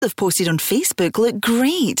they've posted on Facebook look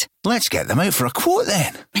great. Let's get them out for a quote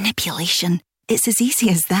then. Manipulation. It's as easy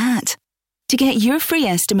as that. To get your free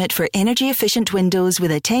estimate for energy-efficient windows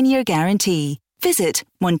with a 10-year guarantee, visit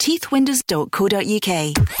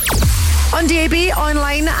monteithwindows.co.uk. On DAB,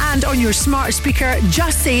 online and on your smart speaker,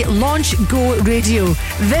 just say Launch Go Radio.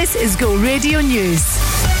 This is Go Radio News.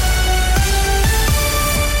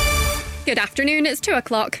 Good afternoon, it's 2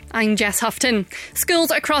 o'clock. I'm Jess Houghton.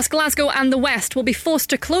 Schools across Glasgow and the West will be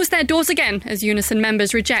forced to close their doors again as Unison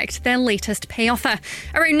members reject their latest pay offer.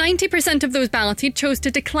 Around 90% of those balloted chose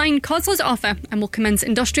to decline COSLA's offer and will commence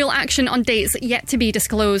industrial action on dates yet to be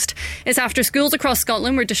disclosed. It's after schools across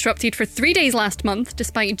Scotland were disrupted for 3 days last month,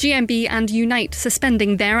 despite GMB and Unite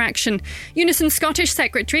suspending their action. Unison Scottish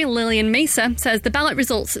Secretary Lillian Mesa says the ballot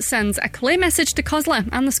results sends a clear message to COSLA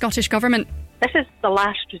and the Scottish Government. This is the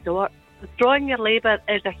last resort. Withdrawing your labour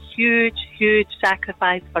is a huge, huge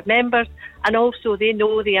sacrifice for members, and also they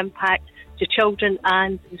know the impact to children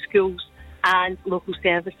and the schools and local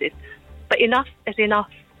services. But enough is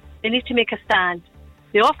enough. They need to make a stand.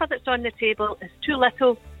 The offer that's on the table is too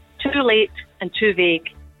little, too late and too vague.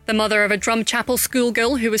 The mother of a Drumchapel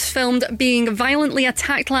schoolgirl who was filmed being violently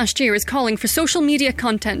attacked last year is calling for social media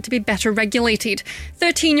content to be better regulated.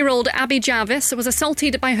 13-year-old Abby Jarvis was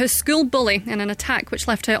assaulted by her school bully in an attack which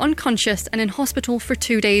left her unconscious and in hospital for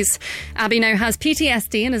 2 days. Abby now has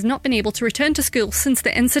PTSD and has not been able to return to school since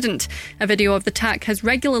the incident. A video of the attack has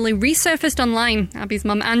regularly resurfaced online. Abby's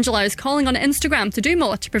mum Angela is calling on Instagram to do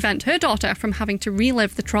more to prevent her daughter from having to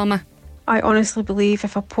relive the trauma. I honestly believe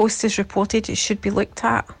if a post is reported, it should be looked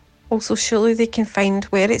at. Also, surely they can find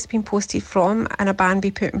where it's been posted from and a ban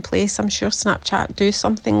be put in place. I'm sure Snapchat do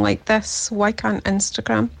something like this. Why can't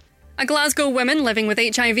Instagram? A Glasgow woman living with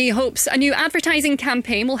HIV hopes a new advertising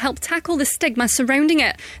campaign will help tackle the stigma surrounding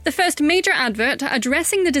it. The first major advert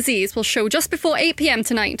addressing the disease will show just before 8 p.m.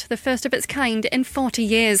 tonight, the first of its kind in 40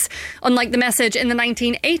 years. Unlike the message in the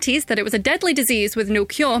 1980s that it was a deadly disease with no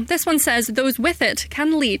cure, this one says those with it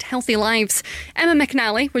can lead healthy lives. Emma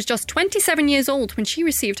McNally was just 27 years old when she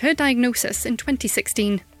received her diagnosis in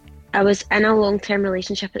 2016. I was in a long-term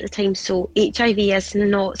relationship at the time, so HIV is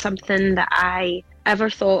not something that I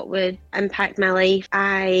ever thought would impact my life.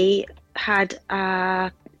 I had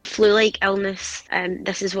a flu-like illness, and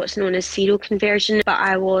this is what's known as seroconversion, but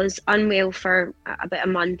I was unwell for about a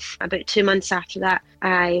month. About 2 months after that,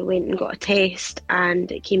 I went and got a test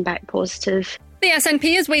and it came back positive. The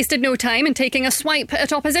SNP has wasted no time in taking a swipe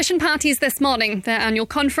at opposition parties this morning. Their annual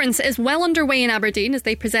conference is well underway in Aberdeen as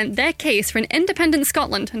they present their case for an independent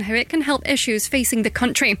Scotland and how it can help issues facing the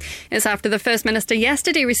country. It's after the First Minister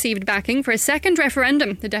yesterday received backing for a second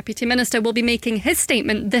referendum. The Deputy Minister will be making his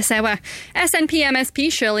statement this hour. SNP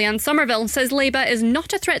MSP Shirley-Ann Somerville says Labour is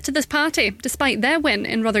not a threat to this party, despite their win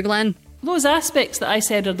in Rutherglen. Those aspects that I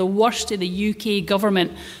said are the worst of the UK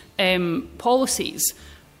government policies,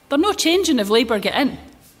 they're not changing if Labour get in.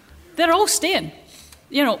 They're all staying.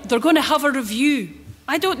 You know, they're going to have a review.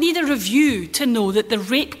 I don't need a review to know that the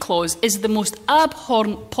rape clause is the most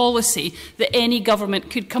abhorrent policy that any government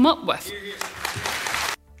could come up with.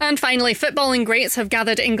 And finally, footballing greats have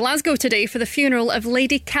gathered in Glasgow today for the funeral of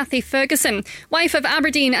Lady Cathy Ferguson. Wife of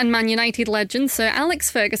Aberdeen and Man United legend Sir Alex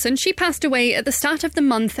Ferguson, she passed away at the start of the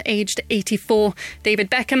month, aged 84. David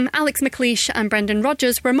Beckham, Alex McLeish and Brendan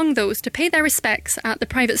Rodgers were among those to pay their respects at the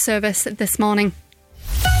private service this morning.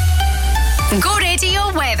 Go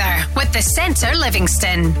Radio weather with the Centre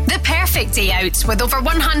Livingston. The perfect day out with over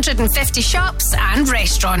 150 shops and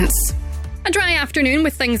restaurants. A dry afternoon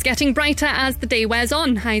with things getting brighter as the day wears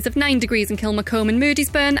on. Highs of 9 degrees in Kilmacombe and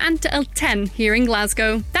Moodiesburn and 10 here in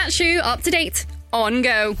Glasgow. That's you up to date on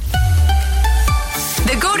Go.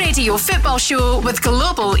 The Go Radio football show with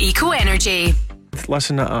Global Eco Energy.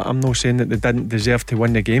 Listen, I'm not saying that they didn't deserve to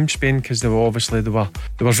win the game, Spain, because they were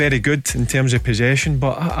very good in terms of possession,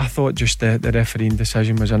 but I thought just the refereeing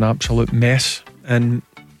decision was an absolute mess, and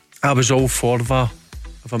I was all for VAR,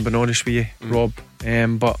 if I'm being honest with you, Rob.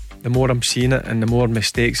 But the more I'm seeing it and the more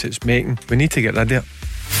mistakes it's making, we need to get rid of it.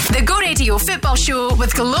 The Go Radio football show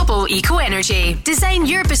with Global Eco Energy. Design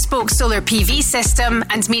your bespoke solar PV system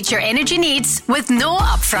and meet your energy needs with no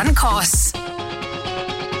upfront costs.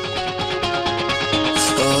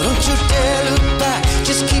 Oh, don't you dare look back,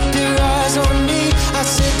 just keep your eyes on me. I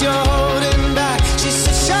said you're holding back. She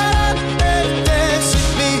said shut up and dance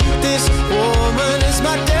with me. This woman is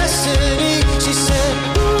my destiny. She said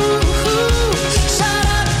ooh, ooh, shut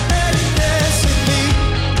up and dance with me.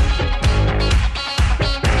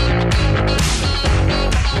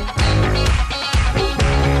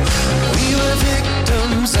 We were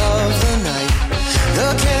victims of the night,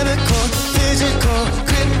 the chemical thing.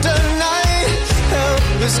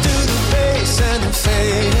 to the bass and the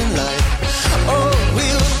fading light. Oh, we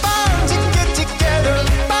were bound to get together,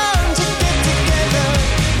 bound to get together.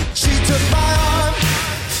 She took my arm,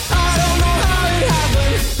 I don't know how it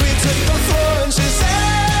happened. We took the floor and she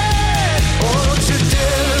said, oh, don't you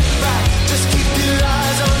dare look back, just keep your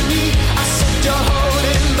eyes on me. I said, you're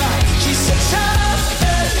holding back. She said, shut up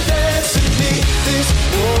and dance with me. This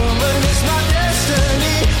woman is my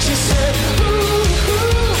destiny. She said, ooh,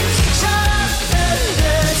 ooh, shut up and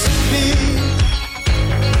dance with me.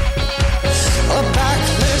 A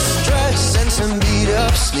backless dress and some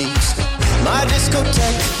beat-up sneaks. My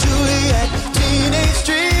discotheque, Juliet, teenage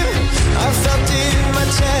dream. I felt it in my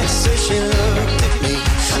chest as she looked at me.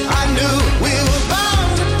 I knew we were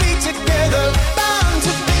bound to be together, bound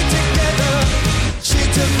to be together. She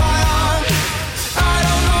took my arm, I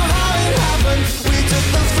don't know how it happened. We took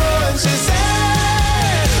the floor and she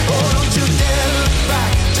said, oh, don't you dare look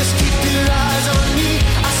back, just keep your eyes on me.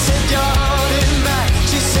 I said, you're holding back.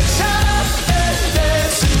 She said, shut up and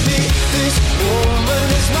dance with me. This woman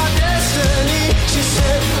is my destiny. She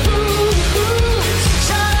said, ooh, ooh,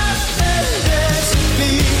 shut up and dance with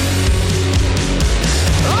me.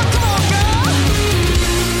 Oh, come on, girl.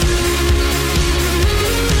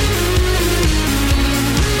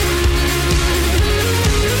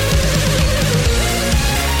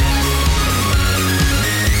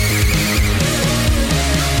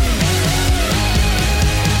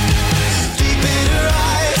 Deep in her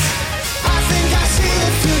eyes, I think I see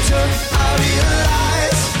the future. I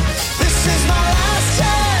realize this is my last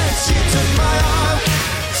chance. She took my arm,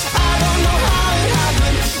 I don't know how it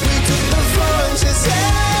happened. We took the floor and she said,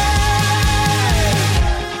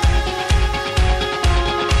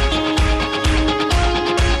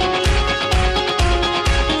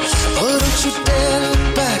 oh, don't you dare look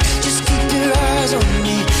back, just keep your eyes on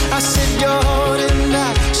me. I said, you're holding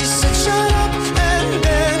back. She said, shut up and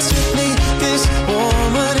dance with me. This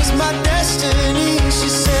woman is my destiny. She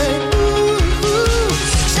said, ooh, ooh,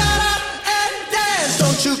 shut up and dance.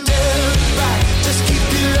 Don't you dare look back, just keep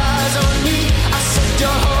your eyes on me. I said,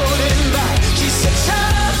 you're holding back. She said,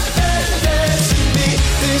 shut up and dance with me.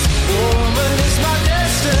 This woman is my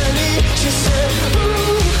destiny. She said,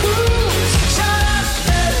 ooh, ooh, shut up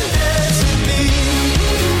and dance with me.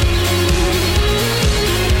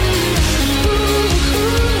 Ooh,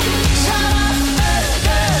 ooh, shut up and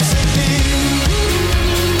dance with me.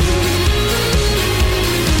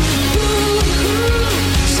 Ooh, ooh,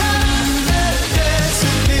 shut up and dance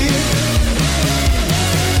with me.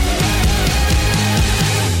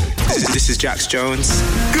 This is Jax Jones.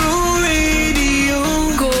 Go radio.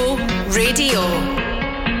 Go Radio.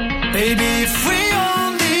 Baby, if we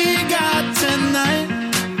only got tonight,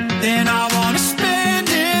 then I wanna spend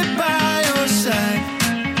it by your side.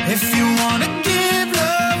 If you wanna give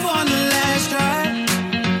love one last try,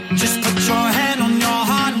 just put your hand on your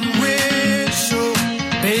heart and whistle.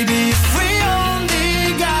 Baby, if we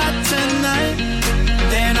only got tonight,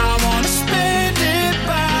 then I wanna spend it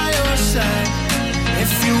by your side.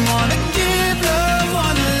 If you wanna give love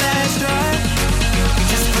one last try,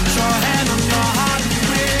 just put your hand on your heart and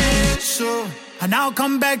whistle, and I'll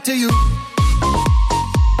come back to you.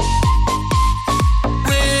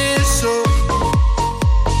 Whistle,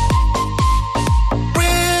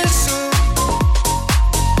 whistle,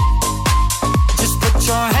 just put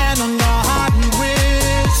your hand on your heart and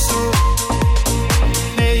whistle.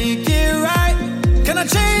 Make it right. Can I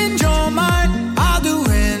change your mind? I'll do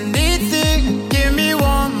anything. Give me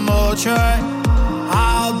one more try.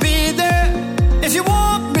 I'll be there if you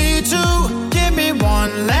want me to. Give me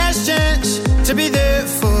one last chance to be there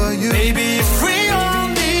for you. Baby, if we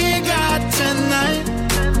only got tonight,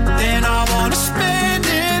 then I wanna spend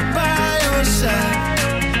it by your side.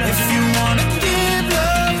 If you wanna give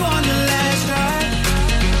love one last try,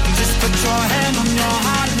 just put your hand on your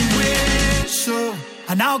heart and whistle,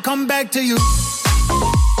 and I'll come back to you.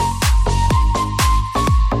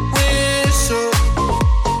 Whistle,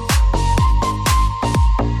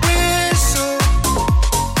 whistle,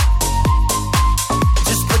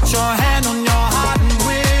 just put your hand on your heart and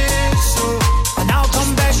whistle, and I'll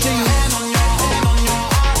come back to you.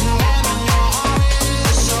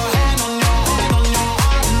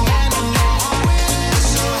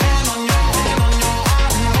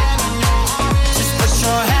 Just put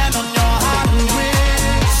your hand on your heart and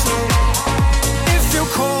whistle. If you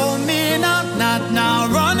call me now, not now,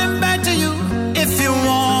 running back to you. If you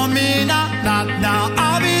want me now, not now,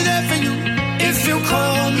 I'll be there for you. If you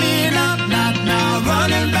call me now, not now,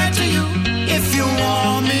 running back to you. If you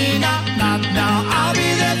want me now, not now, I'll be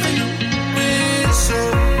there for you.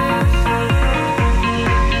 Whistle,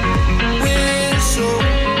 whistle,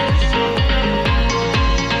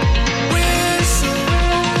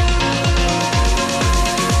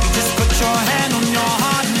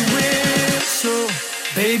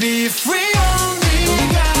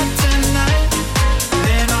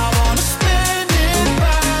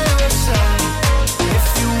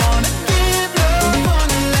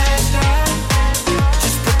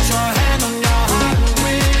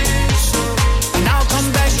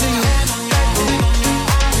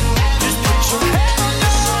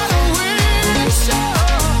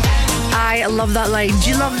 love that line. Do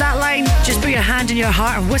you love that line? Just put your hand in your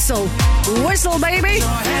heart and whistle. Whistle, baby.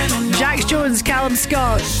 Jax Jones, Callum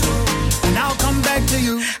Scott. And I'll come back to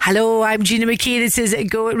you. Hello, I'm Gina McKie. This is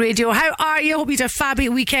Go Radio. How are you? Hope you had a fabby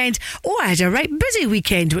weekend. Oh, I had a right busy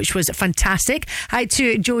weekend, which was fantastic. Hi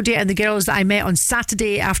to Jodie and the girls that I met on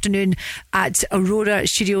Saturday afternoon at Aurora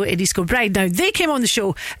Studio in East Kilbride. Now, they came on the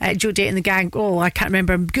show, Jodie and the gang, I can't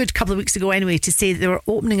remember, a good couple of weeks ago anyway, to say that they were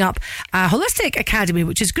opening up a holistic academy,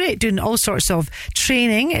 which is great, doing all sorts of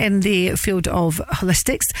training in the field of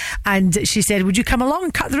holistics. And she said, would you come along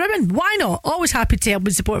and cut the ribbon? Why not? Always happy to help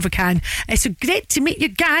and support if I can. It's so great to meet you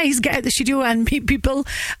guys, get out the studio and meet people.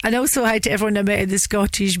 And also hi to everyone I met at the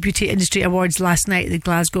Scottish Beauty Industry Awards last night at the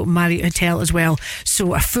Glasgow Marriott Hotel as well.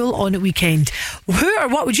 So a full on weekend. Who or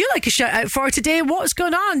what would you like a shout out for today? What's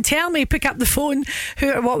going on? Tell me, pick up the phone.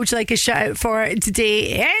 Who or what would you like a shout out for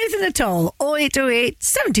today? Anything at all. 0808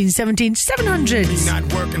 1717 700.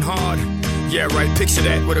 Not working hard. Yeah, right, picture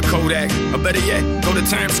that with a Kodak. Or better yet, go to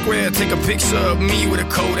Times Square, take a picture of me with a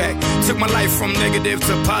Kodak. Took my life from negative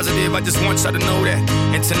to positive, I just want y'all to know that.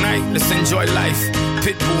 And tonight, let's enjoy life.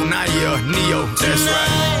 Pitbull, Naya, Neo, that's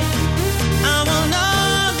right. I want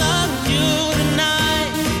all of you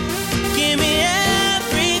tonight. Give me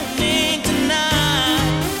everything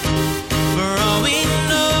tonight. For all we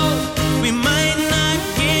know, we might not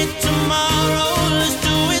get tomorrow. Let's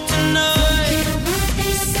do it tonight.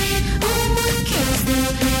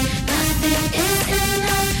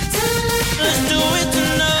 Let's do it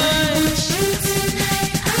tonight.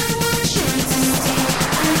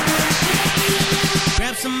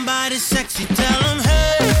 Grab somebody sexy, tell them,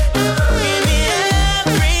 hey, give me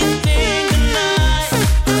everything tonight.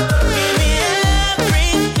 Give me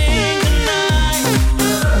everything tonight.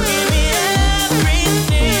 Give me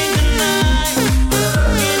everything tonight.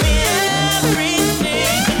 Give me everything.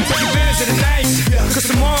 Take advantage of the night, cause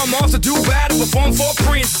tomorrow I'm off to do battle, perform for a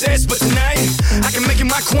princess. But tonight, I can make you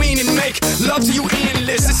my queen and make love to you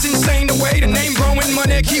endless. It's insane the way the name growing,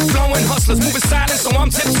 money keep flowing. Hustlers moving silent, so I'm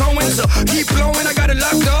tiptoeing. So keep blowing, I got it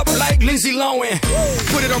locked up like Lindsay Lohan.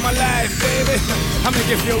 Put it on my life, baby. I make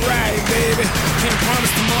it feel right, baby. Can't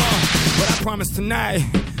promise tomorrow, but I promise tonight.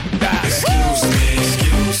 Excuse me,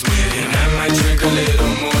 and I might drink a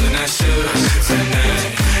little more than I should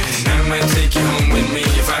tonight. And I might take you home with me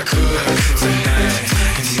if I could tonight.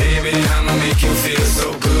 And baby, I'ma make you feel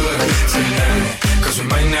so good tonight. Cause we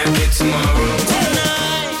might not get tomorrow.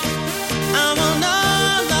 Tonight, I want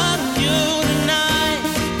all of you tonight.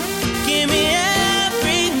 Give me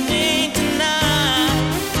everything tonight.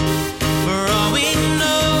 For all we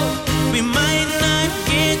know, we might not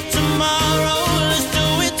get tomorrow. Let's do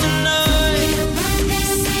it tonight.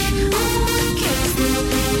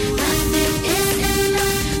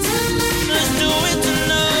 Let's do it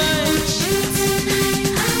tonight.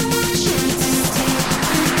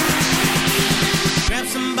 Grab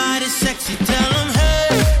somebody sexy, tell them, hey,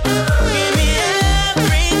 give me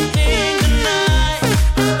everything tonight.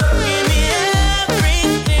 Give me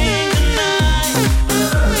everything tonight.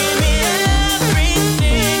 Give me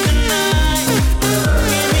everything tonight.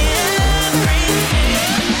 Give me everything.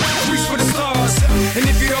 Reach for the stars, and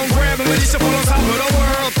if you don't grab them, at least you fall on top of the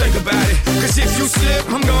world. Think about it, cause if you slip,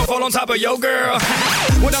 I'm gonna fall on top of your girl.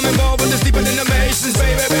 What I'm involved with is deeper than the Masons,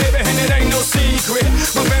 baby, and it ain't no secret.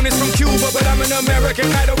 My family's from Cuba, but I'm an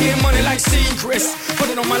American. I don't get money like secrets. Put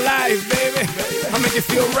it on my life, baby. I make it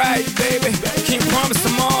feel right, baby. Can't promise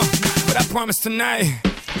tomorrow, but I promise tonight.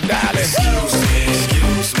 Darling. Excuse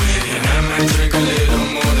me, and I might drink a little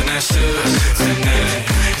more than I should tonight.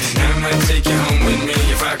 And I might take you home with me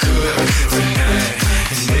if I could tonight.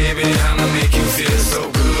 And baby, I'ma make you feel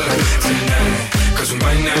so good tonight. Cause we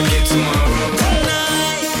might not get tomorrow.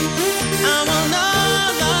 Tonight, I want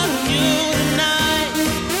all of you tonight.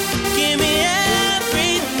 Give me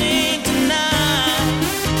everything tonight.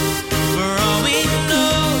 For all we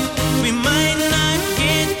know, we might not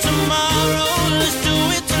get tomorrow. Let's do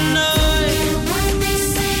it tonight.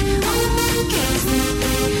 Let's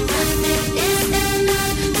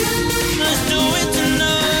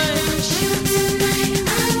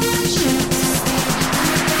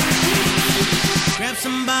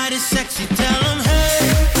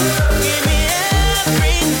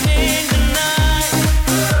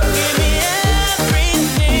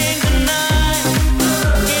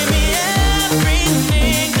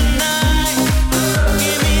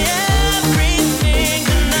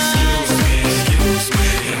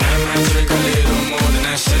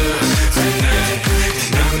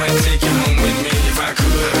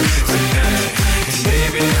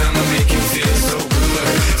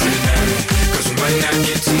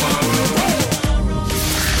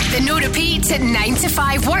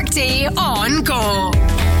 5 workday on Go.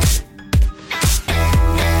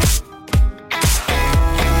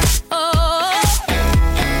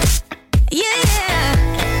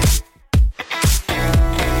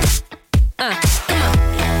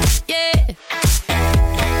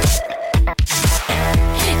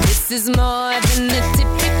 This is more than the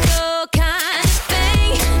typical kind of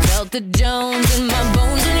thing. Felt the Jones in my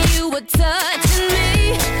bones when you were touching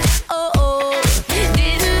me. Oh,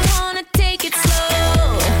 didn't wanna take it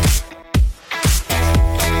slow.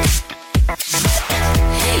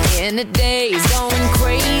 And the day's going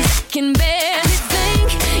crazy, I can barely think.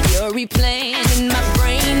 You're replaying in my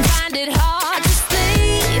brain, find it hard to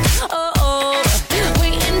sleep. Oh,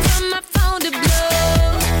 waiting for my phone to blow.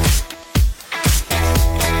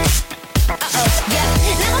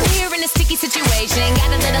 In a sticky situation, got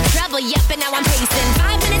a little trouble, yep, and now I'm pacing.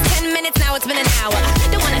 5 minutes, 10 minutes, now it's been an hour.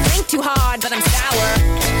 Don't wanna think too hard, but I'm sour.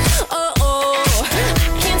 Oh, I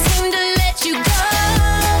can't seem to let you go.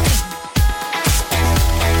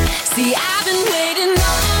 See, I've been waiting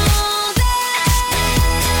all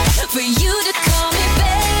day for you to call me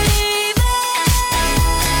baby.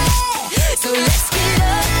 So let's get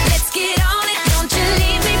up, let's get on it. Don't you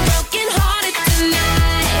leave me broken hearted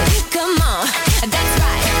tonight. Come on, that's right.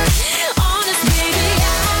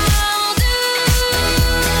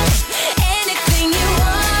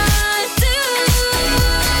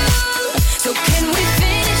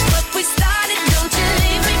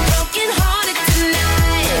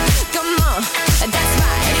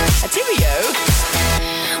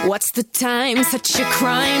 What's the time? Such a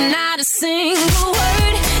crime, not a single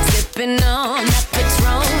word. Sipping on that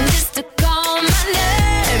Patron just to calm my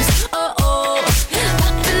nerves. Oh,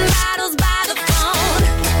 popping bottles by the phone.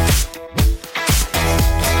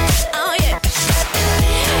 Oh yeah.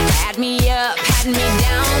 Had me up, had me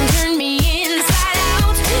down, turned me inside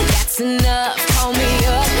out. That's enough, call me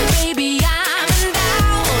up, baby, I'm in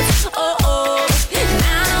doubt. Oh, and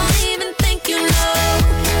I don't even think you know.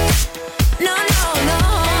 No.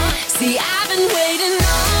 See, I've been waiting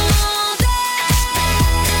all day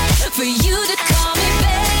for you to call me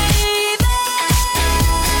baby.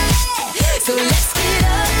 So let's get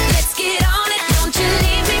up, let's get on it. Don't you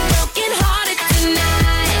leave me broken hearted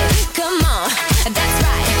tonight. Come on, that's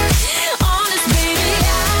right. Honest, baby,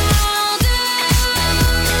 I'll do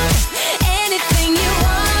anything you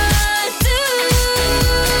want to.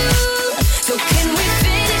 So can we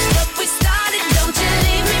finish what we started? Don't you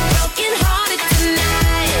leave me broken hearted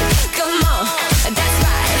tonight. Come on, that's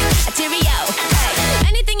right. Cheerio. Hey,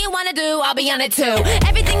 anything you wanna do, I'll be on it too.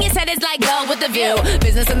 Everything you said is like go with the view.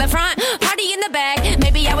 Business in the front, party in the back.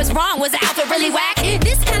 Maybe I was wrong, was the outfit really whack?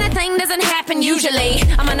 This kind of thing doesn't happen usually.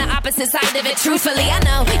 I'm on the opposite side of it, truthfully. I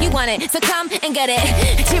know you want it, so come and get it.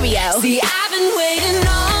 Cheerio. See, I've been waiting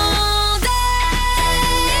all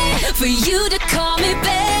day for you to call me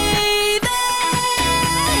baby.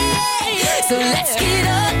 So let's get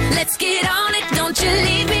up, let's get on it. Don't you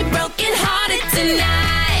leave me broken hearted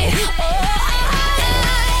tonight.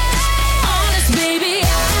 Honest, baby,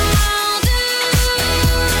 I'll do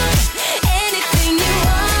anything you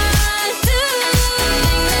want to.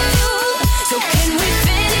 So can we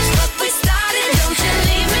finish what we started? Don't you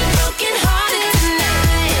leave me broken hearted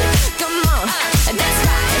tonight. Come on, that's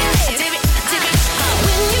right.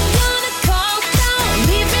 When you gonna call down,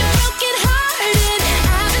 leave me broken hearted.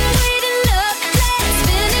 I've been waiting up, let's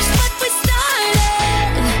finish what we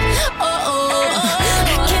started. Oh,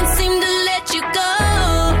 I can't seem to let you go.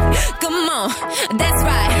 Come on, that's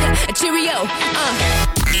right. Cheerio.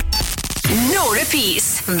 No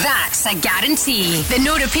repeats. That's a guarantee. The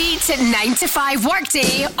no repeat 9 to 5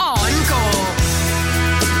 workday on Go.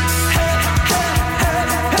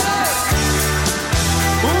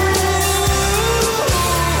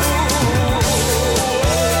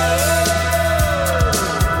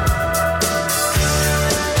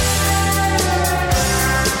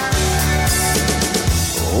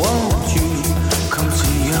 Won't you come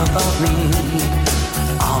see about me?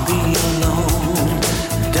 I'll be alone,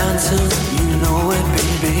 dancing, you know it,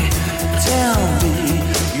 baby. Tell me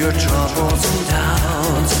your troubles and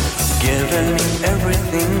doubts, giving me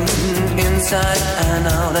everything inside and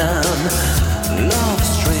out. And love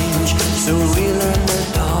strange, so real in the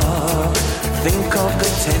dark. Think of the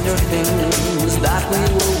tender things that we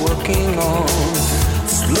were working on.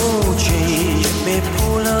 Slow change may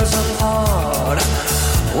pull us apart.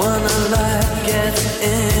 When a light gets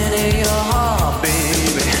into your heart,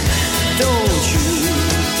 baby, don't you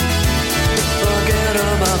forget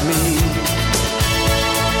about me.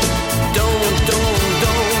 Don't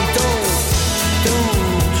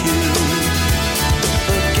you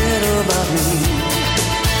forget about me.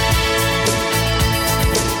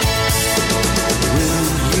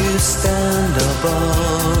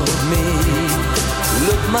 above me.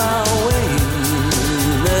 Look my way,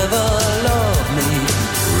 never love me.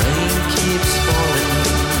 Rain keeps falling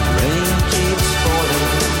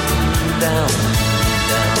down,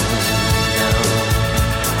 down, down.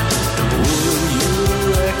 Will you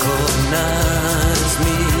recognize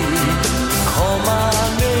me? Call my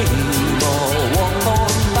name or walk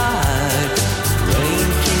on by. Rain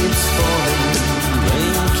keeps falling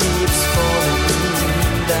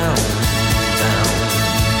down, down,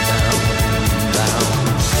 down, down.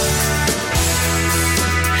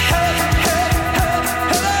 Hey, hey, hey,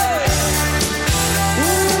 hey.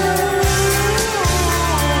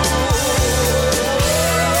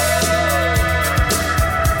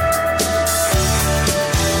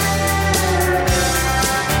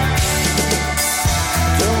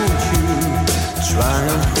 Don't you try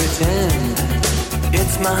and pretend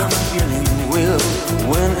it's my feeling will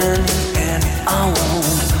win in the end. I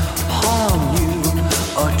won't harm you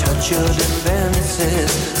or touch your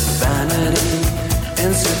defenses. Vanity,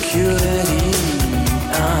 insecurity.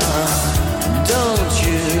 Don't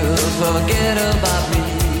you forget about me.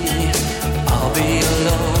 I'll be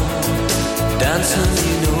alone, dancing,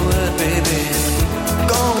 you know it, baby.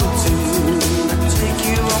 Going to take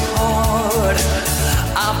you apart.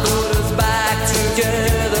 I put us back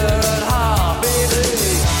together at heart, baby.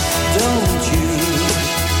 Don't you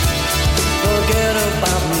forget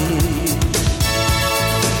about me.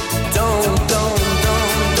 Don't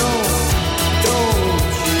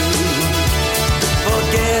you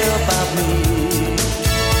forget about me.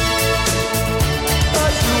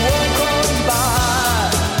 As you walk on by,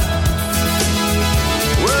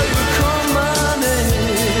 will you call my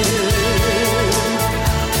name?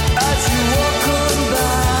 As you walk on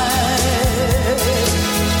by,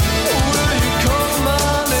 will you call my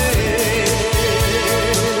name?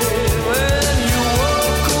 When you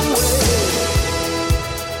walk away.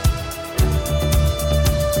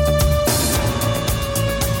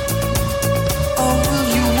 Oh, will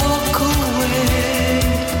you walk away?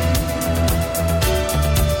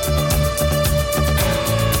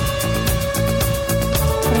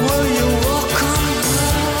 Will you walk away?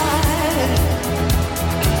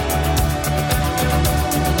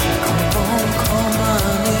 Come on, call my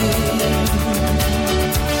name.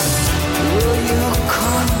 Will you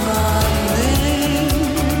call my name?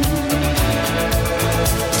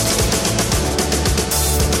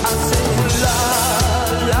 I say la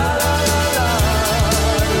la la la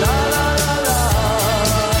la la la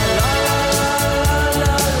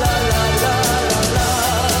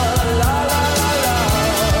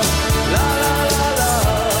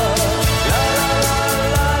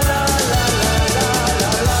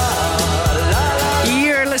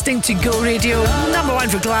You're listening to Go Radio, number one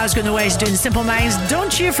for Glasgow and the West, doing Simple Minds.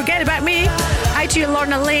 Don't you forget about me. Hi to you,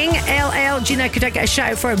 Lorna Ling. LL, Gina, could I get a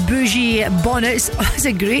shout out for Bougie Bonnets? Oh, that's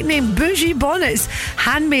a great name, Bougie Bonnets.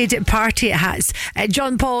 Handmade party hats.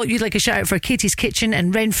 John Paul, you'd like a shout out for Katie's Kitchen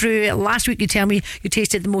and Renfrew. Last week you tell me you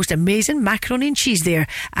tasted the most amazing macaroni and cheese there.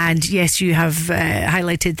 And yes, you have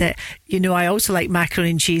highlighted that, you know, I also like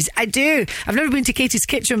macaroni and cheese. I do. I've never been to Katie's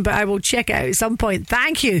Kitchen, but I will check it out at some point.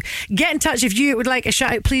 Thank you. Get in touch if you would like a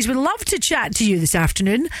shout out, please. We'd love to chat to you this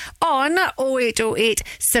afternoon on 0808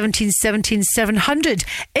 17 17 700.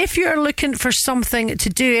 If you're looking for something to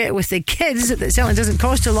do it with the kids that certainly doesn't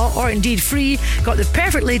cost a lot or indeed free, got the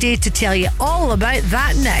perfect lady to tell you all about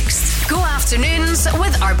that next. Go afternoons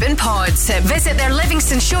with Urban Pods. Visit their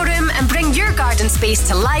Livingston showroom and bring your garden space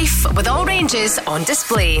to life with all ranges on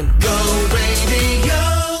display. Go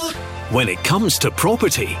Radio. When it comes to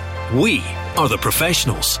property, we are the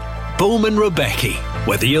professionals. Bowman Rebecki.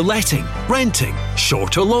 Whether you're letting, renting,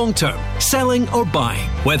 short or long term, selling or buying,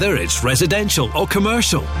 whether it's residential or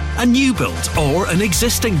commercial, a new build or an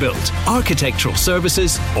existing build, architectural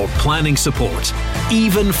services or planning support,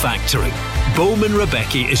 even factoring. Bowman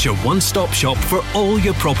Rebecki is your one-stop shop for all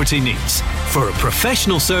your property needs. For a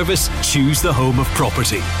professional service, choose the home of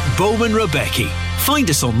property. Bowman Rebecki. Find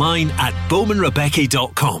us online at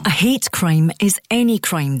bowmanrebecki.com. A hate crime is any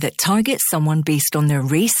crime that targets someone based on their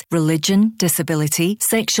race, religion, disability,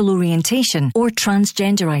 sexual orientation, or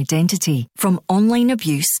transgender identity. From online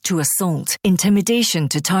abuse to assault, intimidation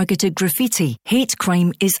to targeted graffiti, hate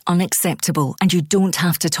crime is unacceptable and you don't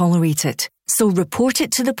have to tolerate it. So report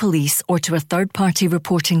it to the police or to a third-party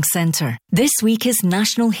reporting centre. This week is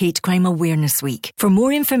National Hate Crime Awareness Week. For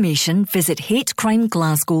more information, visit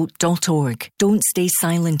hatecrimeglasgow.org. Don't stay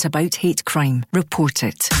silent about hate crime. Report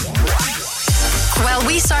it. While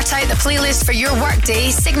we sort out the playlist for your workday,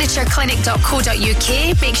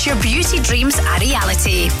 signatureclinic.co.uk makes your beauty dreams a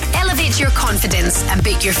reality. Elevate your confidence and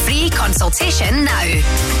book your free consultation now.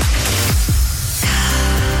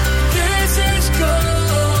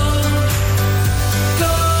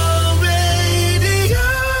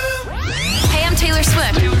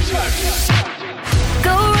 Taylor Swift.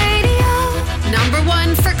 Go Radio. Number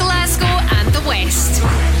 1 for Glasgow and the West.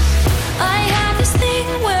 I have this thing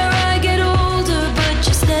where I get older, but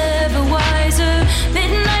just never wiser.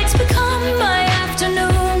 Midnights become my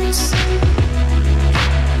afternoons.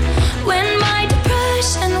 When my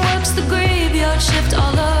depression works the graveyard shift,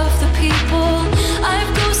 all of the people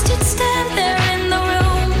I've ghosted stand there in the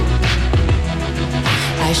room.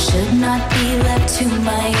 I should not be left to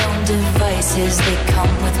my own devices. They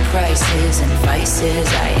come with prices and vices.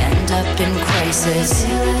 I end up in crisis.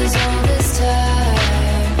 Feels all this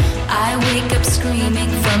time. I wake up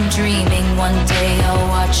screaming from dreaming. One day I'll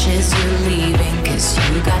watch as you're leaving, 'cause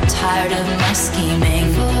you got tired of my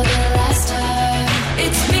scheming. For the last time,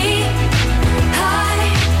 it's me. Hi,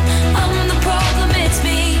 I'm the problem, it's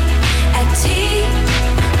me. At tea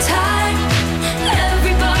time,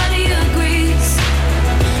 everybody agrees.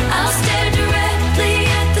 I'll stare directly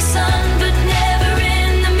at the sun, but never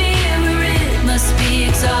in the mirror. It must be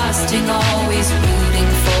exhausting, always rooting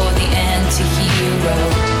for the anti-hero.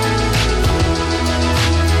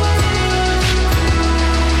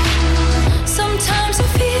 Sometimes I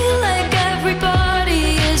feel like everybody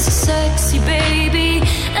is a sexy baby,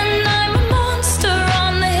 and I'm a monster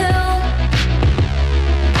on the hill.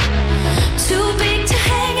 Too big to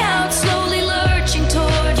hang out, slowly lurching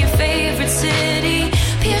toward your favorite city.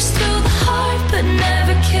 Pierced through the heart but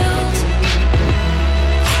never killed.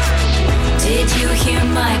 Did you hear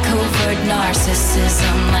my covert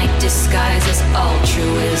narcissism? Like disguise as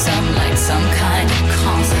altruism, like some kind of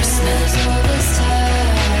consciousness. All this time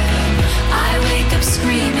I wake up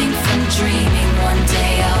screaming from dreaming. One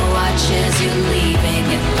day I'll watch as you're leaving,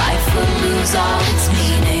 and life will lose all its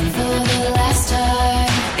meaning. For the last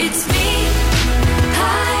time, it's me.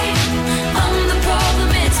 Hi, I'm the problem,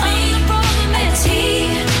 it's me. At tea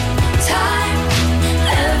time,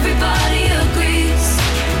 everybody agrees.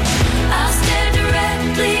 I'll stare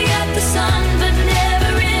directly at the sun, but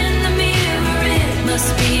never in the mirror. It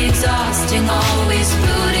must be exhausting, always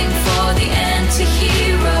rooting for the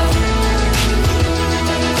anti-hero.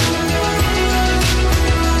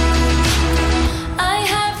 I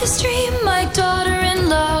have this dream, my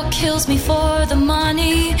daughter-in-law kills me for the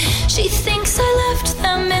money. She thinks I left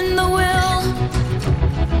them in the will.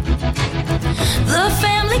 The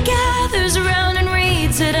family gathers around and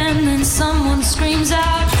reads it, and then someone screams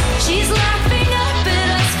out, she's laughing up at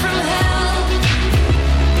us from hell.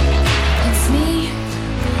 It's me.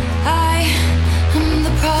 I am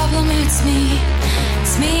the problem, it's me.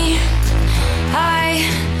 It's me. I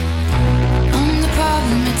am the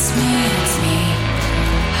problem, it's me. It's me.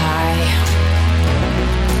 Hi.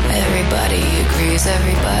 Everybody agrees,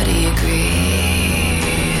 everybody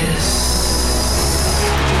agrees.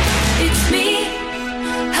 It's me.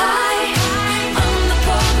 Hi, I'm the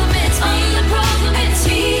problem, it's me. I'm the problem, it's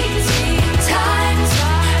me. Time,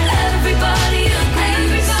 everybody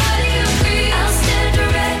agrees. I'll stare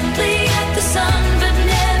directly at the sun, but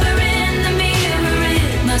never in the mirror.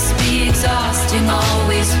 It must be exhausting,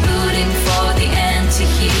 always rooting for the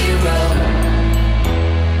anti-hero.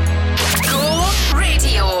 Go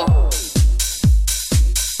Radio.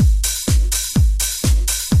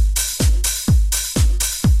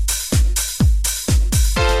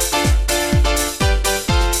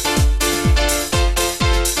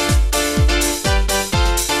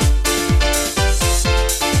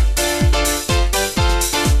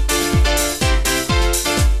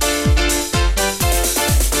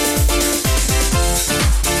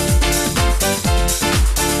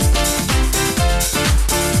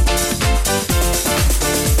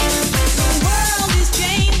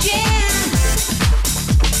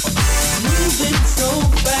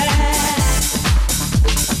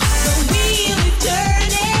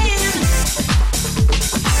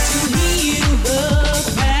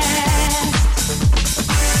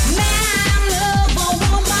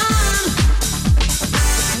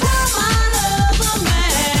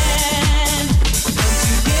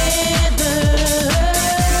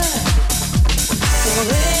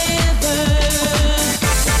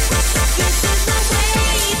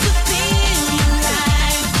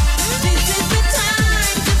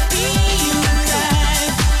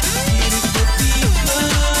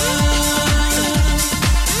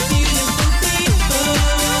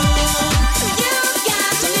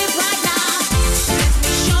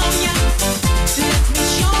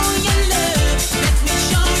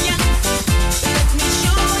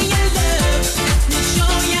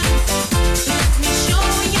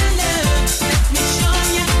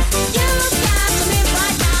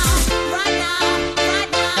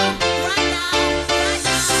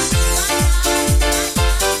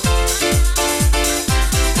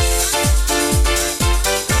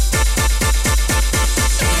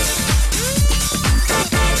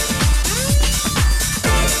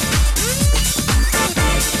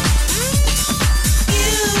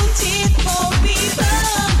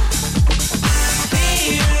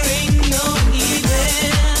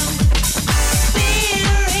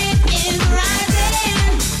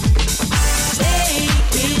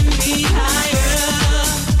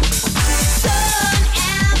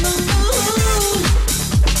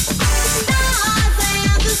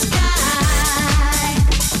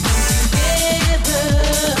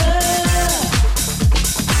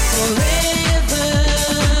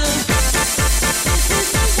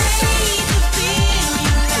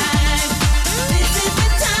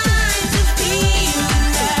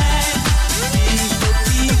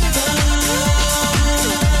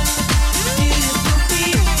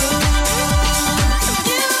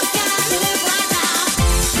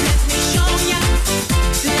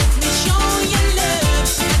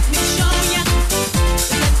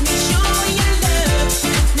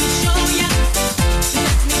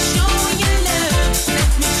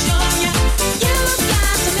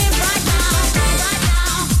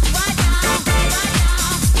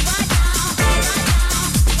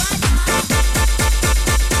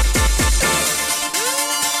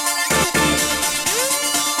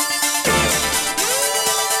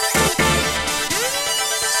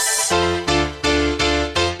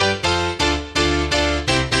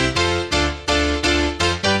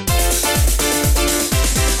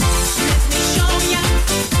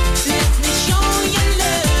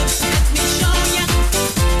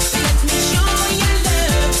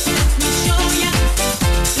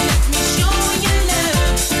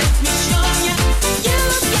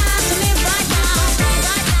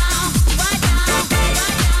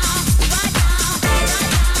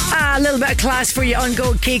 K-Class for you on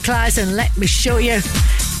Go. K-Class and Let Me Show You.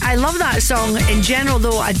 I love that song in general,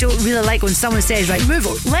 though. I don't really like when someone says, right, move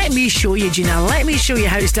on. Let me show you, Gina. Let me show you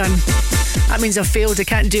how it's done. That means I've failed. I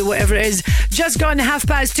can't do whatever it is. Just gone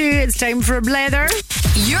 2:30. It's time for a blether.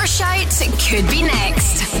 Your shout could be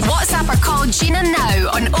next. WhatsApp or call Gina now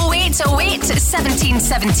on 0808 17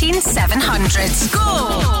 17 700.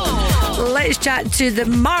 Go! Let's chat to the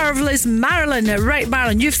marvellous Marilyn. Right,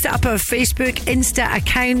 Marilyn, you've set up a Facebook, Insta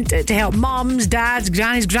account to help mums, dads,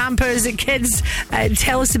 grannies, grandpas, kids.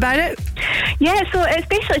 Tell us about it. Yeah, so it's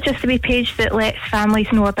basically just a wee page that lets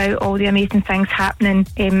families know about all the amazing things happening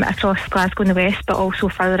across Glasgow and the West, but also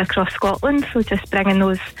further across Scotland. So just bringing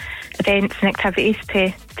those events and activities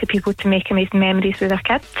to people to make amazing memories with their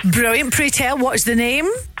kids. Brilliant. Pray tell, what's the name?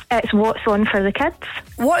 It's What's On for the Kids.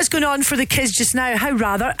 What is going on for the kids just now? How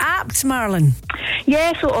rather apt, Marilyn.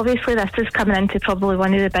 Yeah, so obviously this is coming into probably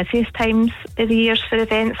one of the busiest times of the years for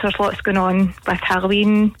events. There's lots going on with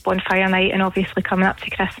Halloween, bonfire night, and obviously coming up to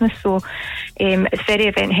Christmas. So it's very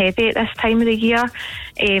event heavy at this time of the year.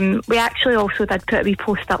 We actually also did put a wee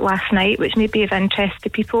post up last night, which may be of interest to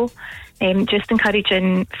people, just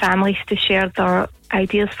encouraging families to share their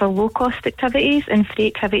ideas for low-cost activities and free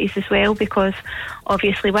activities as well, because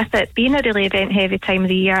obviously with it being a really event-heavy time of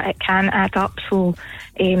the year, it can add up. So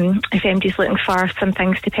if MD's looking for some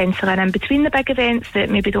things to pencil in between the big events that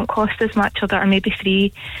maybe don't cost as much or that are maybe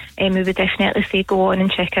free, we would definitely say go on and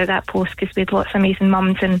check out that post, because we had lots of amazing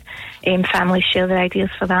mums and families share their ideas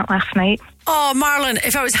for that last night. Oh, Marlon,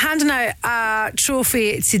 if I was handing out a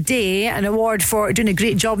trophy today, an award for doing a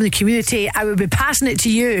great job in the community, I would be passing it to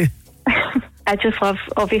you. I just love,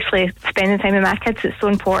 obviously, spending time with my kids. It's so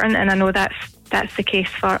important, and I know that's the case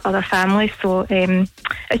for other families. So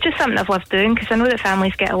it's just something I've loved doing, because I know that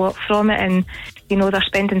families get a lot from it, and you know, they're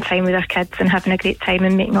spending time with their kids and having a great time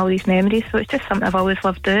and making all these memories. So it's just something I've always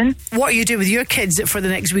loved doing. What are you doing with your kids for the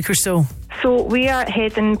next week or so? So we are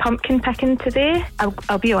heading pumpkin picking today.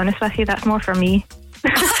 I'll be honest with you, that's more for me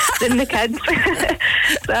than the kids.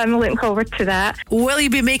 So I'm looking forward to that. Will you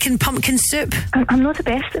be making pumpkin soup? I'm not the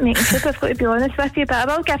best at making soup, I've got to be honest with you, but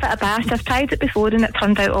I will give it a bash. I've tried it before and it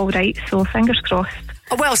turned out all right, so fingers crossed.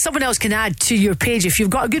 Well, someone else can add to your page. If you've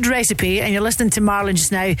got a good recipe and you're listening to Marlon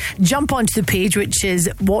just now, jump onto the page, which is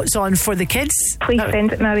What's On for the Kids. Please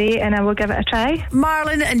send it my way and I will give it a try.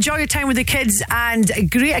 Marlon, enjoy your time with the kids, and a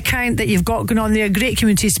great account that you've got going on there. Great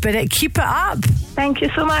community spirit. Keep it up. Thank you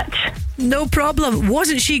so much. No problem.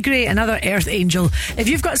 Wasn't she great? Another Earth Angel. If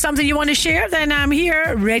you've got something you want to share, then I'm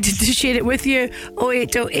here, ready to share it with you.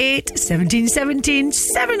 0808 17 17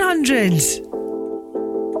 700.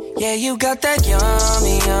 Yeah, you got that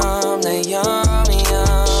yummy, yum, that yummy,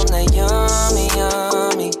 yum, that yummy,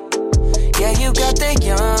 yummy. Yeah, you got that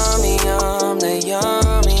yummy, yum, that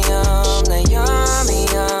yummy, yum, that yummy,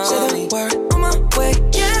 yum. Say the word on my way.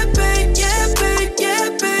 Yeah, babe, yeah, babe, yeah,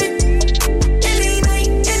 babe. Any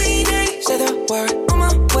night, any day. Say the word on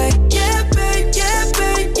my way. Yeah, babe, yeah,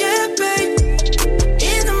 babe, yeah, babe.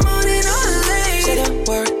 In the morning or late. Say the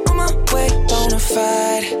word on my way.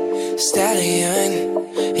 Bonafide stallion.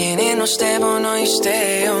 Ain't no stable, no, you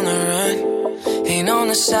stay on the run. Ain't on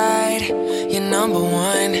the side, you're number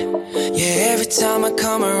one. Yeah, every time I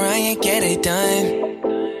come around, you get it done.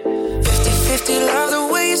 50-50, love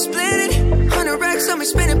the way you split it. 100 racks on me,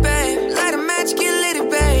 spin it, babe. Light a match, get lit,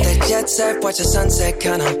 babe. That jet set, watch the sunset,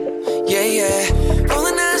 kinda. Yeah, yeah.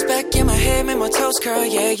 Rolling eyes back in my head, make my toes curl,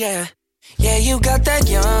 yeah, yeah. Yeah, you got that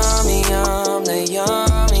yummy, yum, that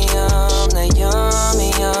yummy, yum, that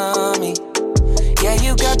yummy, yummy. Yeah,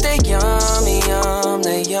 you got that yummy, yum,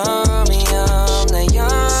 that yummy, yum, that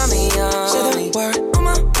yummy, yum. Say the word on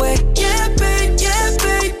my way. Yeah, babe, yeah,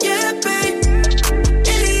 babe, yeah, babe.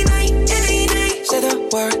 Any night, any day. Say the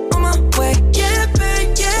word on my way. Yeah,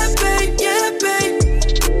 babe, yeah, babe, yeah, babe.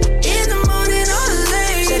 In the morning or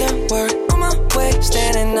late. Say the word on my way.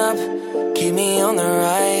 Standing up, keep me on the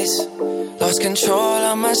rise. Lost control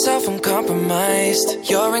of myself, I'm compromised.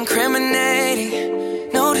 You're incriminating.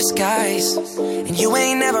 No disguise, and you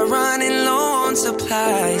ain't never running low on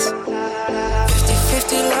supplies.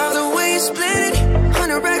 50-50, love the way you split it.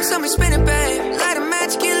 100 racks on me, spin it, babe. Light a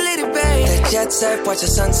match, get lit, babe. That jet set, watch the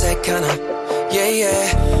sunset, kinda. Yeah,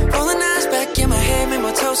 yeah. Rolling eyes back in my head, make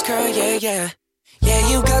my toes curl, yeah, yeah. Yeah,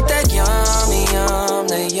 you got that yummy, yum,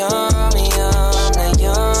 that yummy, yum, that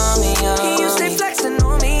yummy, yum. You stay flexing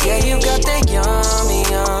on me. Yeah, you got that yummy,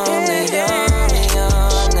 yum, that yummy.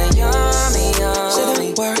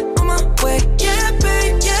 Word on my way. Yeah,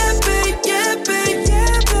 babe, yeah, babe, yeah, babe,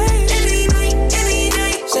 yeah, babe. Any night, any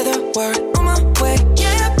day. Say the word on my way.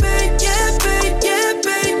 Yeah, babe, yeah, babe, yeah,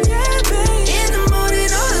 babe, yeah, babe. In the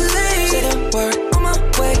morning or late. Say the word on my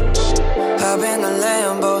way.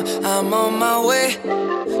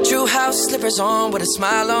 slippers on with a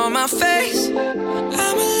smile on my face.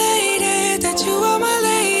 I'm elated that you are my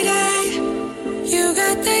lady. You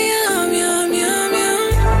got the yum, yum, yum,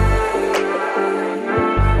 yum.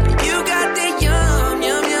 You got the yum,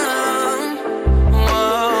 yum, yum.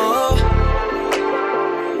 Whoa.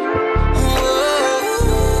 Whoa.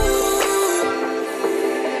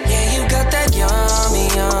 Yeah, you got that yummy,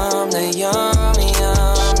 yum, the yummy,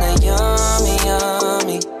 yum, the yummy,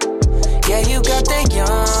 yummy. Yeah, you got that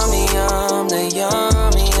yummy, yum, the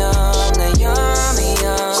yummy, yum, the yummy,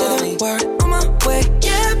 yum. Say the word on my way.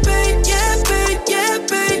 Yeah, babe, yeah, babe, yeah,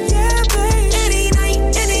 babe, yeah, babe. Any night,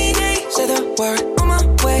 any day. Say the word on my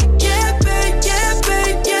way. Yeah, babe, yeah,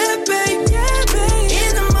 babe, yeah, babe, yeah, babe.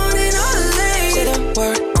 In the morning or late. Say the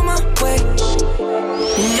word on my way.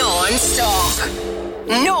 Non-stop.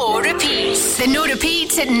 No repeats. The no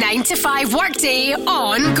repeats at 9 to 5 workday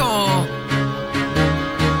on Go.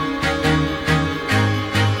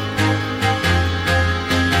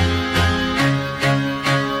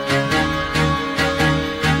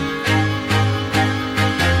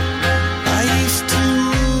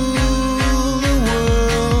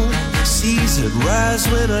 Rise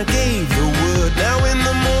when I gave the word. Now in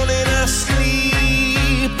the morning I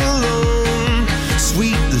sleep alone.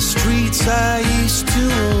 Sweep the streets I used to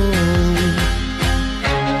own.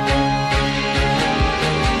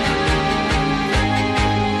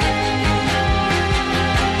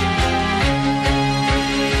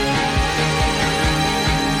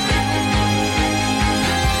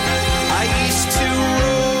 I used to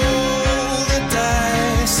roll the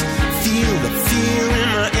dice, feel the fear in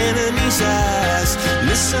my enemy's eyes.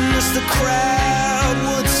 Listen as the crowd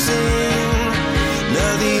would sing.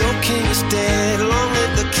 Now the old king is dead, long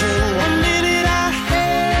live the king. One minute I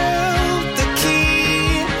held the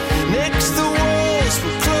key. Next the walls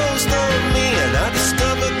were closed on me, and I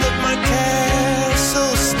discovered that my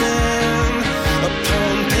castle stand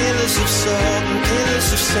upon pillars of salt and pillars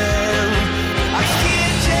of sand. I hear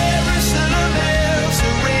Jerusalem bells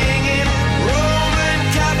are ringing, Roman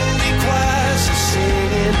cavalry choirs are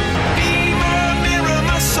singing. Be my mirror,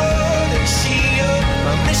 my sword and shield,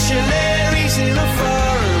 my missionaries in a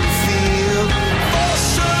foreign field. For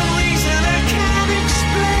some reason I can't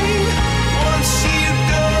explain, once you've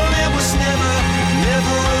gone it was never,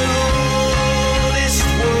 never an honest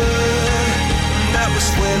word. And that was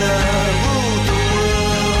when I ruled the world.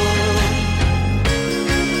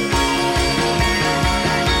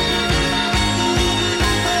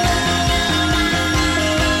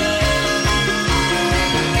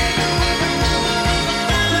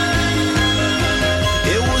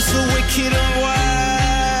 It was the wicked and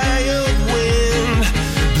wild wind,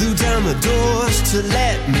 blew down the doors to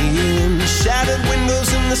let me in. Shattered windows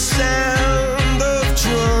and the sound of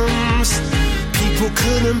drums. People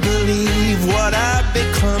couldn't believe what I'd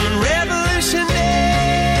become. And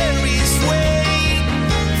revolutionaries wait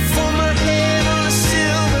for my head on a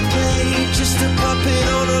silver plate, just a puppet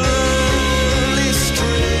on a lonely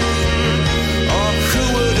string. Oh, who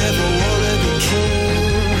would ever want to be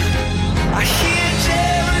king? I hear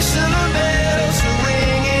Jerusalem bells are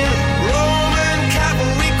ringing, Roman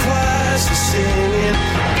cavalry choirs are singing.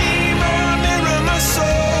 Be my mirror, my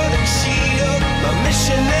sword and shield, my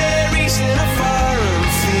missionaries in a foreign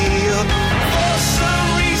field. For some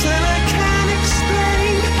reason I can't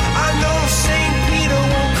explain,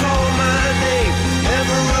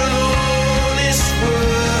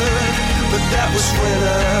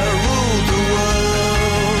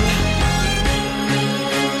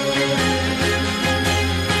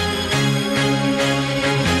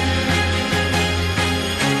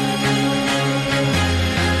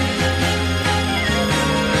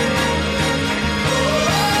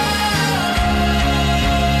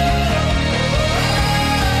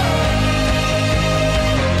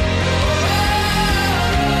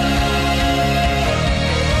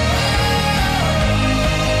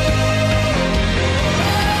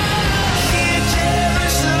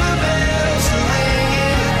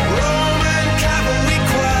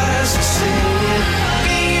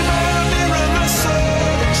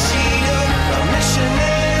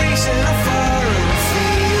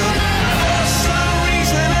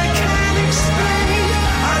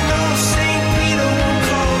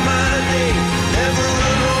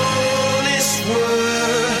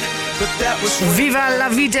 but that was Viva La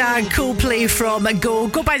Vida, Coldplay from Go.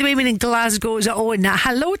 Go, by the way, meaning Glasgow's own.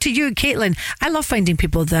 Hello to you, Caitlin. I love finding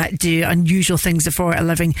people that do unusual things for a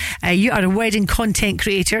living. You are a wedding content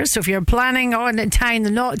creator, so if you're planning on tying the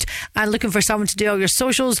knot and looking for someone to do all your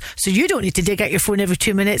socials, so you don't need to dig out your phone every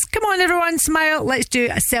 2 minutes, come on everyone, smile, let's do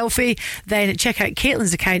a selfie. Then check out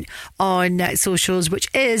Caitlin's account on socials, which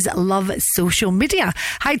is Love Social Media.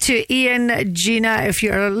 Hi to Ian, Gina, if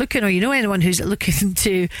you're looking, or you know anyone who's looking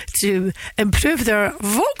to improve their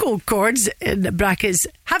vocal cords, in brackets,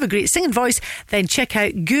 have a great singing voice, then check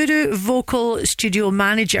out Guru Vocal Studio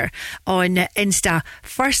Manager on Insta.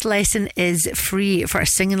 First lesson is free for a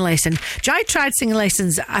singing lesson. I tried singing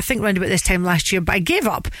lessons, I think around about this time last year, but I gave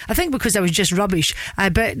up, I think because I was just rubbish.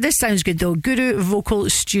 But this sounds good though. Guru Vocal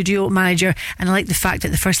Studio Manager, and I like the fact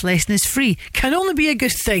that the first lesson is free. Can only be a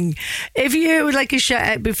good thing. If you would like a shout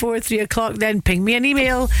out before 3 o'clock, then ping me an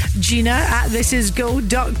email,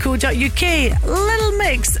 gina@thisisgo.co.uk. Little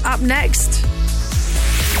Mix up next.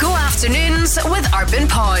 Go afternoons with Urban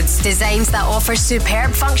Pods. Designs that offer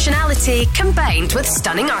superb functionality combined with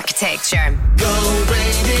stunning architecture. Go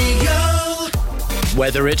Radio.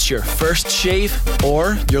 Whether it's your first shave,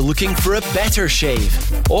 or you're looking for a better shave,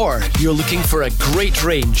 or you're looking for a great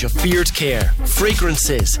range of beard care,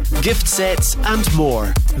 fragrances, gift sets and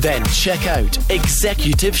more, then check out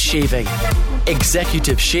Executive Shaving.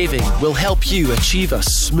 Executive Shaving will help you achieve a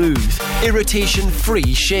smooth,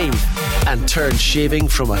 irritation-free shave and turn shaving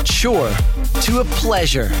from a chore to a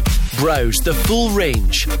pleasure. Browse the full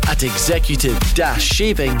range at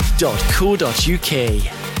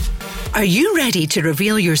executive-shaving.co.uk. Are you ready to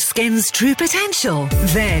reveal your skin's true potential?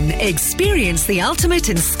 Then experience the ultimate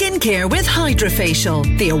in skincare with HydraFacial,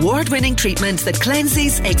 the award-winning treatment that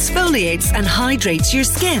cleanses, exfoliates and hydrates your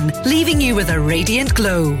skin, leaving you with a radiant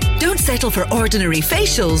glow. Don't settle for ordinary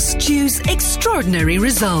facials, choose extraordinary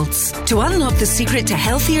results. To unlock the secret to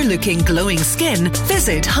healthier looking, glowing skin,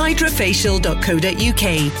 visit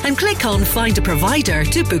hydrafacial.co.uk and click on Find a Provider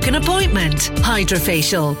to book an appointment.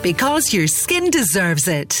 HydraFacial, because your skin deserves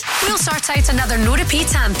it. We'll sort out another no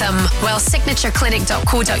repeat anthem, while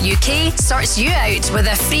signatureclinic.co.uk sorts you out with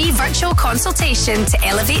a free virtual consultation to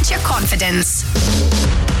elevate your confidence.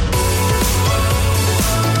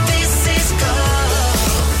 This is Go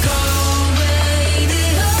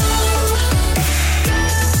Radio.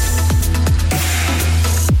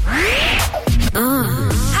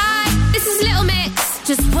 Hi, this is Little Mix.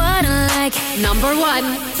 Just what I like. Number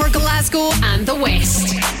 1 for Glasgow and the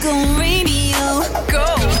West. Go Radio.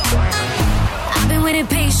 Go. I've been waiting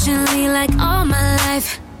patiently like all my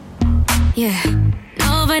life. Yeah,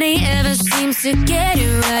 nobody ever seems to get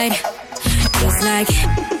it right. It's like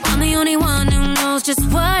I'm the only one who knows just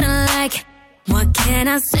what I like. What can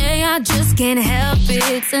I say? I just can't help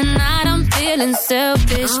it. Tonight I'm feeling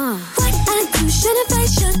selfish. What I do, shouldn't I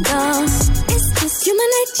should know? It's just human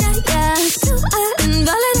nature, yeah. Do I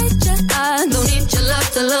invalidate you? I don't need your love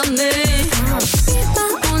to love me. Be my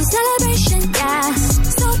own celebration, yeah.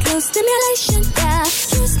 So close stimulation, yeah.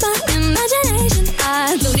 Use my imagination.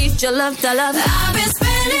 I don't need your love to love me. I've been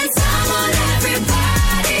spending time on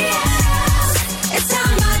everybody else. It's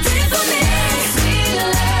time I did for me. Sweet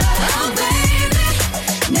love, oh baby.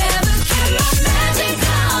 Never kept my magic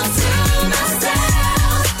all to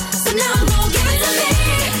myself. So now I'm gonna give it to me.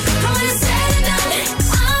 Come on and set it down.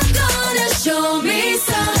 I'm gonna show me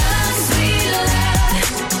some love, sweet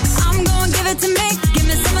love. I'm gonna give it to me. Give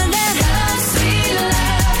me some of that love, sweet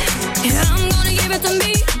love. Yeah, I'm gonna give it to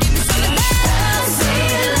me. Give me some of that love,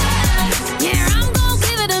 sweet love. Yeah, I'm gonna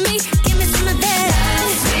give it to me. Give me some of that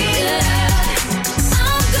love, sweet love.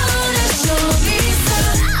 I'm gonna show me some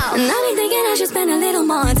love. And I've been thinking I should spend a little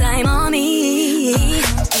more time on me.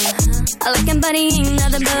 I like somebody ain't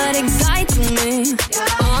nothing but a guy to me.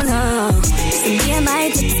 Oh no, me and my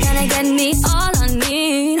tips gonna get me all I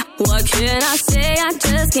need. What can I say? I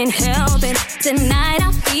just can't help it. Tonight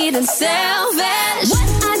I'm feeling selfish.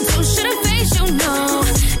 What I do shouldn't face you, no.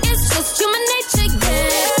 It's just human nature,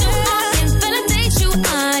 yeah. Do I invalidate you? I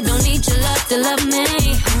don't need your love to love me.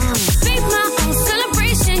 Be my own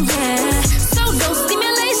celebration, yeah. So no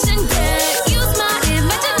stimulation, yeah. Use my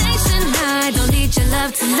imagination. I don't need your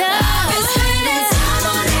love to love. I've been spending time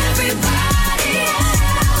on everybody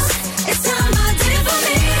else. It's time I did it for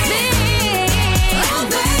me. Oh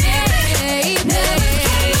baby, never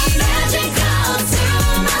kept my magic all to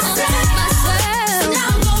myself.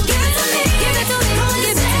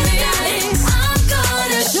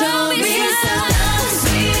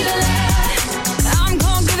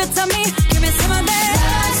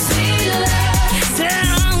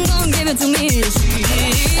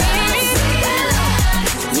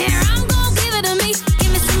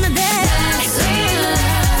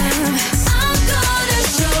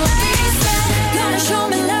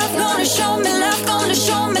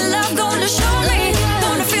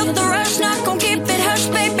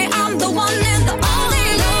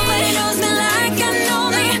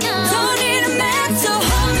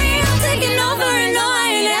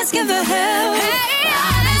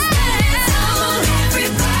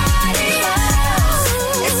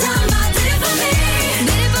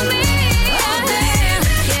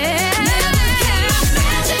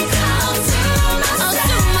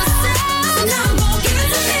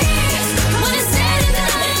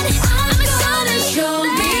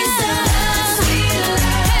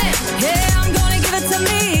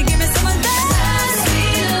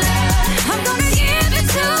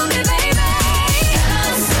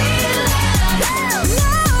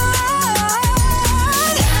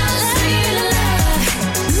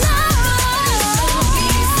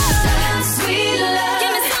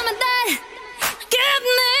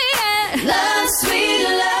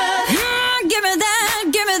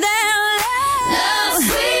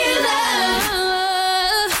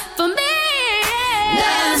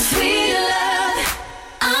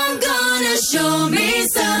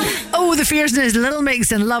 the Fierceness, Little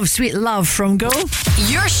Mix and Love Sweet Love from Go.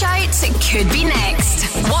 Your shout could be next.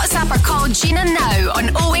 WhatsApp or call Gina now on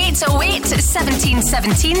 0808 17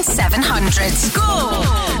 17 700.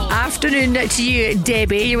 Go! Afternoon to you,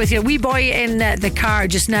 Debbie. You're with your wee boy in the car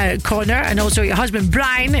just now, Connor, and also your husband,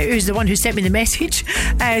 Brian, who's the one who sent me the message.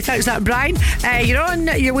 Thanks for that, Brian. You're on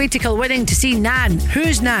your way to Kilwinning to see Nan.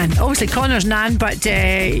 Who's Nan? Obviously Connor's Nan, but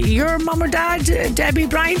your mum or dad, Debbie,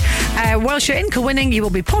 Brian. Whilst you're in Kilwinning, you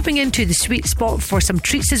will be popping into the sweet spot for some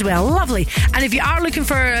treats as well. Lovely. And if you are looking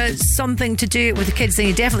for something to do with the kids, then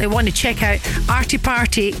you definitely want to check out Arty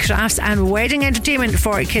Party, Crafts and Wedding Entertainment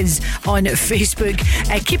for Kids on Facebook.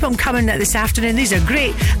 Keep them coming this afternoon. These are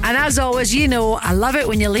great. And as always, you know, I love it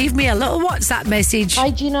when you leave me a little WhatsApp message.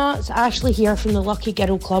 Hi Gina, it's Ashley here from the Lucky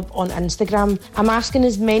Girl Club on Instagram. I'm asking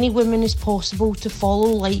as many women as possible to follow,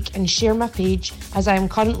 like and share my page, as I am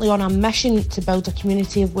currently on a mission to build a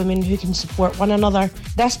community of women who can support one another.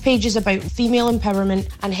 This page is about female empowerment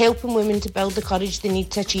and helping women to build the courage they need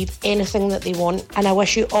to achieve anything that they want, and I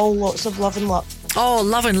wish you all lots of love and luck. Oh,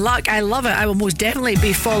 love and luck. I love it. I will most definitely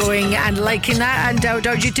be following and liking that, and I would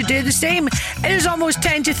urge you to do the same. It is almost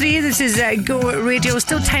 10 to 3. This is Go Radio.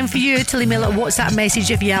 Still time for you to leave me a little WhatsApp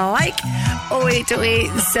message if you like. 0808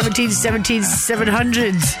 17 17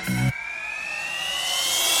 700.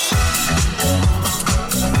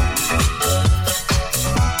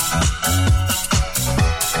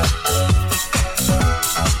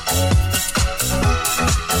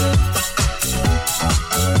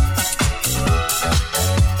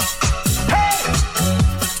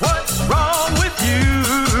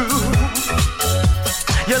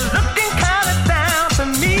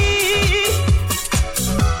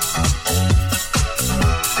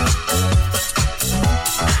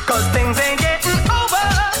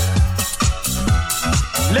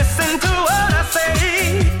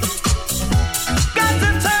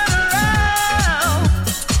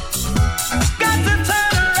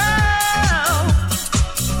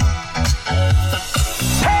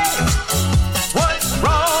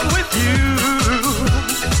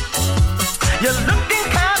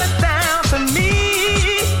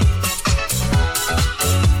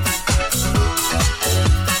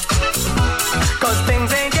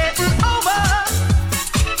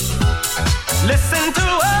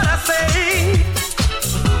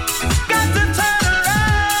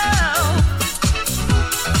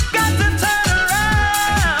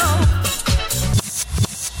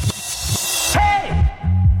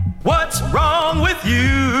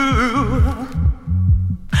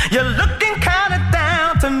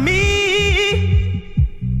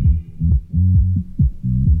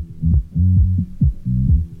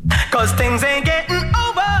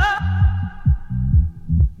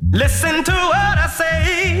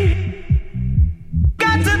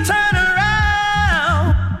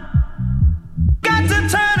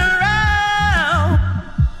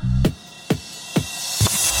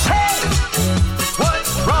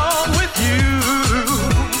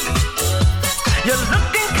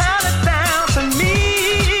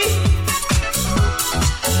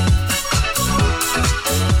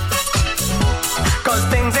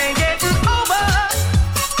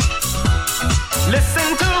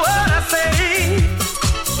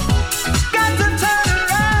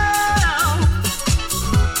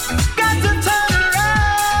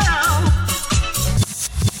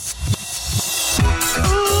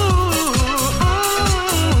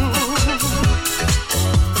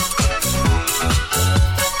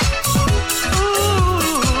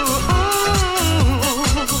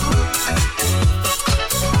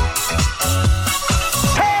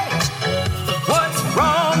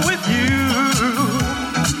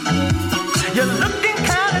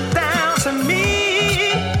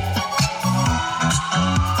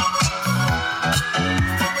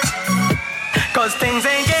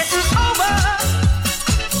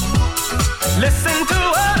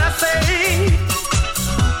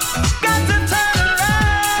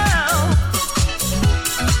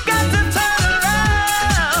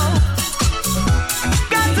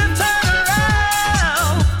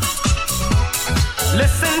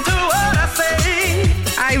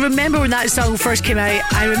 That song first came out,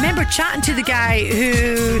 I remember chatting to the guy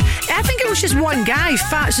who, I think it was just one guy,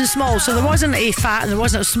 Fats and Small, so there wasn't a fat and there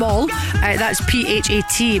wasn't a small. That's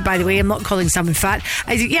PHAT, by the way. I'm not calling someone fat.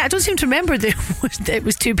 I don't seem to remember that it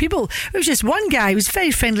was two people. It was just one guy. He was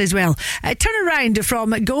very friendly as well. Turn around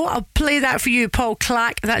from Go. I'll play that for you, Paul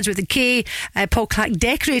Clack. That's with a K. Paul Clack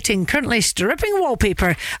Decorating, currently stripping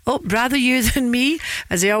wallpaper. Oh, rather you than me,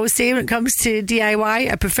 as I always say when it comes to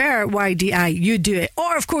DIY. I prefer YDI. You do it.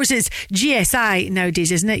 Or of course, it's GSI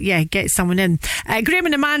nowadays, isn't it? Yeah, get someone in. Graham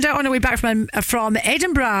and Amanda on our way back from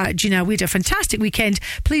Edinburgh. Gina, we had a fantastic weekend.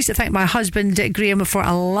 Pleased to thank my husband Graham for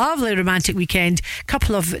a lovely romantic weekend.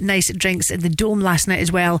 Couple of nice drinks in the Dome last night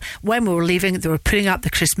as well. When we were leaving, they were putting up the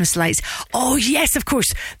Christmas lights. Oh yes, of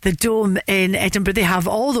course, the Dome in Edinburgh, they have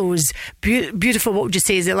all those beautiful, what would you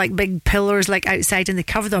say, is it like big pillars like outside, and they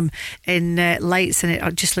cover them in lights, and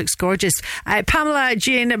it just looks gorgeous. Pamela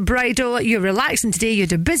Jane Bridal, you're relaxing today. You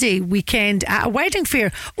had a busy weekend at a wedding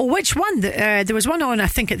fair. Oh, which one? There was one on, I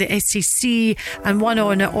think, at the SCC, and one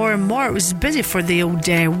on at Ormore. It was busy for the old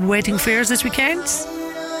wedding fairs this weekend.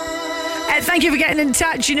 Thank you for getting in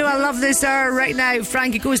touch. You know I love this hour right now.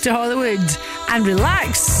 Frankie Goes to Hollywood and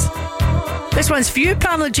Relax. This one's for you,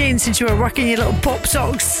 Pamela Jane, since you were working your little pop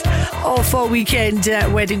socks off all weekend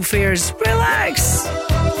at wedding fairs. Relax.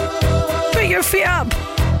 Put your feet up.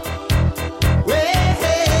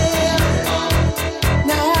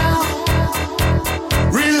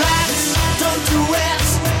 Relax, don't do it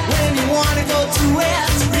when you wanna go to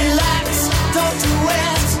it. Relax, don't do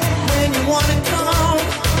it when you wanna come home.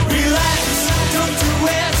 Relax, don't do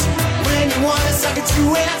it when you wanna suck it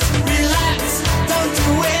to it. Relax, don't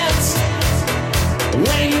do it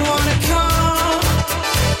when you wanna come.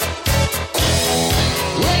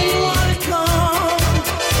 When you wanna come.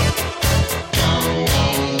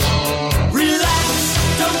 Relax,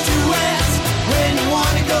 don't do it when you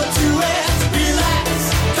wanna go to it. Relax,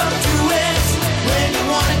 don't do it when you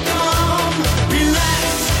wanna come. Relax,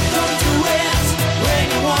 don't do it when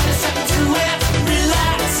you wanna suck it to it.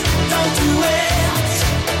 Relax, don't do it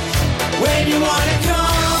when you wanna come.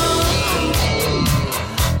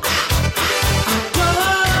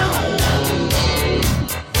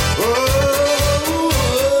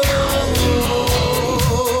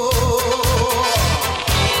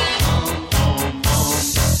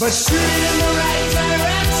 But shoot it in the right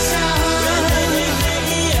direction.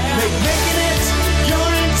 Making it your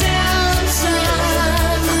intention.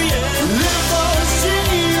 Live those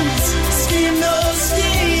dreams, scheme those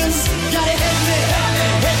schemes. Gotta hit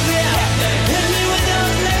me with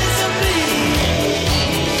those laser beams.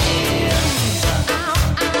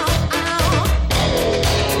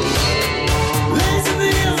 Laser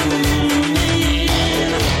beams.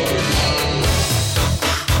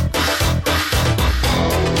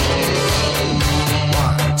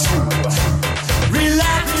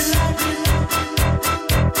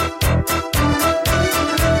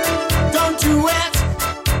 Don't do it.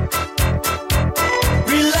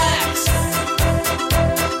 Relax.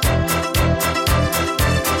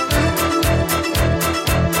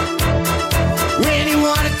 When you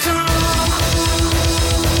wanna come,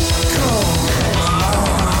 come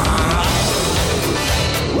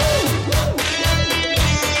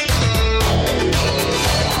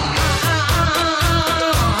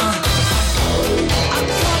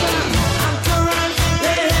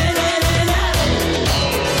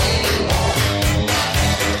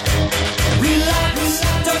Relax,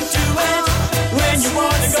 don't do it when you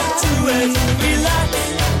wanna go to it. Relax,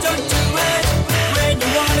 don't do it when you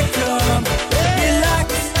wanna come. Relax,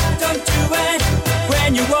 don't do it when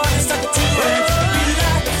you wanna suck it to it.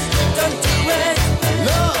 Relax, don't do it,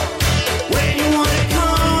 love, when you wanna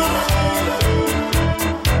come.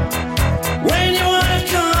 When you wanna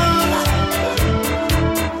come.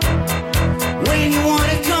 When you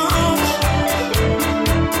wanna come.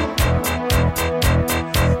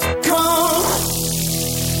 Come.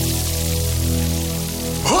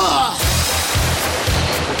 Huh.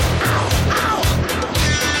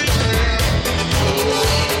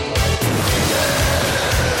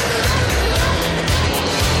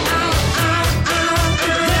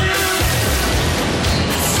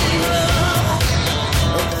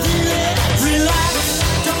 Relax,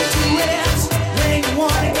 don't do it when you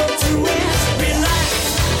wanna go to it. Relax,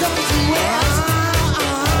 don't do it.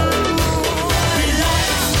 Relax,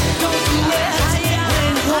 don't do it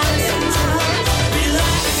when you wanna go to it.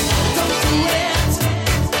 Relax, don't do it.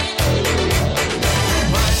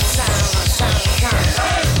 One time.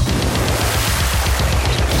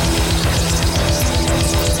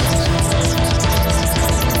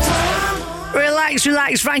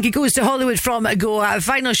 Relax. Frankie Goes to Hollywood from Go.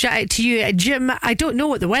 Final shout out to you, Jim. I don't know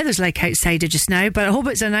what the weather's like outside just now, but I hope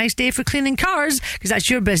it's a nice day for cleaning cars, because that's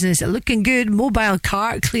your business. Looking good, mobile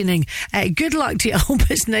car cleaning. Good luck to you. I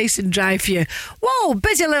hope it's nice and dry for you. Whoa,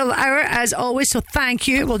 busy little hour as always, so thank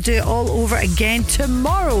you. We'll do it all over again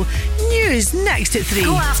tomorrow. News next at 3.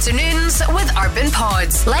 Go afternoons with Urban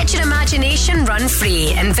Pods. Let your imagination run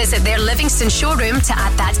free and visit their Livingston showroom to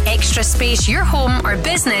add that extra space your home or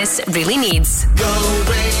business really needs. Go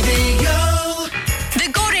Radio. The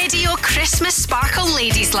Go Radio Christmas Sparkle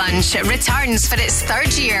Ladies Lunch returns for its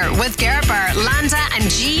third year with Gerber, Landa and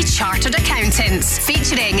G Chartered Accountants,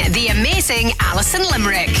 featuring the amazing Alison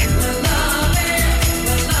Limerick.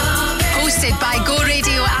 Hosted by Go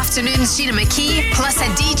Radio Afternoon's Gina McKie, plus a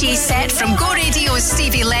DJ set from Go Radio's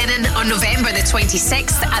Stevie Lennon on November the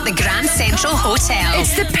 26th at the Grand Central Hotel.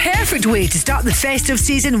 It's the perfect way to start the festive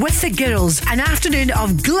season with the girls. An afternoon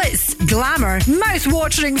of glitz, glamour,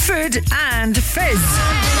 mouth-watering food and fizz.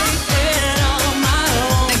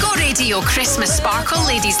 The Go Radio Christmas Sparkle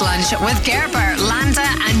Ladies Lunch with Gerber, Landa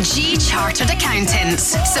and G Chartered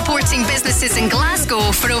Accountants, supporting businesses in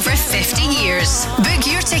Glasgow for over 50 years. Book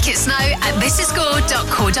your tickets now at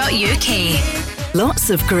thisisgo.co.uk. Lots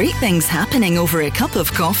of great things happening over a cup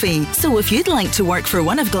of coffee. So if you'd like to work for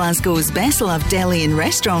one of Glasgow's best loved deli and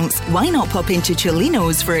restaurants, why not pop into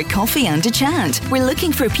Cellino's for a coffee and a chat? We're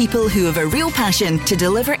looking for people who have a real passion to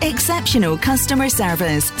deliver exceptional customer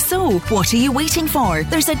service. So what are you waiting for?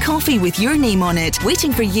 There's a coffee with your name on it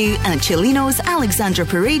waiting for you at Cellino's, Alexandra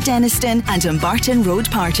Parade, Denniston and Dumbarton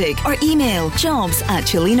Road, Partick, or email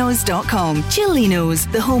jobs@chellinos.com. Cellino's,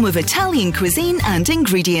 the home of Italian cuisine and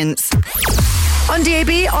ingredients. On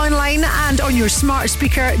DAB, online and on your smart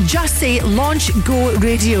speaker, just say Launch Go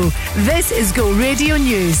Radio. This is Go Radio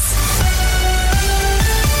News.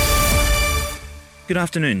 Good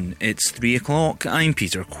afternoon, it's 3 o'clock. I'm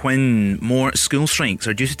Peter Quinn. More school strikes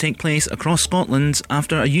are due to take place across Scotland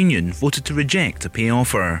after a union voted to reject a pay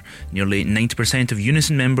offer. Nearly 90% of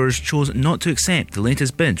Unison members chose not to accept the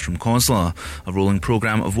latest bid from COSLA. A rolling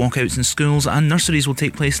programme of walkouts in schools and nurseries will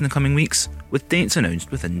take place in the coming weeks, with dates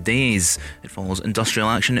announced within days. It follows industrial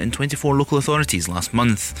action in 24 local authorities last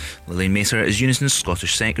month. Lillian Macer is Unison's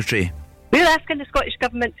Scottish Secretary. We're asking the Scottish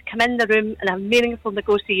Government to come in the room and have meaningful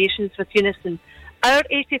negotiations with Unison. Our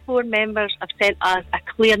 84 members have sent us a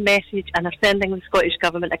clear message and are sending the Scottish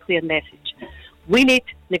Government a clear message. We need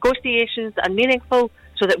negotiations that are meaningful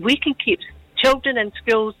so that we can keep children in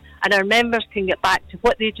schools and our members can get back to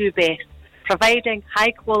what they do best, providing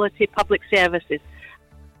high-quality public services.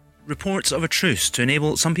 Reports of a truce to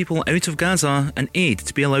enable some people out of Gaza and aid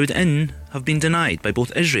to be allowed in have been denied by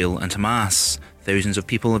both Israel and Hamas. Thousands of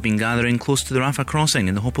people have been gathering close to the Rafah crossing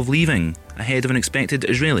in the hope of leaving, ahead of an expected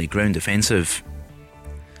Israeli ground offensive.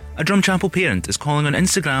 A Drumchapel parent is calling on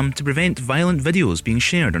Instagram to prevent violent videos being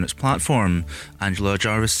shared on its platform. Angela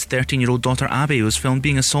Jarvis' 13-year-old daughter Abby was filmed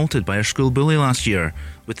being assaulted by her school bully last year,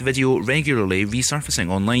 with the video regularly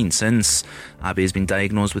resurfacing online since. Abby has been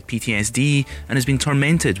diagnosed with PTSD and has been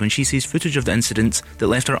tormented when she sees footage of the incident that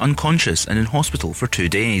left her unconscious and in hospital for 2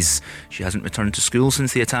 days. She hasn't returned to school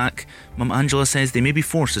since the attack. Mum Angela says they may be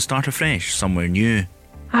forced to start afresh somewhere new.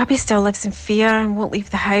 Abby still lives in fear and won't leave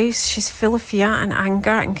the house. She's full of fear and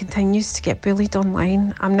anger and continues to get bullied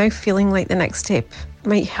online. I'm now feeling like the next step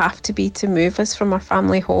might have to be to move us from our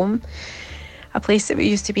family home, a place that we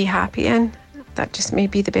used to be happy in. That just may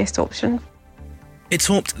be the best option. It's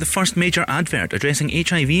hoped the first major advert addressing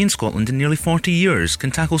HIV in Scotland in nearly 40 years can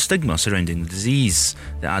tackle stigma surrounding the disease.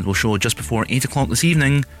 The ad will show just before 8 o'clock this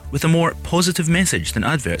evening, with a more positive message than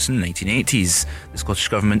adverts in the 1980s. The Scottish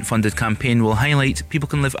Government-funded campaign will highlight people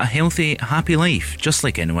can live a healthy, happy life just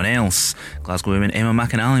like anyone else. Glasgow woman Emma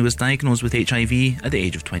McAnally was diagnosed with HIV at the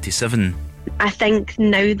age of 27. I think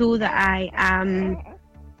now, though, that I am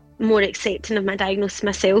more accepting of my diagnosis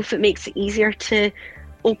myself, it makes it easier to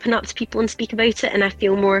open up to people and speak about it, and I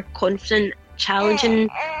feel more confident challenging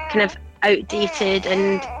kind of outdated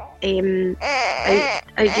and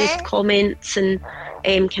outdated comments and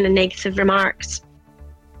kind of negative remarks.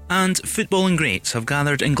 And footballing greats have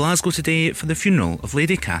gathered in Glasgow today for the funeral of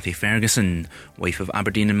Lady Cathy Ferguson, wife of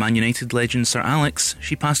Aberdeen and Man United legend Sir Alex.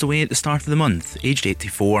 She passed away at the start of the month, aged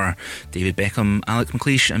 84. David Beckham, Alec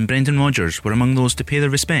McLeish and Brendan Rodgers were among those to pay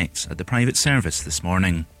their respects at the private service this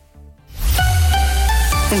morning.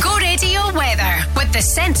 Go Radio weather with the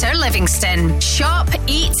Centre Livingston. Shop,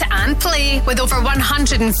 eat and play with over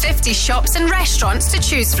 150 shops and restaurants to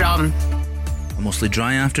choose from. A mostly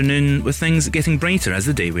dry afternoon with things getting brighter as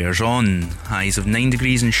the day wears on. Highs of 9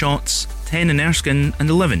 degrees in Shotts, 10 in Erskine and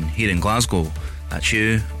 11 here in Glasgow. That's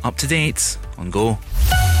you, up to date on Go.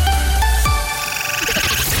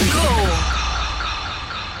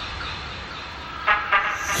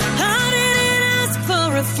 I didn't ask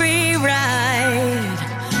for a free ride.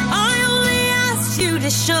 I only asked you to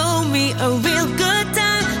show me a real good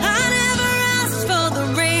time. I never asked for the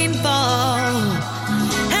rainfall.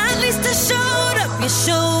 At least I showed up. You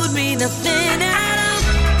showed me nothing at all.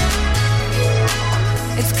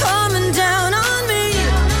 It's coming down on me.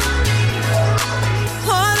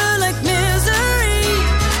 Harder like misery.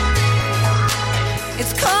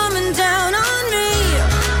 It's coming down on me.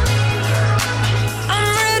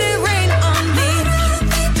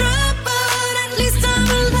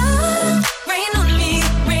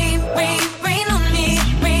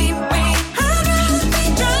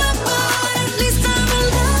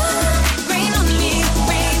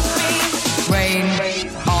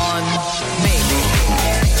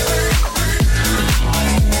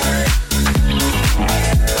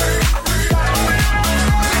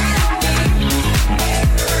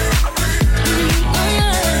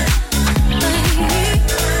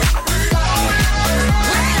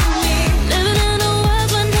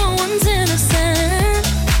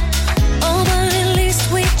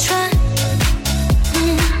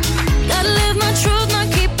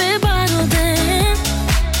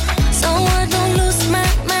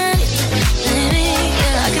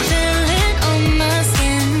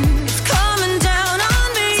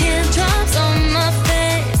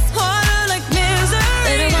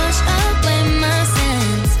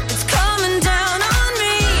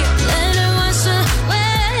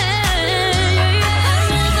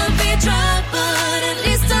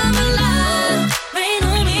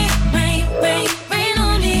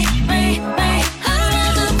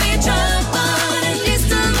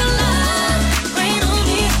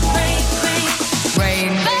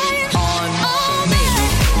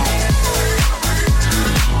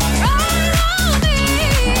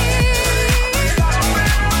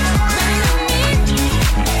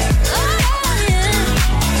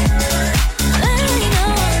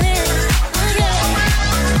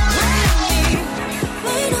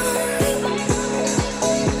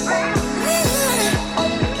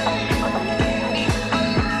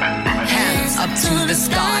 the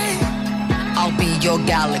sky. I'll be your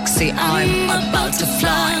galaxy, I'm about to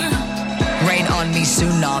fly. Rain on me,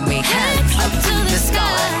 tsunami, hands up to the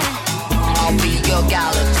sky. I'll be your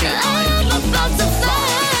galaxy, I'm about to fly.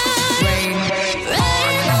 Rain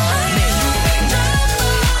on me.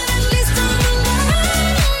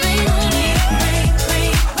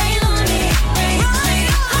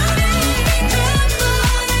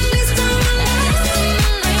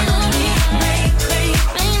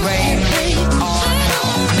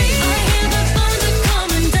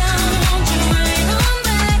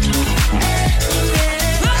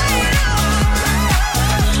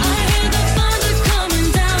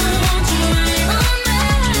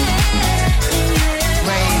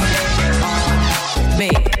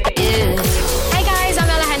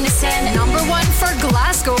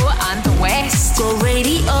 Go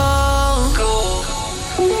radio. Go.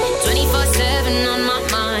 24/7 on my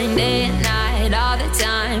mind, day and night, all the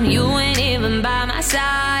time. You ain't even by my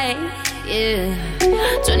side. Yeah.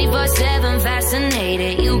 24/7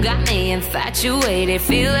 fascinated. You got me infatuated.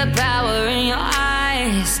 Feel the power in your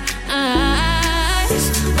eyes.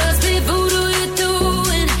 Must be voodoo you're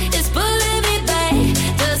doing. It's pulling me back.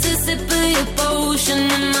 Just a sip of your potion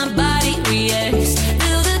and my body reacts.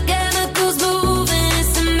 Feel the chemicals moving.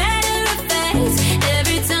 It's a matter of fact.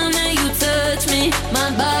 Every time that you touch me, my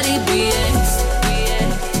body reacts.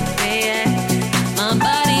 My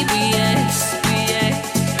body reacts.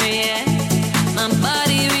 My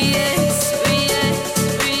body reacts.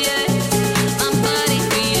 My body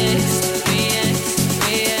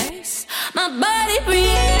reacts. My body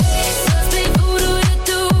reacts. Must be voodoo you're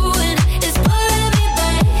doing. It's pulling me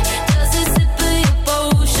back. Just a sip of your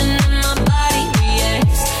potion and my body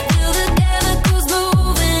reacts. Feel the chemicals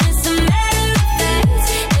moving. It's a matter of fact.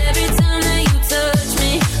 Every time that you touch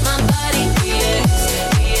me, my body reacts.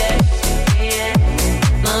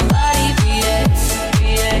 My body reacts.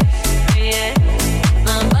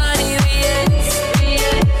 My body reacts.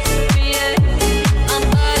 My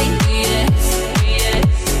body reacts.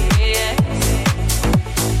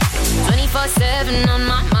 24/7 on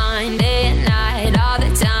my mind, day and night, all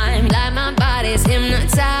the time. Like my body's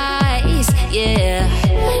hypnotized, yeah.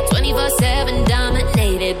 24/7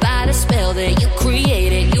 dominated by the spell that you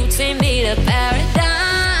created. You take me to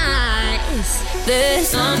paradise. There's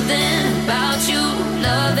something about you,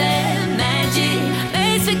 love and magic.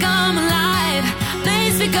 Makes me come alive,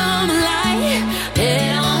 makes me come alive.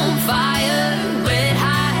 Head on fire, red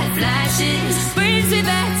hot flashes, brings me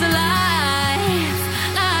back to life.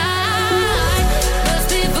 Must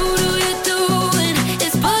be voodoo you're doing.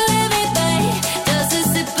 It's pulling me back. Just a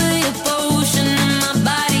sip of your potion and my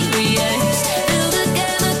body reacts. Feel the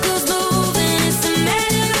chemicals moving. It's a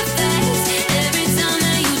matter of fact. Every time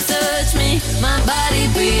that you touch me, my body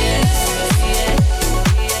reacts.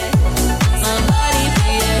 My body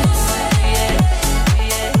reacts.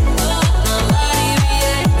 My body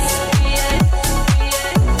reacts.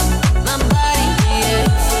 My body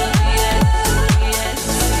reacts.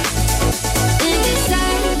 Think it's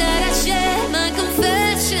time that I share my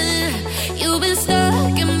confession. You've been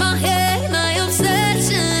stuck in my head, my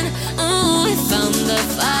obsession. Oh, we found the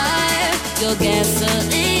fire, your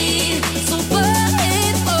gasoline. So burn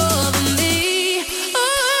it over me.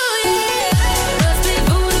 Oh yeah. Must be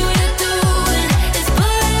voodoo you're doing. It's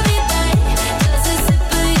pulling me back. Just a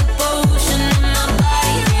sip of your potion and my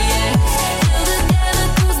body reacts. Feel the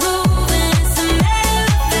chemicals moving. It's a matter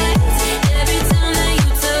of fact. Every time that you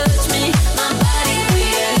touch me, my body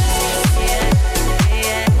reacts.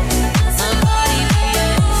 My body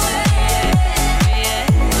reacts.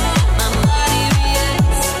 My body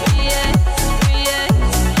reacts.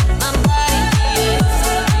 My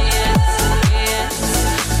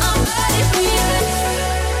body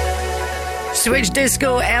reacts. Switch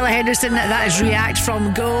Disco, Ella Henderson, that is React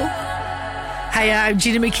from Go. Hi, I'm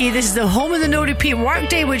Gina McKie. This is the home of the no repeat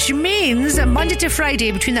workday, which means that Monday to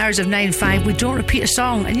Friday between the hours of 9 and 5 we don't repeat a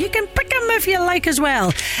song, and you can pick them if you like as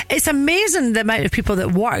well. It's amazing the amount of people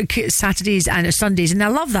that work Saturdays and Sundays, and I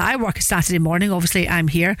love that. I work a Saturday morning. Obviously I'm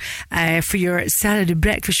here for your Saturday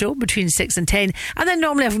breakfast show between 6 and 10, and then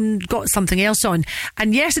normally I've got something else on.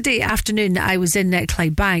 And yesterday afternoon I was in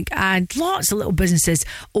Clydebank, and lots of little businesses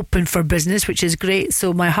open for business, which is great.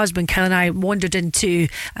 So my husband Kel and I wandered into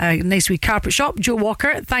a nice wee carpet shop. Joe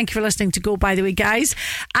Walker, thank you for listening to Go, by the way, guys.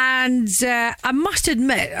 And I must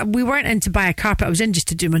admit, we weren't in to buy a carpet. I was in just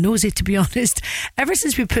to do my nosy, to be honest. Ever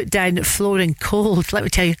since we put down flooring, cold, let me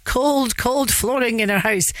tell you, cold flooring in our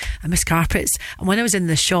house, I miss carpets. And when I was in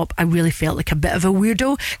the shop, I really felt like a bit of a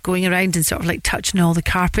weirdo, going around and sort of like touching all the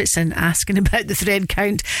carpets and asking about the thread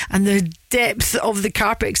count and the depth of the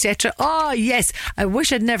carpet, etc. Oh yes, I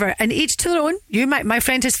wish I'd never. And each to their own. My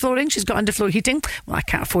friend has flooring, she's got underfloor heating. Well, I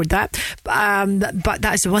can't afford that, but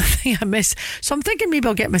that is the one thing I miss. So I'm thinking maybe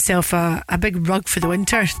I'll get myself a big rug for the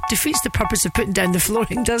winter. Defeats the purpose of putting down the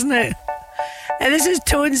flooring, doesn't it? And this is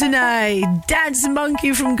Tones and I, Dance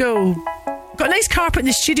Monkey from Go. Got a nice carpet in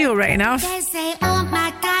the studio right now. They say, oh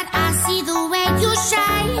my God, I see the way you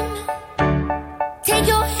shine. Take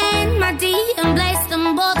your hand, my dear, and place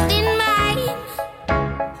them both in mine.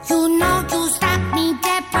 You know you stopped me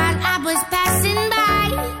dead while I was passing by.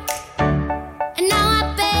 And now I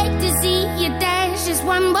beg to see you dance just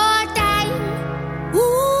one more time.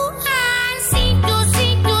 Ooh, I see you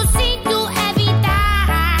every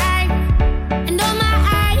time. And oh my,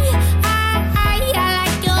 I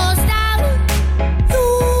like your style.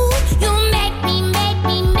 You make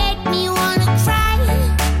me wanna cry.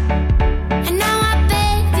 And now I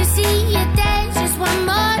beg to see you dance just one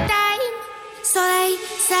more time. So they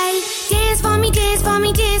say, dance for me, dance for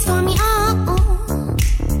me, dance for me, oh.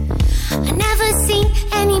 I never seen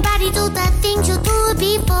anybody do the things you do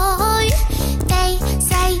before. They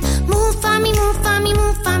say, move for me, move for me,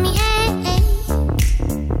 move for me,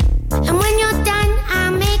 And when you're done,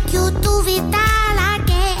 I'll make you do it all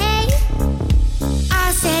again.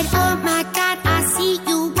 I said, oh my God, I see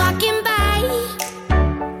you walking by.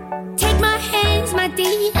 Take my hands, my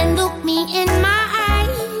dear, and look me in my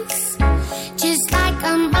eyes. Just like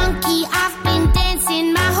a monkey, I've been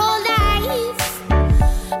dancing my whole life.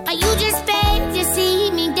 But you just beg to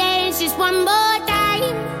see me dance just one more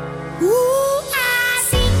time. Ooh, I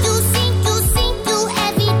see you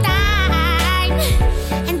every time.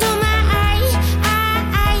 And oh my, I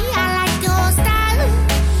like your style.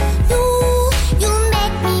 You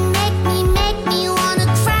make me wanna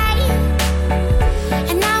cry.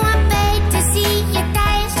 And now I beg to see you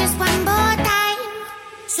dance just one more time.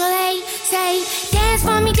 So they say, dance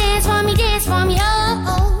for me, dance for me, dance for me,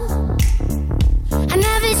 oh. I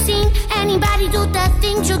never seen anybody do the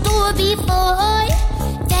things you do before.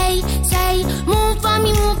 They say, move for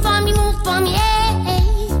me, move for me, move for me,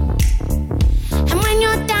 And when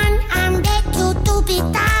you're done, I'll make you do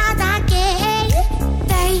it all again.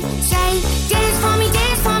 They say, dance for me,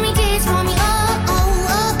 dance for me, dance for me, oh.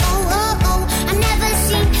 I never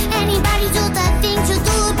seen anybody do the things you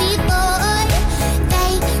do before.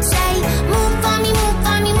 They say, move for me, move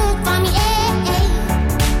for me, move for me,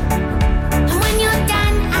 And when you're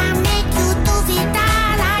done, I'll make you do it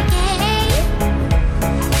all again.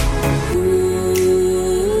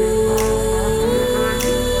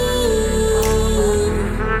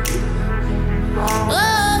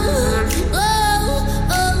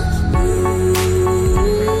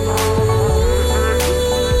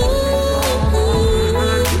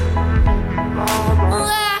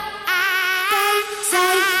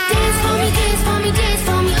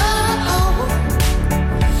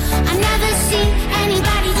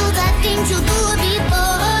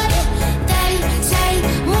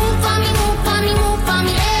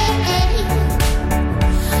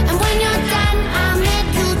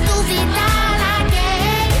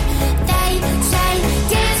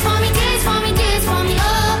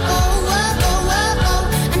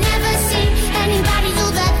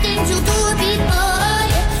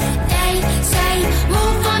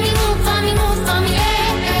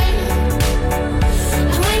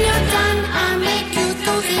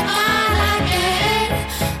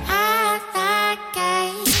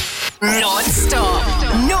 Non-stop,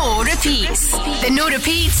 no repeats. The no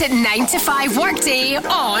repeats at 9 to 5 workday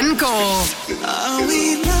on Go. Are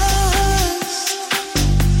we lost?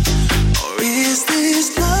 Or is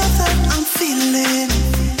this love that I'm feeling?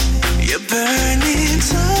 Your burning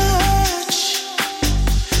touch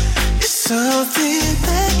is something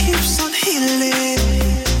that keeps on healing.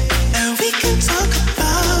 And we can talk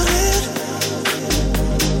about it.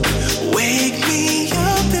 Wake me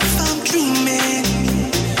up if I'm dreaming.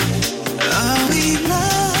 Are we lost?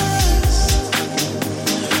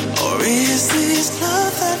 Or is this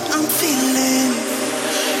love that I'm feeling?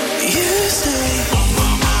 You say, oh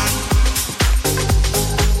my mind,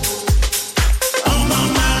 oh my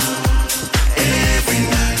mind, every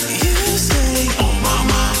night. You say, oh my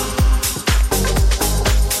mind,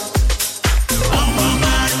 oh my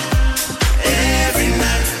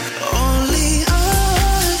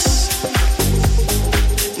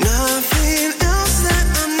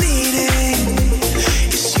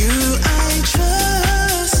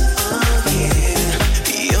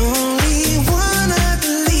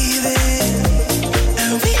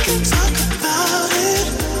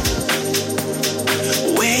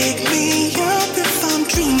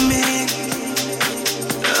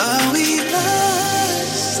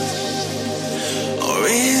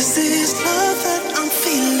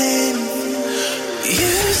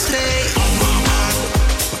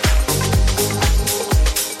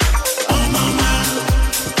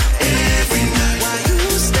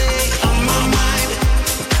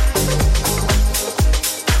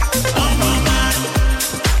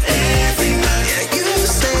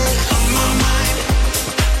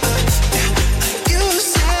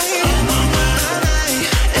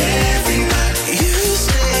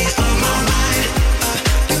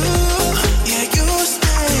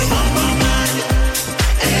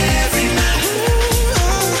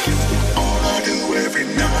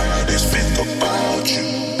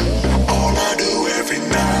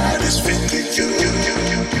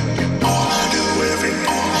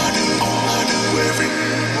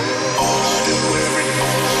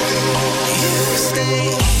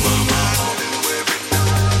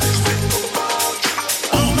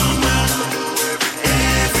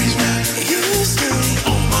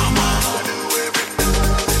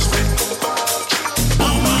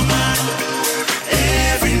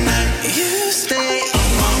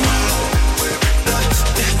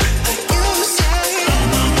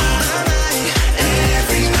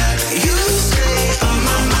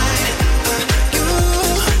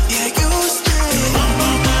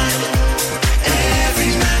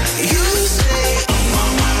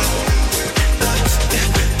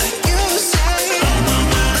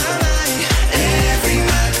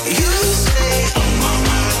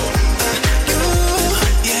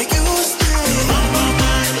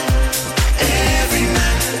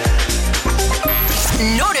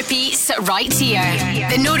right here.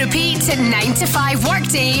 The no repeat 9 to 5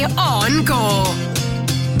 workday on Go.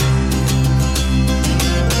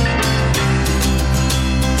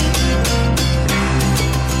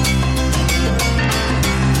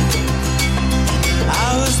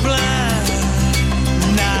 I was blind,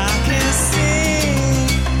 now I can see.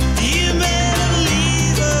 You made a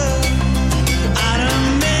believer out of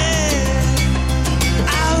me.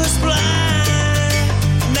 I was blind,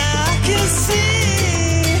 now I can see.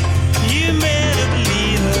 You made a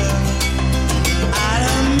believer out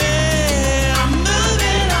of me. I'm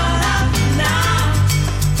moving on up now,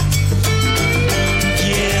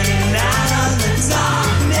 getting out of the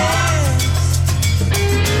darkness.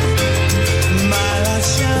 My light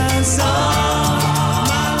shines on,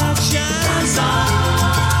 my light shines on,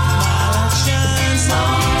 my light shines on.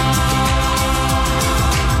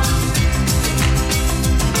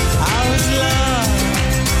 I was lost,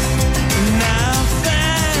 now I'm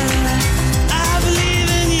found. I believe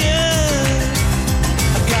in you,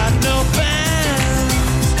 I got no bounds.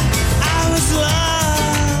 I was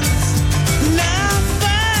lost, now I'm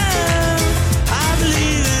found. I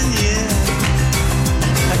believe in you,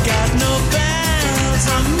 I got no bounds.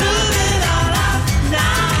 I'm moving on up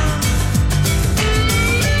now,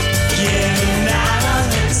 getting out of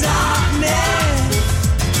the darkness.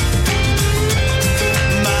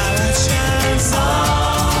 My light shines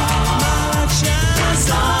on, my light shines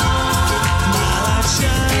on, my light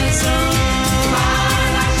shines on, my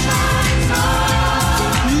light shines on,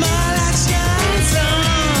 my light shines on,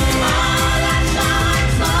 my light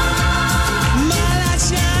shines on, my light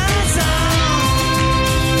shines on.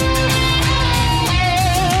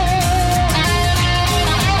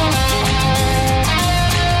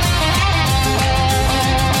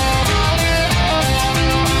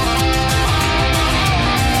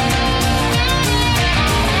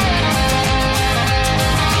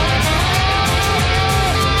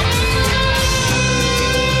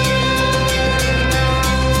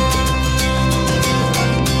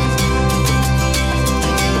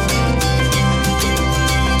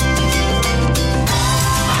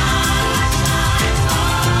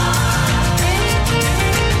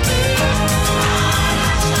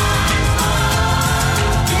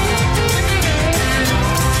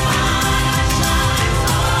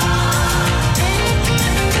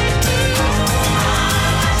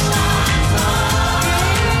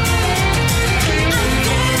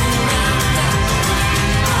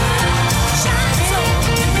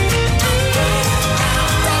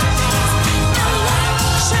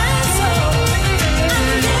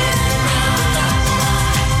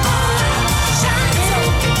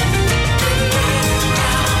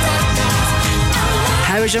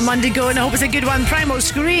 How's your Monday going? I hope it's a good one. Primal,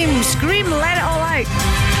 scream, scream, let it all out.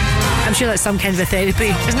 I'm sure that's some kind of a therapy,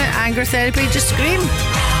 isn't it? Anger therapy, just scream.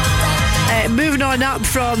 Moving on up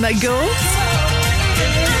from Go.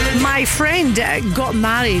 My friend got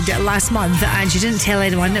married last month and she didn't tell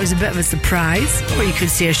anyone. It was a bit of a surprise, or you could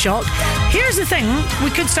say a shock. Here's the thing, we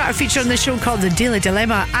could start a feature on this show called The Daily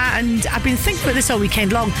Dilemma, and I've been thinking about this all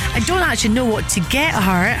weekend long. I don't actually know what to get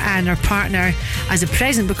her and her partner as a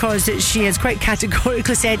present, because she has quite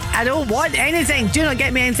categorically said, I don't want anything, do not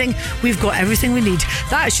get me anything, we've got everything we need.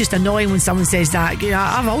 That's just annoying when someone says that. You know,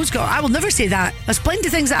 I will never say that. There's plenty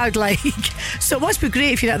of things that I'd like. So it must be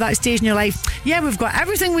great if you're at that stage in your life. Yeah, we've got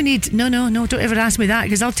everything we need. No, don't ever ask me that,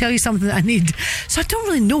 because I'll tell you something that I need. So I don't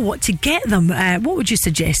really know what to get them. What would you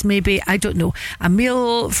suggest? Maybe, I don't know, a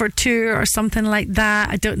meal for two or something like that.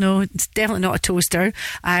 I don't know. It's definitely not a toaster,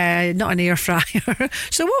 not an air fryer.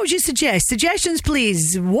 So what would you suggest? Suggestions,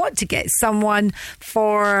 please. What to get someone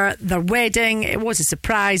for their wedding. It was a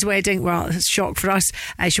surprise wedding. Well, it's a shock for us.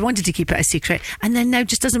 She wanted to keep it a secret, and then now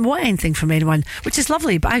just doesn't want anything from anyone, which is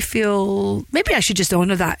lovely. But I feel maybe I should just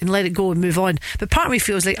honour that and let it go and move on. But part of me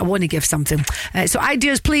feels like I want to give something. So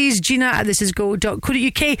ideas, please. Gina at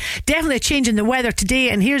thisisgo.co.uk. Definitely a change in the weather today.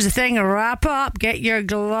 And here's the thing, wrap up, get your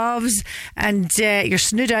gloves and your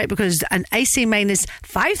snood out, because an icy minus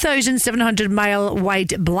 5,700 mile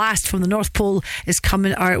wide blast from the North Pole is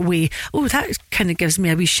coming our way. Oh, that kind of gives me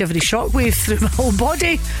a wee shivery shockwave through my whole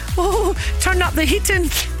body. Oh, turn up the heating.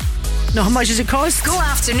 Know how much does it cost? Go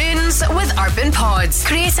afternoons with Urban Pods.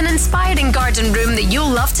 Create an inspiring garden room that you'll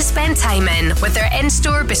love to spend time in with their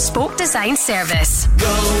in-store bespoke design service.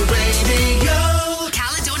 Go radio.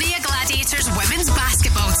 Caledonia Gladiators women's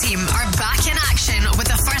basketball team are back in action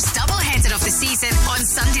with the first double-header of the season on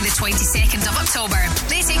Sunday the 22nd of October.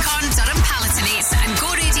 They take on Durham Palatinates, and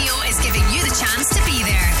Go Radio is giving you the chance to be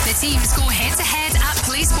there. The teams go head-to-head at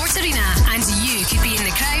Play Sports Arena, and you could be in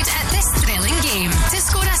the crowd at this thrilling game. To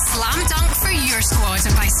score a slam dunk for your squad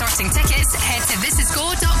and by sorting tickets, head to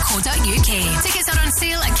thisisgo.co.uk. caledoniagladiators.co.uk. Tickets are on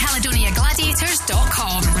sale at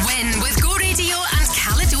caledoniagladiators.com. Win with Go Radio and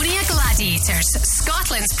Caledonia Gladiators,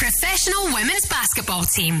 Scotland's professional women's basketball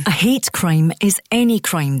team. A hate crime is any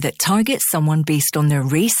crime that targets someone based on their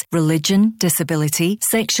race, religion, disability,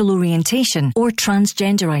 sexual orientation, or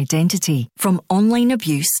transgender identity. From online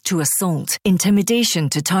abuse to assault, intimidation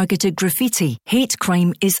to targeted graffiti, hate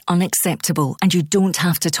crime is unacceptable and you don't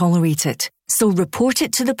have to tolerate it. So report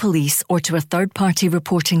it to the police or to a third-party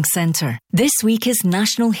reporting centre. This week is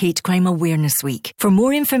National Hate Crime Awareness Week. For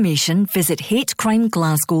more information, visit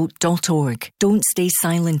hatecrimeglasgow.org. Don't stay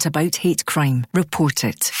silent about hate crime. Report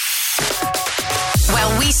it.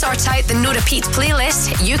 While we sort out the no repeat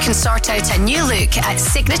playlist, you can sort out a new look at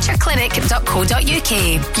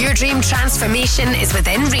signatureclinic.co.uk. Your dream transformation is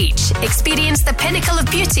within reach. Experience the pinnacle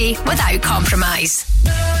of beauty without compromise.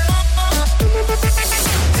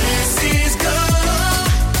 This is Go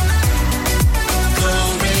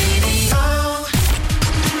Radio.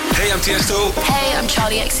 Hey, I'm Tiesto. Hey, I'm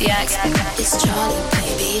Charlie XCX. It's Charlie,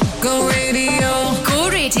 baby. Go Radio. Go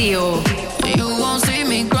Radio. You won't see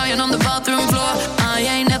me crying on the bathroom floor. I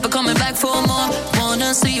ain't never coming back for more.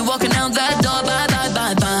 Wanna see you walking out that door. Bye, bye,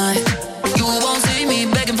 bye, bye. You won't see me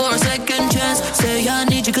begging for a second chance. Say I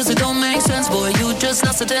need you cause it don't make sense. Boy, you just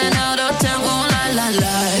lost a 10 out of 10. Won't lie, lie,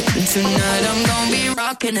 lie. Tonight I'm gonna be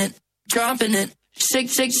rocking it, dropping it. Shake,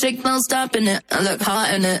 shake, shake, no stopping it. I look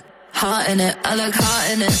hot in it, hot in it. I look hot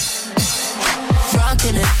in it.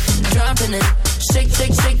 Rocking it, dropping it. Shake,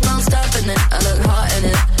 shake, shake, no stopping it. I look hot in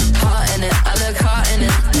it, hot in it. I look hot in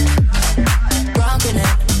it. Rocking it,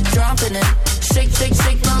 dropping it. Shake, shake,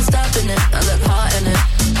 shake, no stopping it. I look hot in it,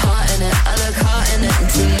 hot in it. I look hot in it.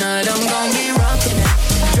 Tonight I'm gonna be rocking it,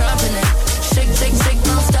 dropping it. Shake, shake, shake,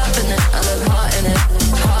 no stopping it. I look hot in it,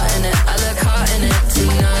 hot in it. I look hot in it.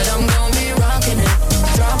 Tonight I'm gonna be rocking it,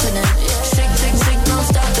 dropping it. Shake, shake, shake, no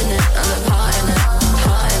stopping it. I look hot in it,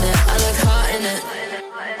 hot in it. I look hot in it.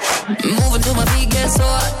 Moving till my feet get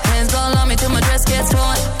sore. Hands all on me till my dress gets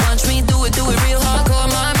torn. Watch me do it real hardcore.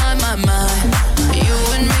 My. You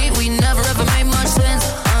and me, we never ever made much sense.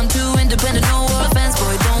 I'm too independent, no offense.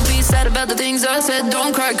 Boy, don't be sad about the things I said.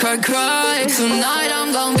 Don't cry, cry, cry. Tonight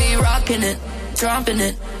I'm gonna be rocking it, dropping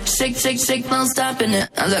it. Shake, shake, shake, no stopping it.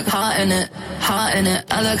 I look hot in it, hot in it.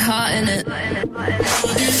 I look hot in it.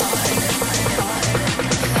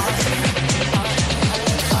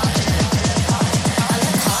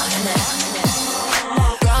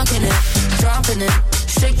 Rocking it, dropping it.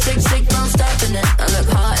 Shake, shake, shake, no stopping it. I look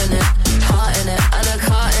hot in it, hot in it. I look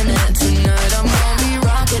hot in it. Tonight I'm gonna be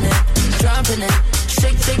rocking it, dropping it.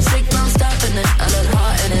 Shake, shake, shake, no stopping it. I look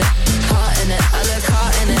hot in it, hot in it. I look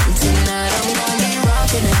hot in it. Tonight I'm gonna be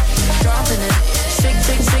rocking it, dropping it. Shake,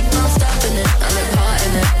 shake, shake, no stopping it. I look hot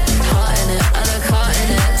in it, hot in it. I look hot in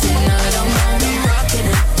it.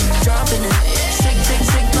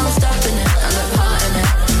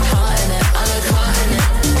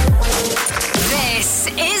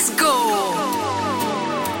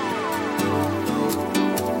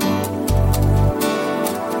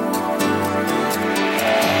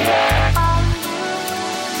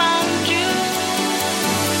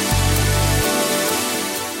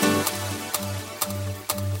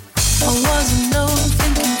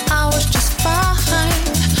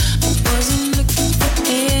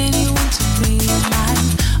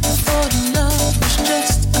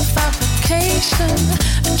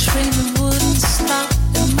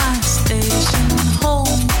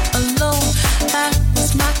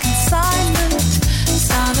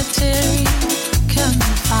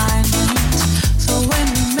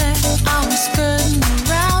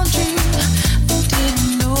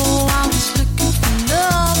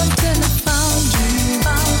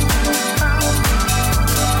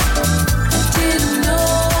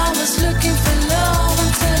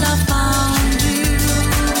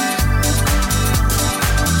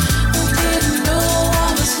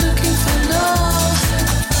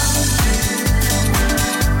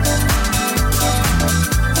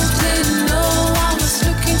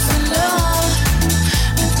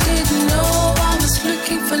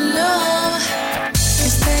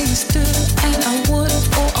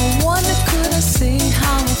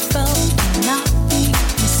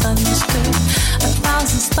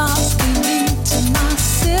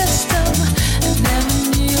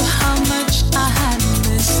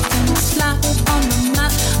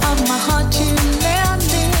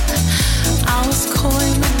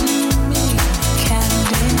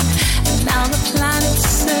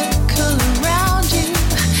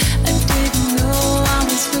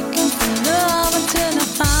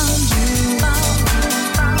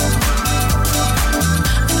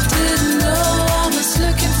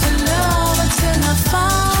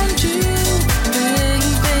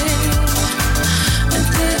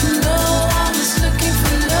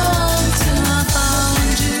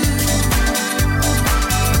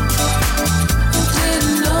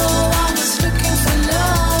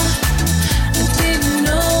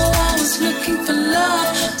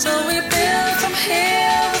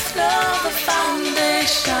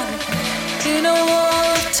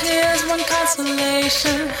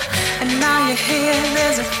 station, and now you're here.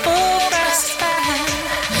 There's a full brass band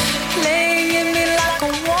playing me like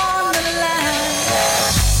a wonderland.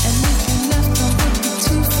 And if you left, I would be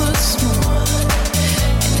 2 foot small,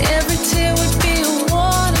 and every tear would be a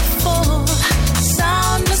waterfall.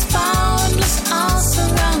 Soundless, boundless, I'll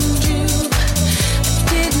surround you. I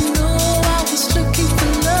didn't know I was looking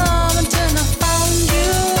for love until I found you.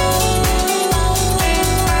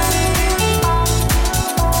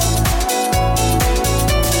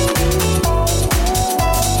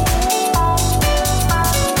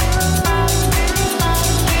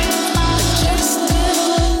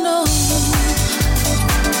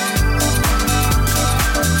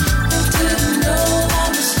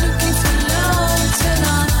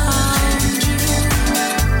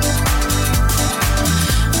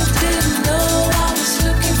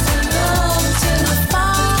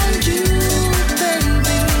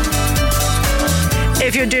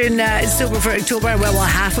 If you're doing Sober for October, well, we're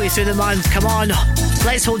halfway through the month. Come on,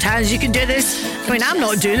 let's hold hands. You can do this. I mean, I'm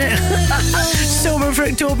not doing it. Sober for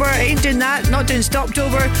October, ain't doing that. Not doing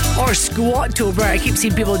Stoptober or Squattober. I keep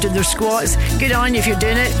seeing people doing their squats. Good on you if you're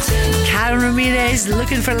doing it. Karen Ramirez,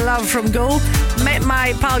 looking for love from Go. Met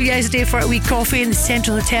my pal yesterday for a wee coffee in the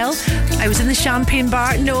Central Hotel. I was in the champagne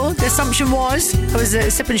bar. No, the assumption was I was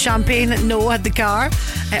sipping champagne. No, I had the car.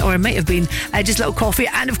 Or I might have been. Just a little coffee.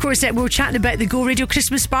 And of course, we were chatting about the Go Radio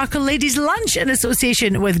Christmas Sparkle Ladies Lunch in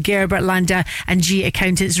association with Gerber, Landa and G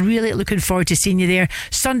Accountants. Really looking forward to seeing you there.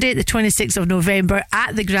 Sunday, the 26th of November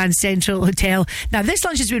at the Grand Central Hotel. Now, this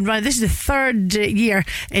lunch has been run. This is the third year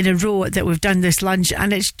in a row that we've done this lunch,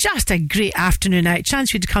 and it's just a great afternoon out.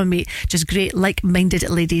 Chance for you to come and meet just great like-minded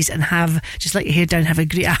ladies and have, just let your hair down, have a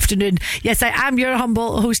great afternoon. Yes, I am your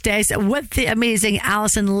humble hostess with the amazing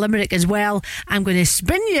Alison Limerick as well. I'm going to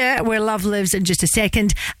spin you where love lives in just a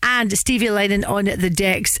second, and Stevie Lennon on the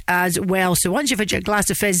decks as well. So once you've had your glass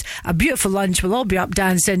of fizz, a beautiful lunch, we'll all be up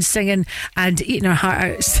dancing, singing and eating our heart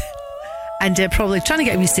out. And probably trying to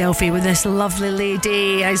get a wee selfie with this lovely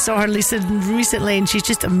lady. I saw her recently and she's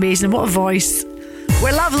just amazing. What a voice.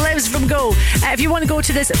 Where love lives from Go. If you want to go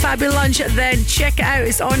to this fabulous lunch, then check it out.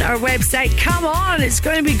 It's on our website. Come on, it's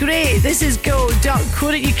going to be great. This is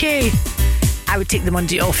go.co.uk. I would take the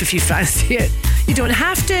Monday off if you fancy it. You don't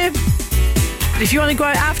have to. But if you want to go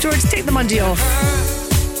out afterwards, take the Monday off.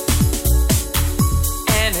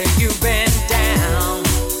 And you've been down.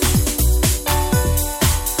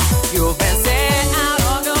 You've been set out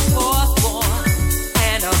on the fourth floor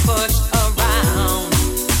and pushed around.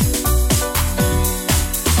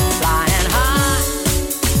 Flying high,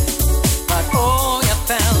 but oh, you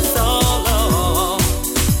fell so low.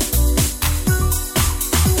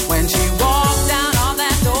 When she walked down on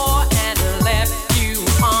that door and left you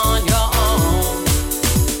on your own.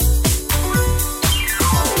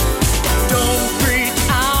 Don't reach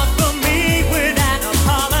out for me with an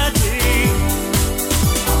apology.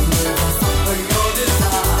 I'm living for your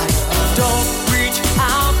desire. Don't reach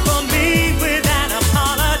out for me with an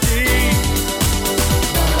apology.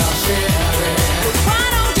 But I'll share it. Why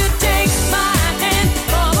don't you take my hand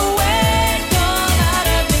for the way you're out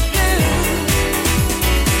of the blue?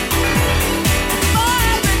 For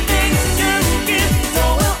everything you give, so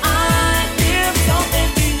will I give something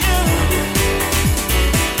to you.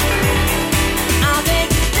 I'll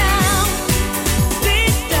take you down,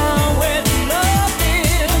 deep down where the love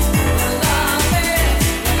is. The love is,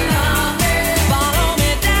 the love is. Follow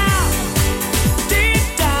me down, deep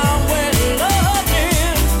down where the love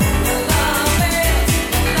is. The love is,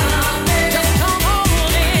 the love is. Just come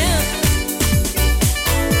on in.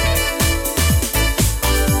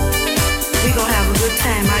 We gonna have a good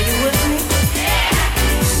time. Are you with me?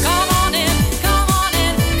 Come on in, come on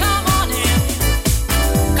in, come on in.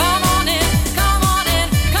 Come on in, come on in,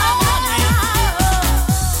 come on in.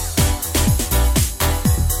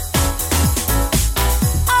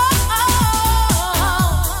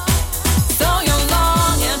 So you're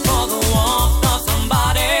longing for the warmth of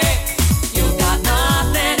somebody. You got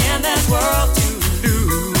nothing in this world to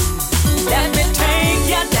lose. Let me take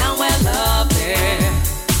you down where love is.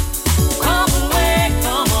 Come away,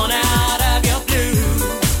 come on out of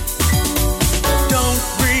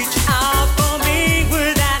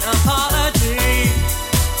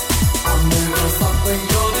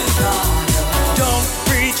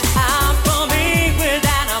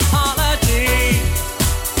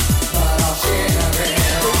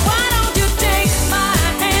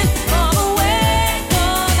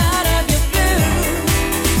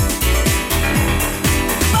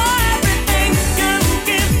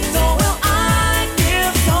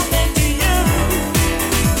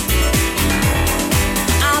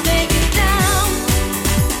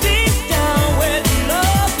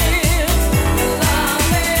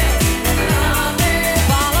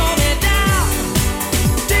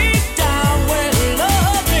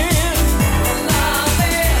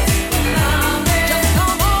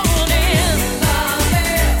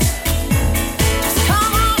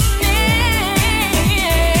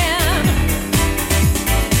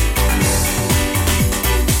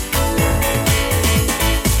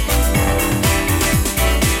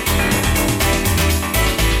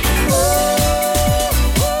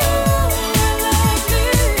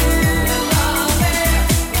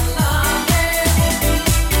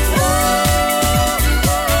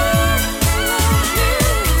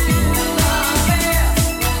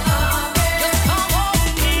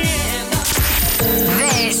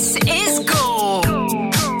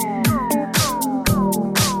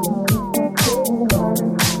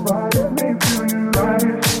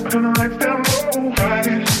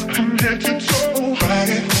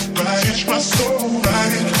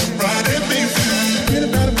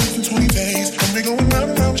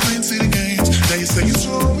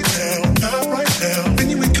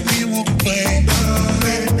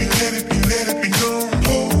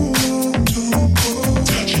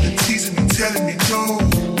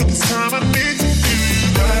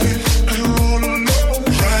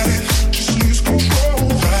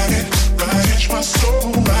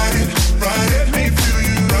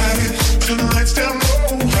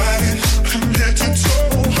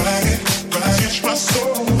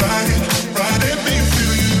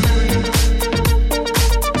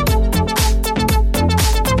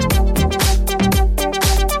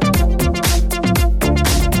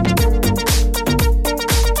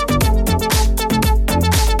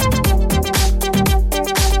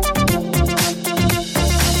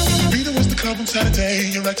on Saturday.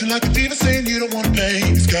 You're acting like a diva saying you don't wanna pay.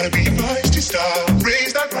 It's gotta be your feisty style.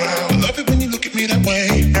 Raise that ground. I love it when you look at me that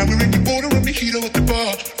way. Now we're in your border and mojito at the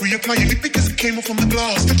bar. Reapply your lip because it came off from the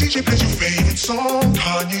glass. The DJ plays your favorite song.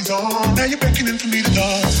 Kanye's on. Now you're beckoning for me to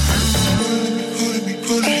dance.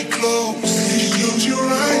 Put me close. Close your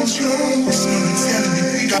eyes, Someone's telling me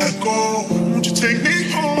we gotta go. Won't you take me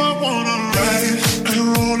home? I wanna ride it. I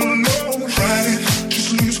don't roll alone. Ride it.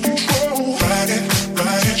 Just lose control. Ride it.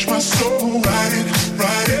 Catch my soul. Ride it.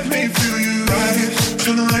 Let me feel you. Ride it.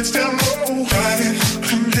 Turn the lights down low. Ride it.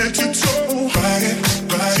 From head to toe. Ride it.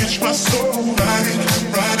 Catch my soul. Ride it.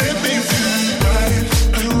 Let me feel you. Ride it.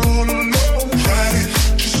 I don't roll alone. Ride it.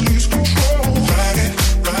 Just lose control. Ride it.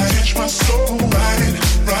 Catch my soul. Ride it.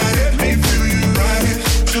 Let me feel you. Ride it.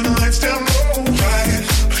 Turn the lights down low. Ride it.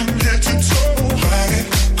 From head to toe. Ride it.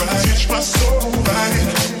 Catch my soul. Ride it.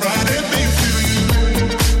 Let me feel you.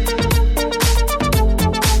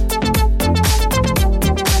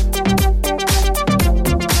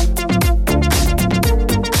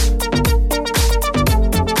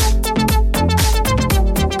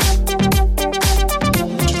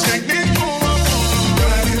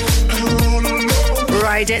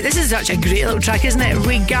 This is such a great little track, isn't it?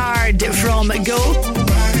 Regard from Go.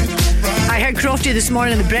 I heard Crofty this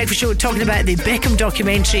morning on the Breakfast Show talking about the Beckham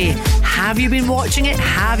documentary. Have you been watching it?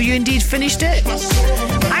 Have you indeed finished it?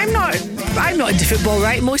 I'm not into football,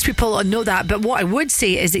 right? Most people know that, but what I would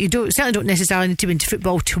say is that you certainly don't necessarily need to be into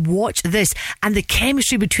football to watch this, and the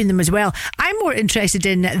chemistry between them as well. I'm more interested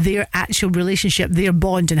in their actual relationship, their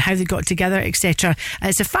bond, and how they got together, etc.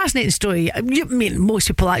 It's a fascinating story. I mean, most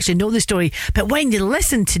people actually know the story, but when you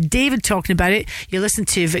listen to David talking about it, you listen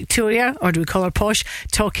to Victoria, or do we call her Posh,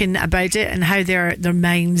 talking about it and how their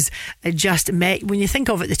minds just met. When you think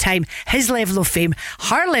of at the time, his level of fame,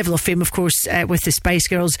 her level of fame, of course, with the Spice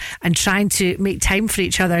Girls, and trying to make time for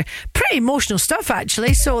each other. Pretty emotional stuff,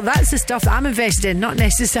 actually. So that's the stuff that I'm invested in, not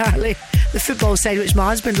necessarily the football side, which my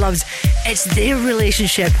husband loves. It's their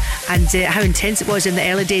relationship and how intense it was in the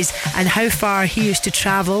early days, and how far he used to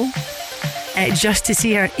travel just to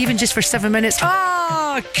see her, even just for 7 minutes.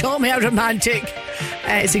 Oh, call me out romantic.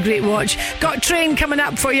 It's a great watch. Got Train coming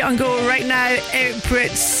up for you on Go right now. Eric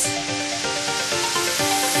Pritz.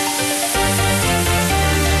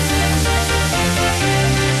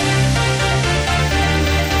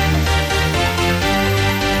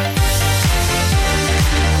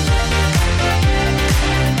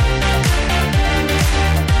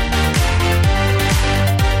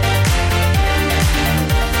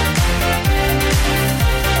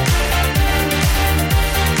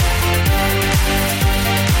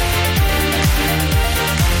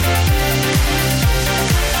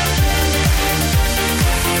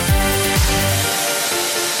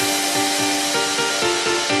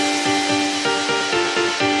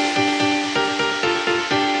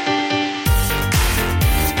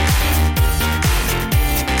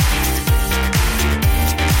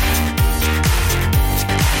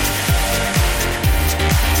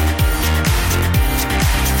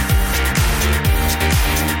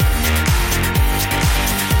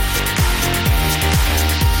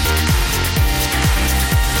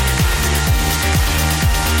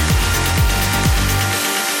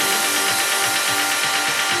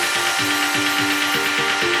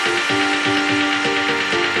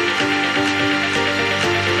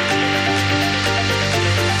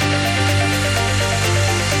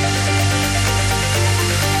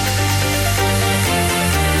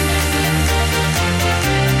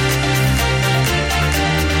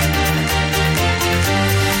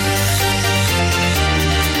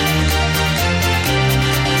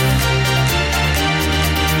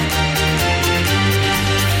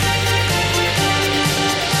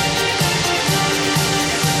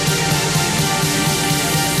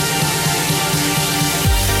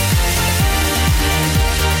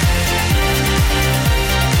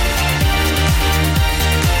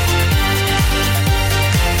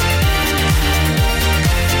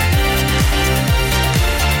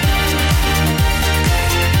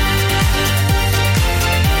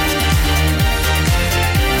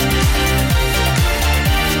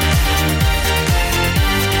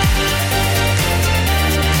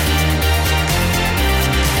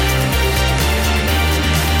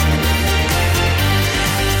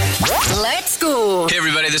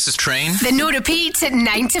 This is Train. The no repeat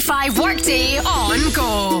 9 to 5 workday on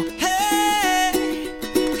Go.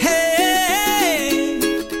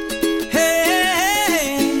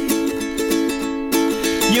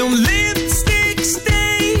 Your lipstick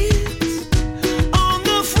stains on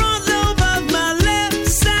the front lobe of my left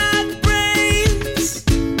side brains.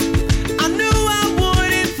 I knew I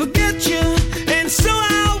wouldn't forget you, and so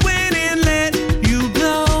I went and let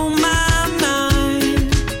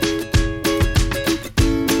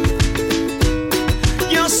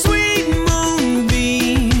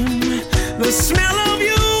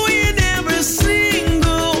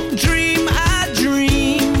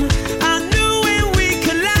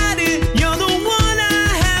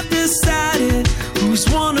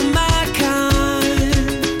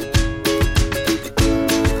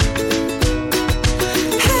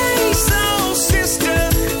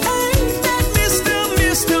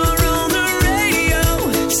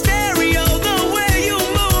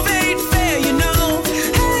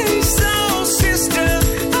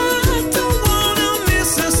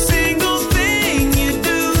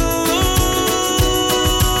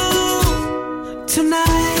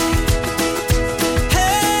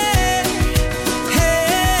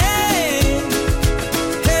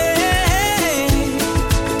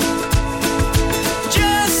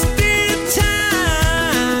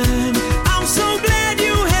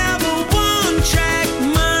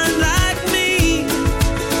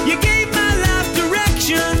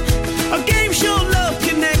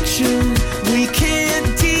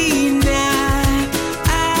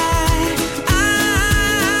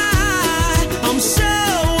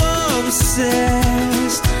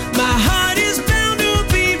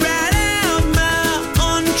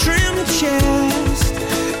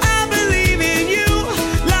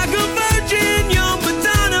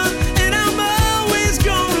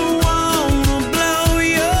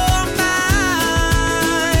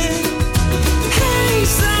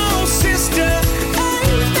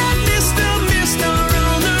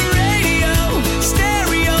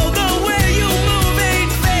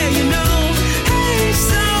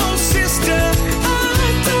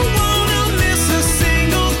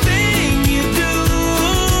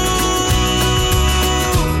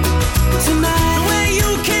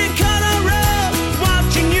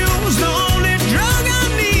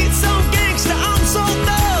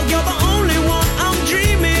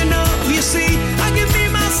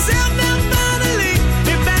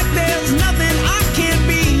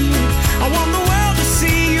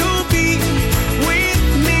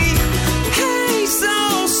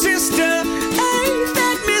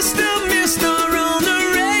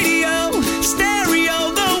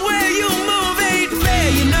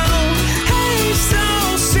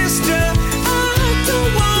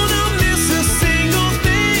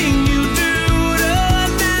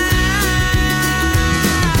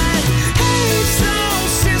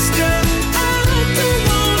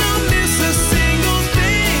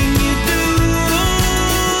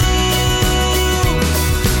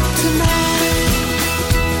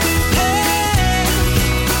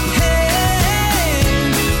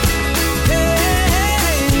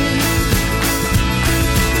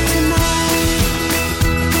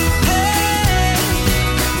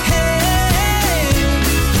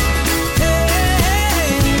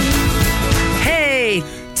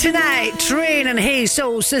and Hey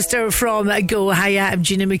Soul Sister from Go. Hiya, I'm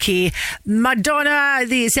Gina McKie. Madonna,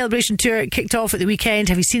 the celebration tour kicked off at the weekend.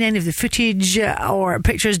 Have you seen any of the footage or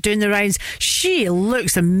pictures doing the rounds? She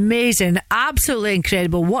looks amazing, absolutely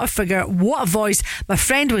incredible. What a figure, what a voice. My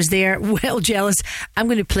friend was there, well jealous. I'm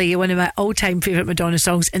going to play you one of my all-time favourite Madonna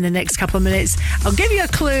songs in the next couple of minutes. I'll give you a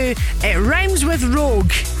clue. It rhymes with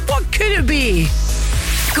rogue. What could it be?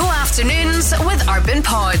 Go afternoons with Urban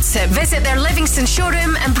Pods. Visit their Livingston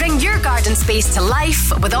showroom and bring your garden space to life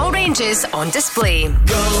with all ranges on display.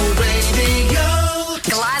 Go Radio.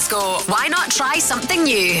 Glasgow, why not try something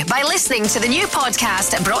new by listening to the new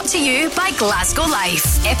podcast brought to you by Glasgow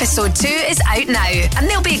Life. Episode 2 is out now and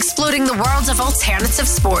they'll be exploring the world of alternative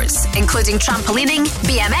sports, including trampolining,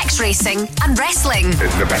 BMX racing and wrestling.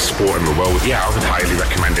 It's the best sport in the world. Yeah, I would highly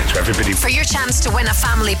recommend it to everybody. For your chance to win a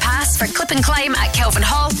family pass for Clip and Climb at Kelvin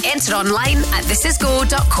Hall, enter online at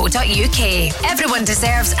thisisgo.co.uk. Everyone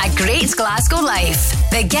deserves a great Glasgow life.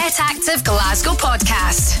 The Get Active Glasgow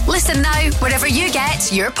podcast. Listen now wherever you get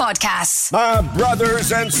your podcasts. My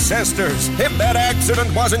brothers and sisters, if that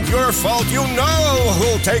accident wasn't your fault, you know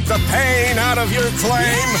who'll take the pain out of your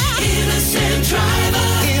claim. Innocent driver.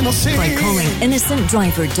 By calling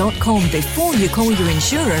innocentdriver.com before you call your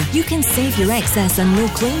insurer, you can save your excess and no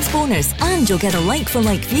claims bonus, and you'll get a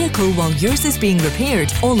like-for-like vehicle while yours is being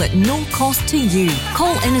repaired, all at no cost to you.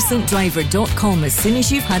 Call innocentdriver.com as soon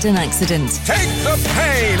as you've had an accident. Take the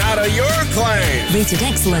pain out of your claim. Rated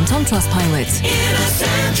excellent on Trustpilot.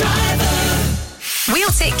 Innocent driver.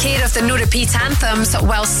 We'll take care of the no repeat anthems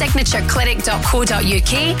while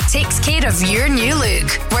signatureclinic.co.uk takes care of your new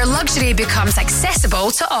look, where luxury becomes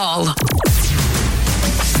accessible to all.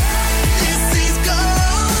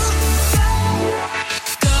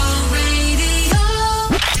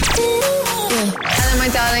 Hello, my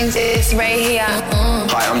darlings, it's Ray here.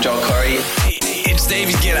 Hi, I'm Joel Corey. It's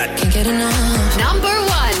David Gillard. Can't get enough. Number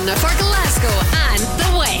 1 for Glasgow and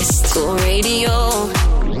the West. Go Radio.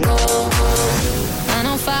 Go.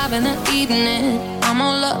 9:05 in the evening. I'm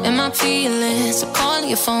all up in my feelings. So call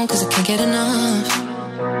your phone 'cause I can't get enough.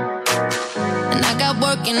 And I got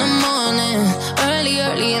work in the morning, early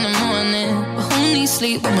in the morning. But who needs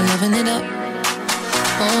sleep when we're loving it up?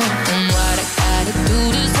 And what I gotta do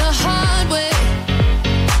this the hard way.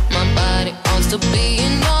 My body wants to be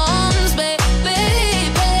in arms, baby.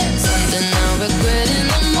 Something I regret in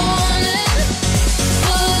the morning.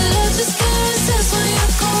 But love just can't resist when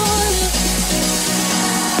you're calling.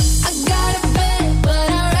 I got a bed, but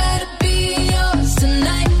I'd rather be yours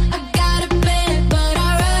tonight. I got a bed, but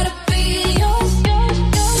I'd rather be yours.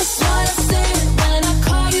 That's what I said when I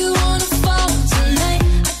call you on the phone tonight.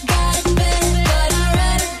 I got a bed, but I'd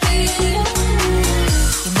rather be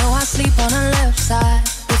yours. You know I sleep on the left side.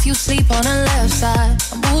 If you sleep on the left side,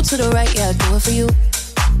 I move to the right, yeah, I do it for you.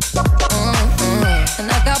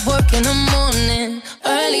 And I got work in the morning,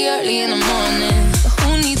 early in the morning. But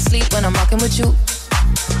who needs sleep when I'm rocking with you?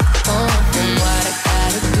 And what I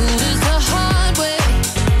gotta do is the hard way.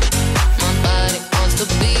 My body wants to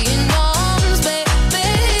be in arms, baby.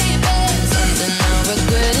 Something I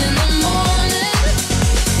regret in the morning.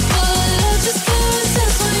 But love just can't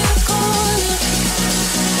resist when you're calling.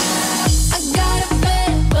 I got a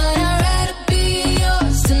bed, but I'd rather be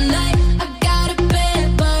yours tonight. I got a bed,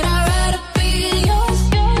 but I'd rather be yours.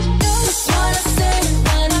 That's what I said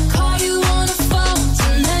when I call you on the phone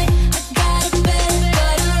tonight. I got a bed,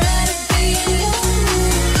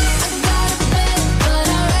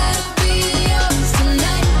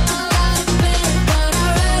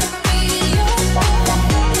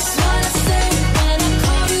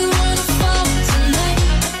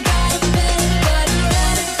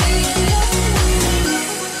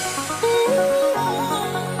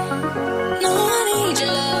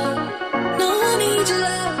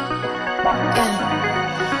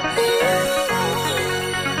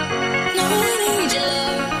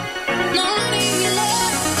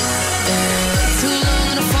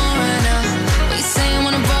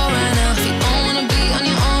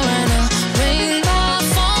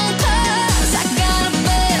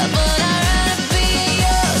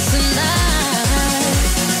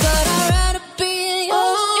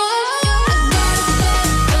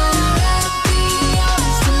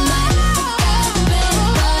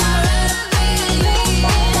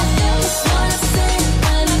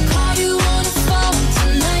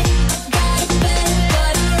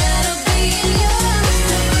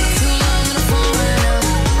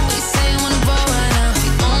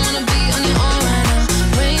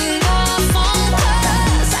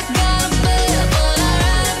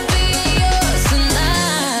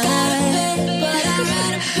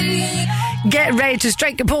 Get ready to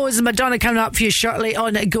strike a pose. Madonna coming up for you shortly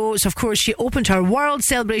on Go. So, of course, she opened her World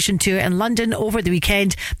Celebration Tour in London over the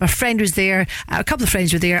weekend. My friend was there. A couple of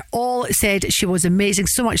friends were there. All said she was amazing,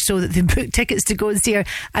 so much so that they booked tickets to go and see her,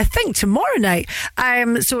 I think, tomorrow night.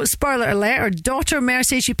 So, spoiler alert, her daughter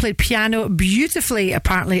Mercy, she played piano beautifully,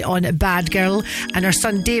 apparently, on Bad Girl. And her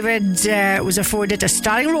son David was afforded a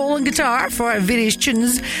starring role on guitar for various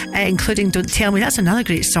tunes, including Don't Tell Me. That's another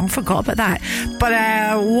great song. Forgot about that. But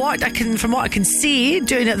from what I can see,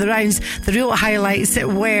 doing it the rounds, the real highlights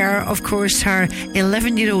were, of course, her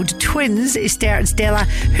 11-year-old twins, Esther and Stella,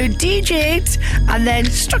 who DJ'd and then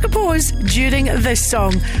struck a pose during this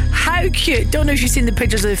song. How cute. Don't know if you've seen the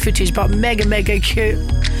pictures of the footage, but mega, mega cute.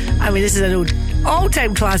 I mean, this is an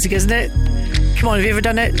all-time classic, isn't it? Come on, have you ever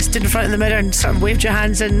done it? Stood in front of the mirror and sort of waved your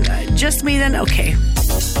hands and just me then? Okay.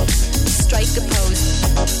 Strike a pose.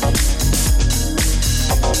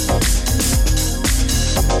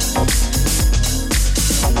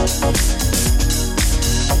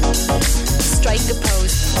 Strike a pose.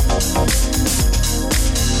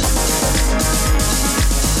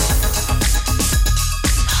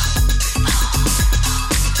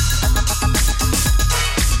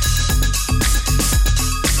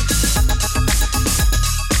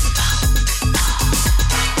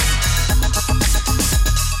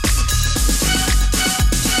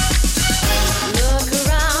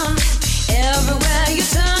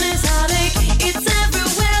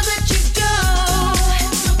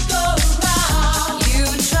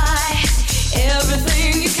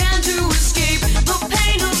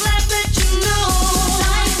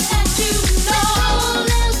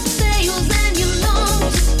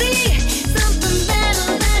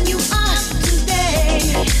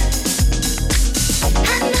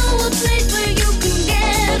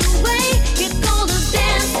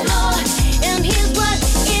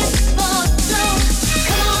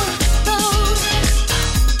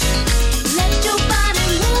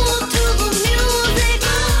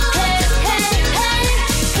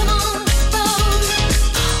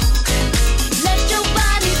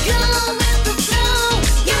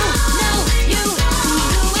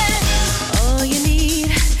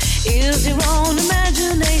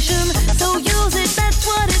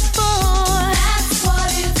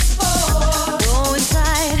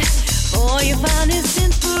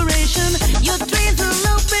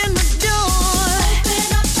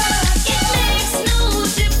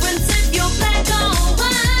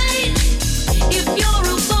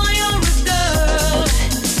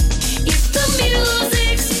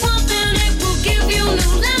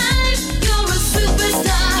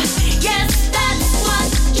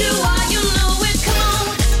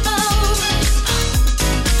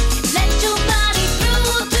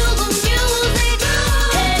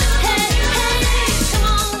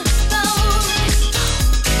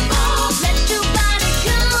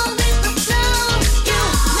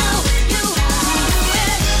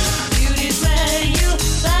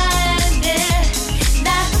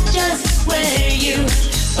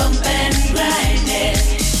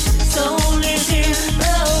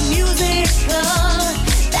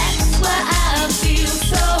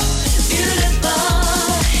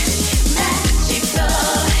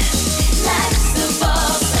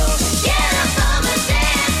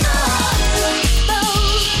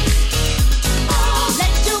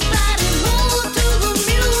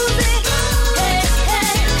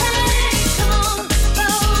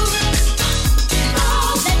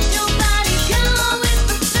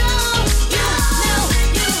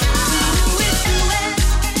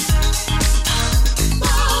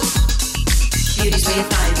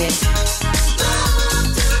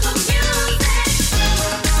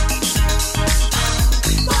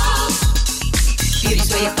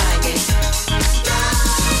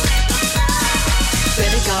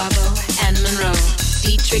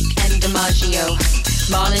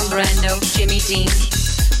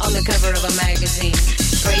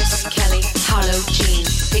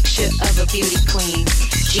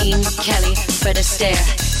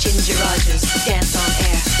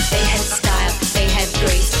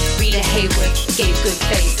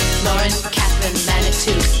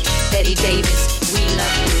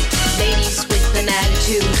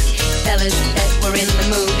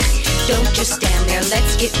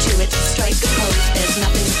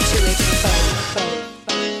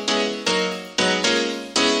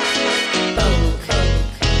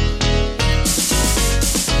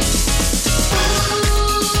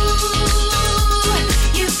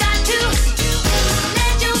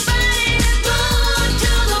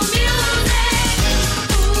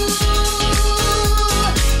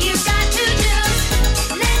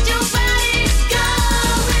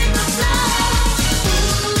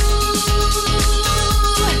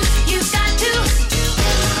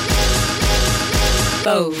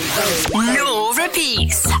 No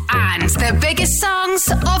repeats. And the biggest songs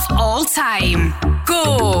of all time.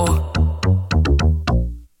 Go.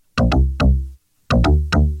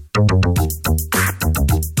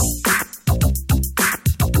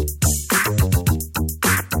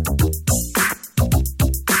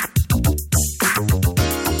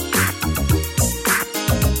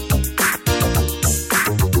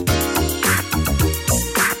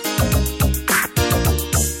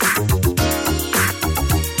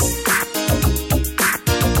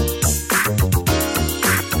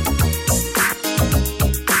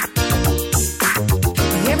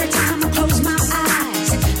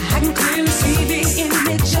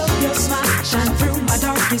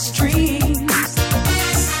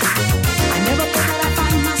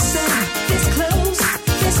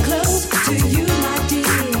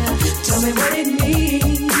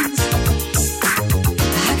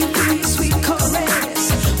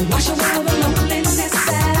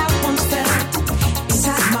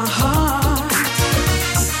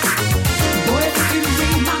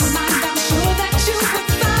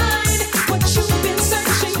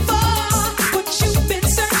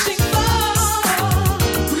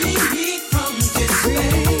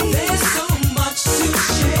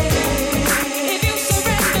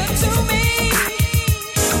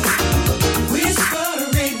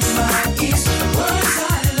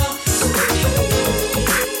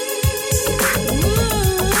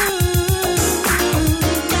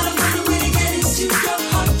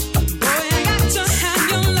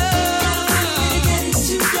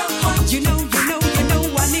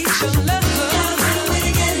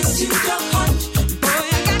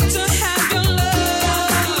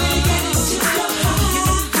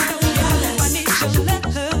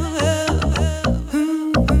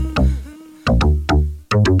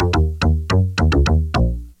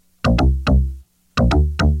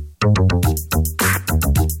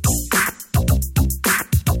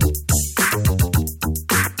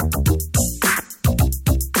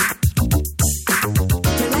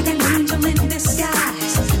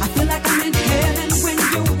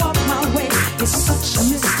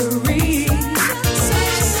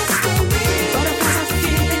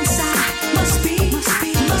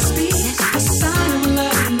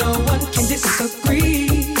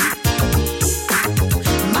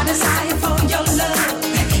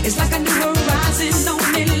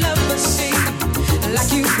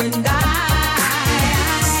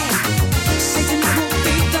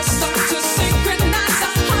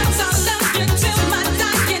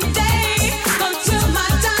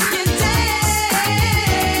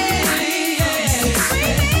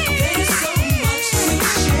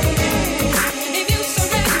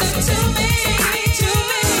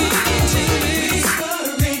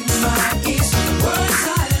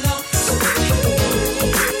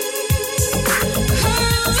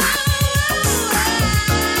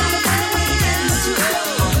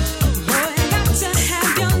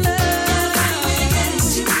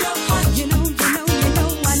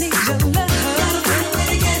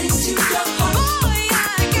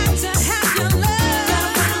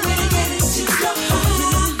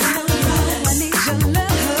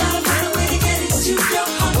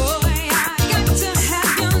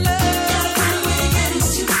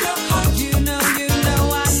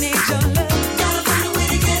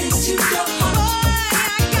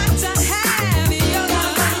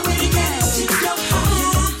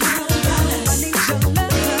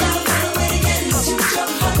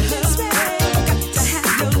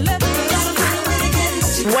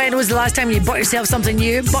 When was the last time you bought yourself something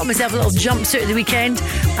new? Bought myself a little jumpsuit at the weekend,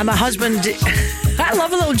 and my husband, I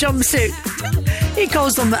love a little jumpsuit. He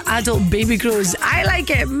calls them adult baby grows. I like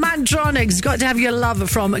it. Mantronics, got to have your love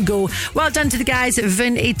from Go. Well done to the guys at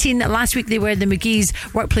Vin 18. Last week they were the McGee's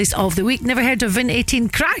Workplace of the Week. Never heard of Vin 18?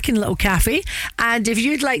 Cracking little cafe. And if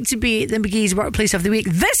you'd like to be the McGee's Workplace of the Week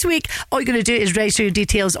this week, all you're going to do is register your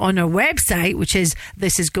details on our website, which is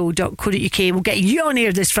thisisgo.co.uk. We'll get you on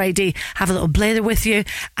air this Friday, have a little blather with you,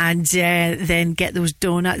 and then get those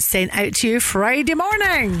donuts sent out to you Friday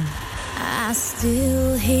morning. I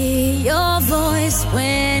still hear your voice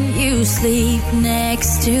when you sleep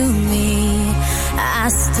next to me. I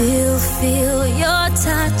still feel your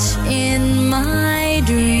touch in my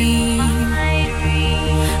dream.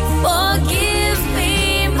 Forgive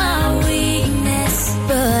me my weakness,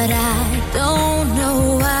 but I don't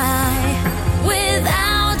know why.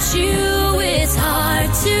 Without you, it's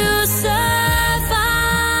hard to survive.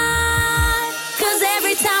 'Cause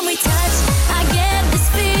every time we touch, I get this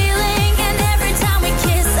feeling.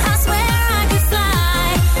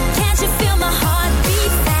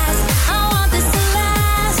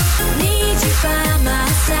 By my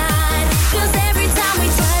side, 'cause every time we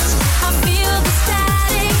touch,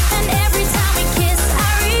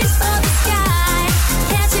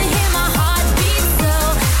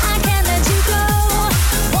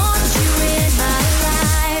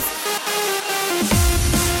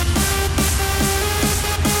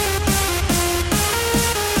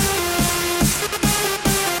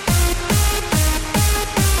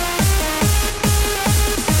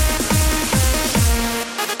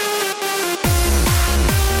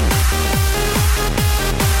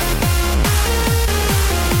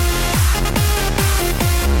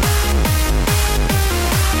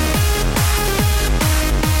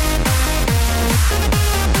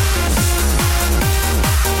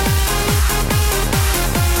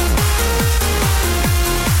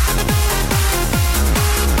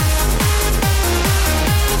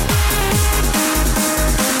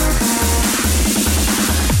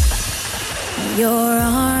 Your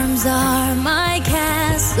arms are my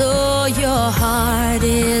castle, your heart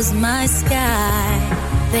is my sky.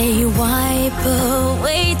 They wipe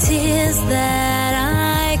away tears that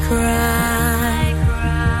I cry.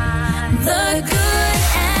 The good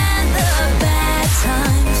and the bad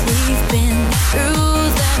times, we've been through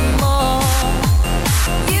them all.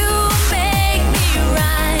 You make me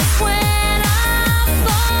rise when I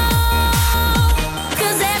fall.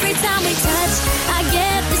 'Cause every time we touch, I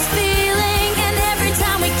get this feeling. And every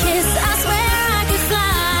time we kiss, I swear I could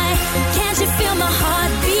fly. Can't you feel my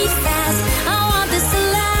heart beat fast? I want this to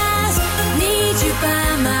last. Need you by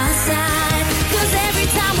my side. 'Cause every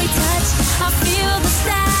time we touch, I feel the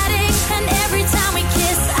static. And every time we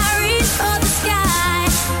kiss, I reach for the sky.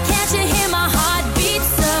 Can't you hear my heart beat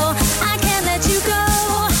so I can't let you go?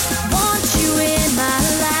 Want you in my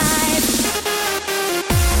life.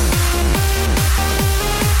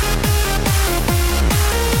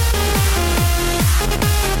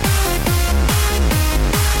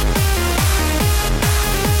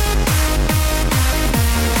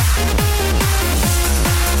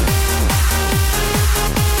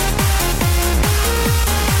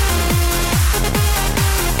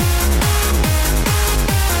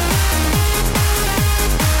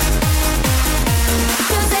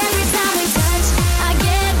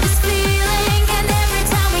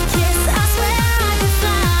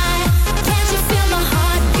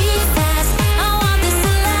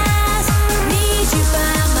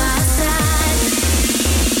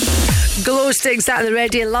 Glow sticks at the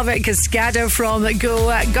ready. Love it. Cascada from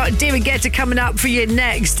Go. Got David Guetta coming up for you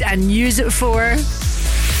next, and use it for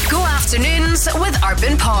Go Afternoons with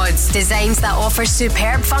Urban Pods. Designs that offer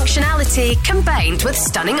superb functionality combined with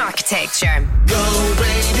stunning architecture. Go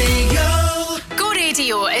Radio. Go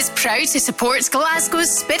Radio is proud to support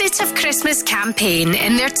Glasgow's Spirit of Christmas campaign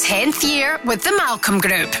in their 10th year with the Malcolm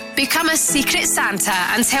Group. Become a secret Santa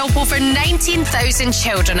and help over 19,000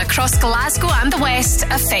 children across Glasgow and the West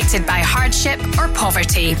affected by hardship or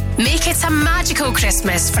poverty. Make it a magical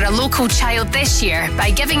Christmas for a local child this year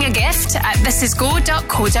by giving a gift at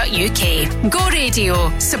thisisgo.co.uk. Go Radio,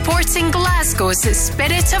 supporting Glasgow's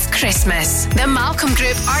Spirit of Christmas. The Malcolm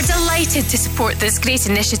Group are delighted to support this great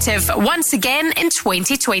initiative once again in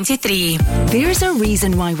 2023. There's a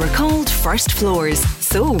reason why we're called First Floors.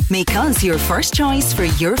 So make us your first choice for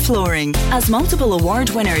your flooring. As multiple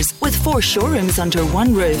award winners with 4 showrooms under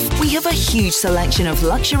one roof, we have a huge selection of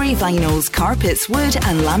luxury vinyls, carpets, wood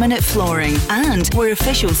and laminate flooring. And we're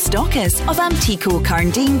official stockists of Amtico,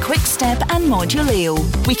 Carndine, Quickstep and Moduleo.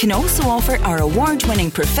 We can also offer our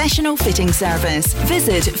award-winning professional fitting service.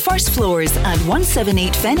 Visit First Floors at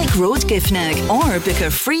 178 Fenwick Road, Giffnock, or book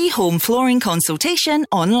a free home flooring consultation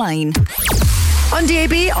online. On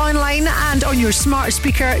DAB, online and on your smart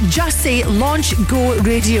speaker, just say launch Go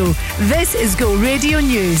Radio. This is Go Radio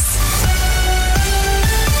News.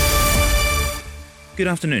 Good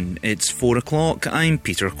afternoon, it's 4 o'clock. I'm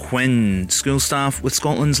Peter Quinn. School staff with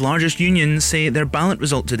Scotland's largest union say their ballot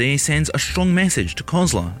result today sends a strong message to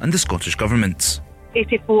COSLA and the Scottish Government.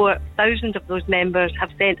 84,000 of those members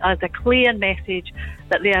have sent us a clear message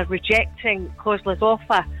that they are rejecting COSLA's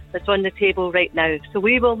offer that's on the table right now. So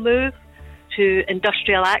we will move to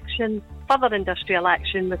industrial action, further industrial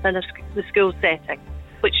action within the school setting,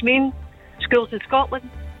 which means schools in Scotland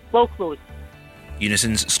will close.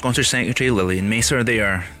 Unison's Scottish Secretary Lillian Macer are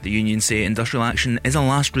there. The union say industrial action is a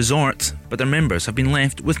last resort, but their members have been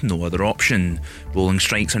left with no other option. Rolling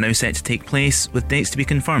strikes are now set to take place, with dates to be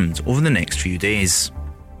confirmed over the next few days.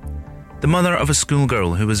 The mother of a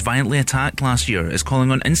schoolgirl who was violently attacked last year is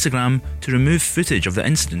calling on Instagram to remove footage of the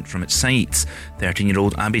incident from its site.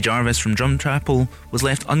 13-year-old Abby Jarvis from Drumchapel was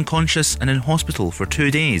left unconscious and in hospital for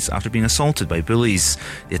 2 days after being assaulted by bullies.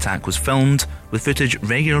 The attack was filmed, with footage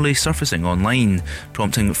regularly surfacing online,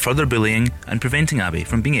 prompting further bullying and preventing Abby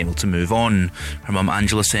from being able to move on. Her mum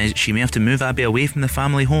Angela says she may have to move Abby away from the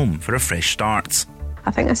family home for a fresh start.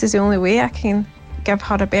 I think this is the only way I can give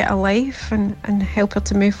her a better life and help her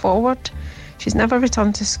to move forward. She's never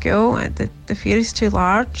returned to school. The fear is too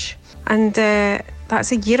large. And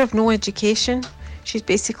that's a year of no education. She's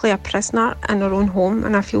basically a prisoner in her own home,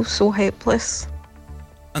 and I feel so helpless.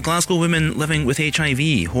 A Glasgow woman living with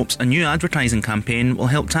HIV hopes a new advertising campaign will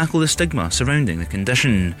help tackle the stigma surrounding the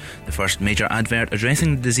condition. The first major advert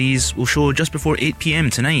addressing the disease will show just before 8 p.m.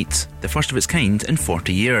 tonight, the first of its kind in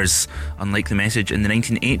 40 years. Unlike the message in the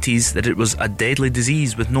 1980s that it was a deadly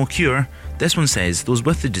disease with no cure, this one says those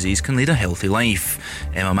with the disease can lead a healthy life.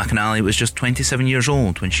 Emma McAnally was just 27 years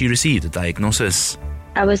old when she received a diagnosis.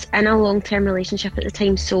 I was in a long-term relationship at the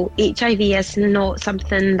time, so HIV is not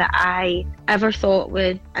something that I ever thought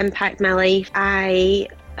would impact my life. I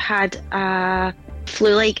had a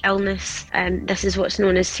flu-like illness, and this is what's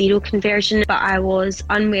known as seroconversion, but I was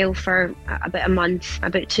unwell for about a month.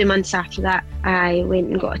 About 2 months after that, I went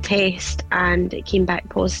and got a test and it came back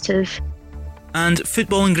positive. And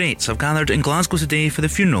footballing greats have gathered in Glasgow today for the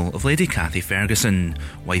funeral of Lady Cathy Ferguson,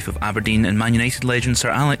 wife of Aberdeen and Man United legend Sir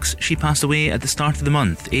Alex. She passed away at the start of the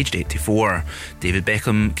month, aged 84. David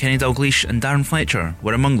Beckham, Kenny Dalglish and Darren Fletcher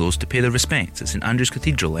were among those to pay their respects at St Andrew's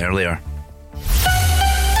Cathedral earlier.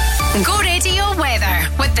 Go Radio weather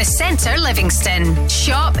with the Centre Livingston.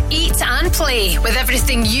 Shop, eat and play with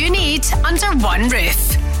everything you need under one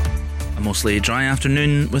roof. A mostly dry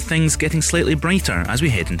afternoon with things getting slightly brighter as we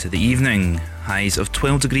head into the evening. Highs of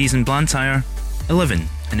 12 degrees in Blantyre, 11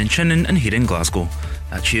 in Inchinnan and here in Glasgow.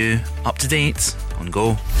 That's you, up to date on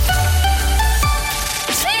Go.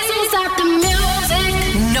 Please don't stop the music.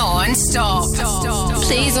 Non-stop.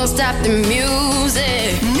 Please don't stop the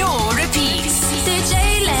music. No repeats. DJ,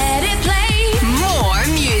 let it play. More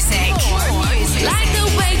music. Like the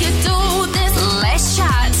way you do this. Less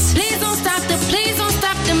chat. Please don't stop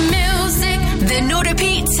the music. The no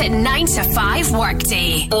repeats at 9 to 5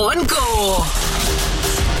 workday on Go.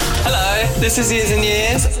 Hello, this is Years and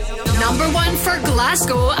Years. Number 1 for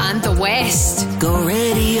Glasgow and the West. Go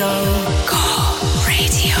Radio. Go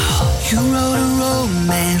Radio. You wrote a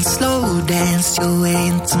romance, slow danced your way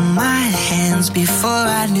into my hands before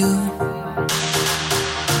I knew.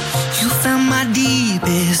 You found my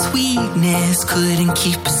deepest weakness, couldn't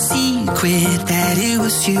keep a secret that it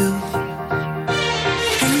was you.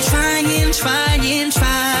 And I'm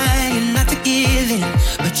trying not to give in,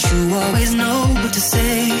 but you always know what to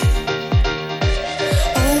say.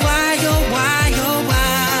 Oh why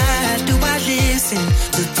do I listen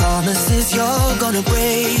to promises you're gonna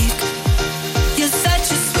break? You're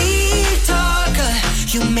such a sweet talker,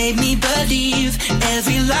 you made me believe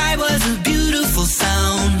every lie was a beautiful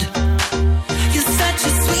sound. You're such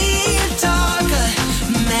a sweet talker,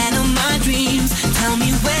 man of my dreams. Tell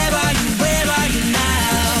me where are you now?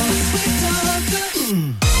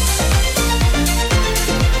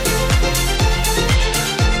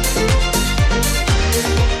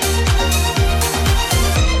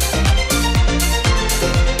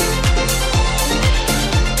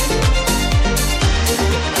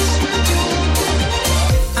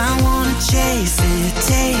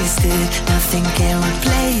 Taste it, nothing can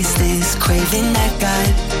replace this craving I got.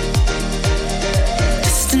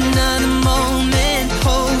 Just another moment,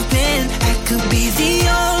 hoping I could be the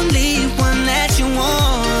only one that you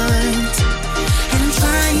want. And I'm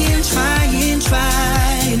trying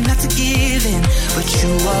not to give in, but you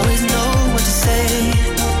always know what to say.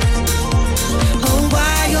 Oh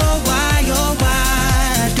why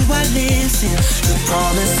do I listen to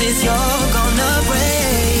promises you're gonna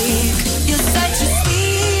break? You're such a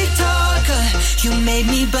sweet talker, you made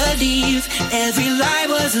me believe every lie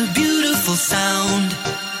was a beautiful sound.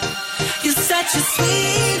 You're such a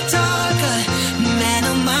sweet talker, man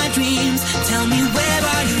of my dreams. Tell me where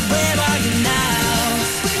are you now?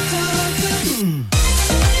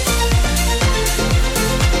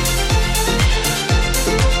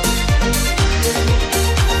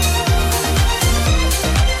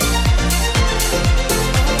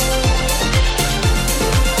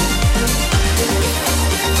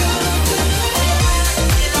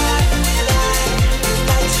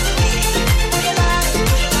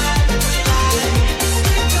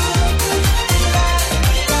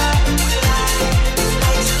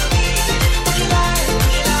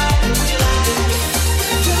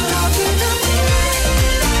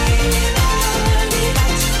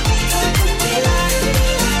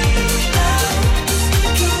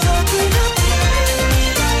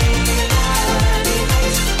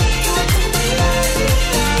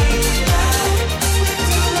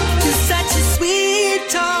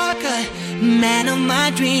 Man of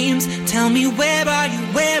my dreams, tell me where are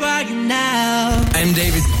you now? I'm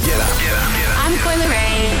David Guetta. I'm Coyle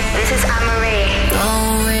Ray. This is Anne-Marie. Go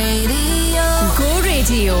Radio. Go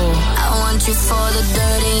Radio. I want you for the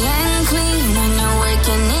dirty and clean. When you're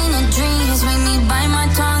waking in a dream, just make me bite my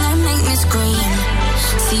tongue and make me scream.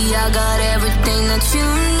 See, I got everything that you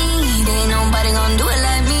need. Ain't nobody gonna do it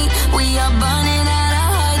like me. We are burning at a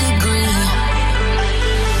high degree.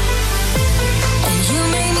 And you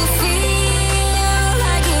make me feel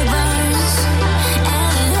like it burns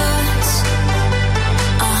and it hurts.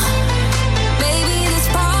 Baby, this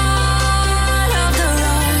part of the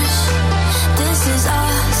rush. This is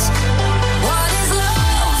us. What is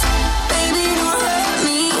love? Baby, don't hurt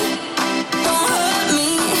me. Don't hurt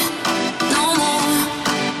me no more.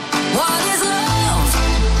 What is love?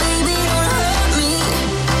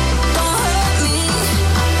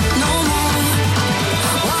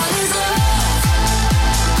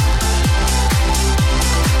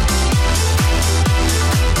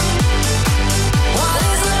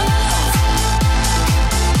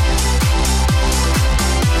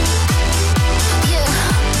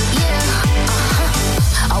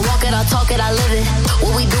 it, I live it.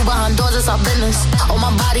 What we do behind doors is our business. On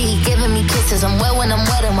my body, he giving me kisses. I'm wet when I'm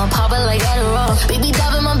wet, I'm popping like Adderall. Baby,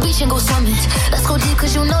 dive in my beach and go swimming. Let's go deep,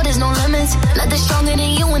 cause you know there's no limits. Nothing stronger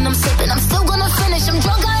than you when I'm sipping. I'm still gonna finish, I'm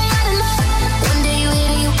drunk, I ain't had enough. One day you hit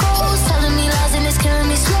and you go, telling me lies and it's killing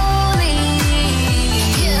me slowly.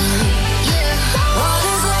 Yeah, yeah. What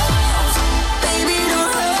is love? Baby,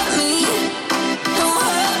 don't hurt me. Don't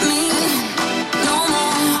hurt me no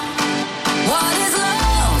more. What is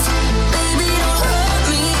love? Baby, don't hurt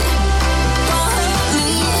me. Don't hurt me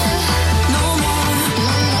no more.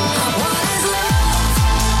 What is love?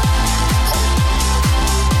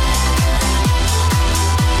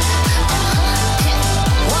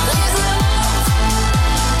 What is love?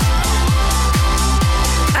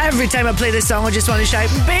 Every time I play this song, I just want to shout,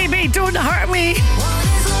 baby, don't hurt me.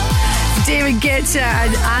 David Guetta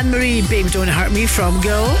and Anne-Marie, Baby Don't Hurt Me from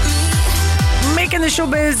Go. Making the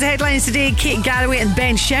showbiz headlines today, Kate Galloway and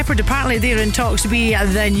Ben Shepherd. Apparently they're in talks to be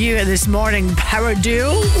the new This Morning power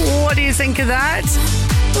duo. What do you think of that?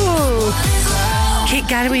 Ooh. Kate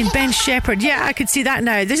Galloway and Ben Shepherd. Yeah, I could see that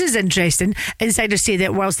now. This is interesting. Insiders say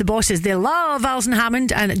that whilst the bosses, they love Alison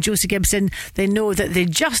Hammond and Josie Gibson, they know that they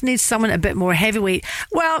just need someone a bit more heavyweight.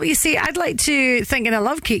 Well, you see, I'd like to think, and I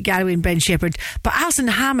love Kate Galloway and Ben Shepherd, but Alison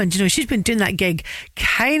Hammond, you know, she's been doing that gig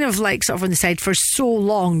kind of like sort of on the side for so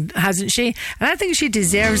long, hasn't she? And I think she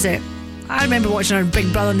deserves it. I remember watching her on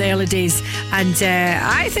Big Brother in the early days, and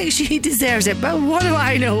I think she deserves it. But what do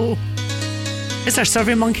I know? It's our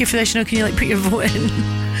Survey Monkey for this, you know, can you like put your vote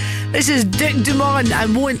in? This is Duke Dumont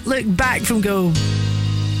and Won't Look Back from Go.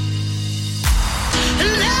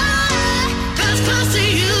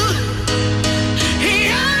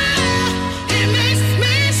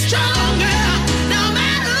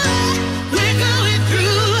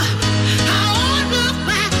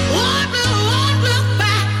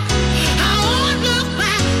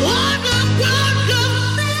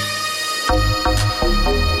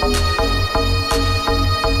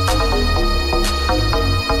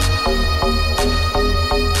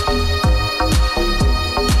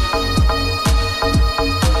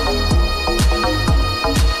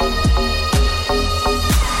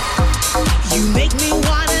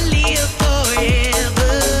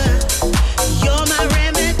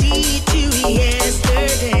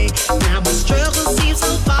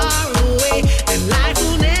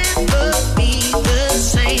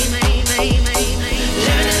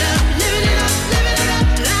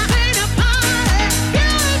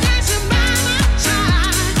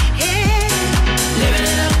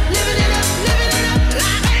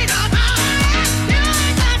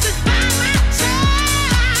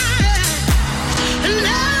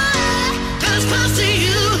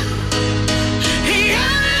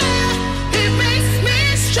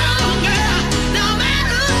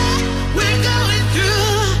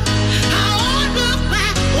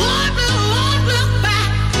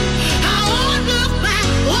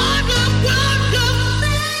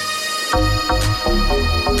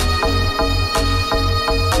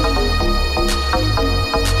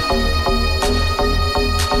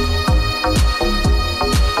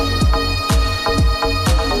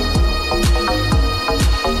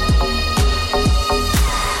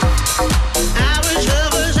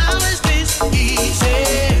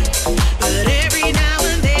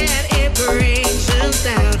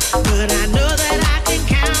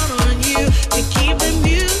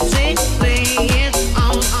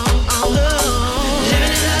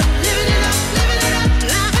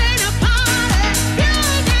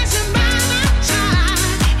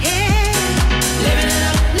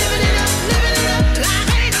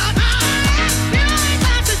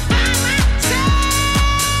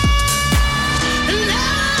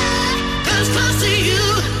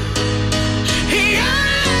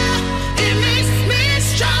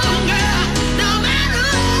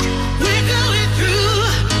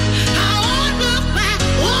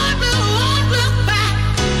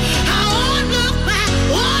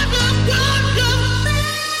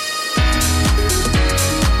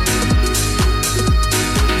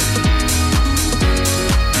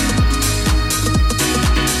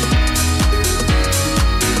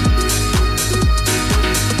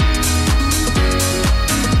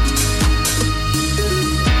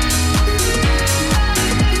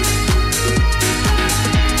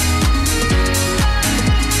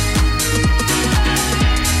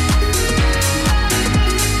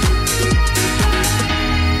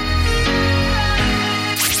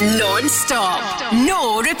 Non-stop,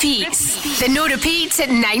 no repeats. The no repeats at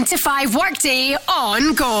 9 to 5 workday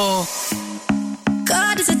on Go.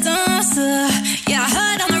 God is a dancer. Yeah, I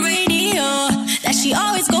heard on the radio that she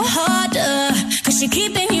always go harder, cause she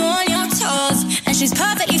keeping you on your toes, and she's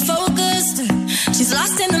perfectly focused.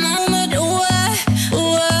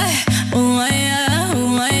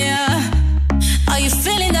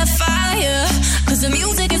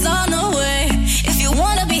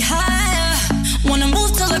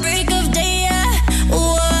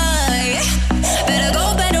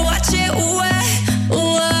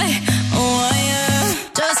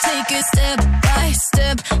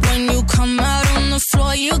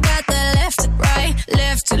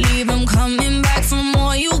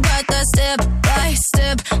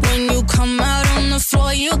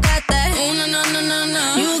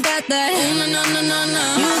 You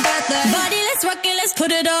got that body, let's rock it, let's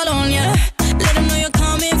put it all on ya. Let them know you're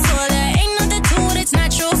coming for that. Ain't nothing to it, it's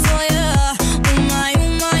natural for ya. Oh my, oh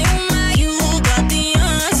my, oh my, you got the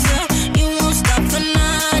answer. You won't stop for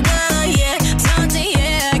nada, yeah. Time to,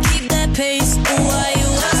 yeah, keep that pace. Oh, why you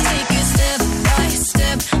just take it step by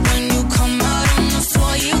step. When you come out on the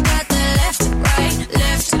floor, you got that left, right,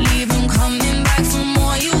 left. Leave them coming back for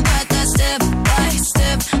more. You got that step by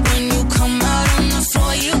step. When you come out on the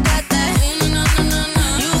floor, you got that.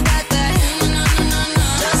 You got that.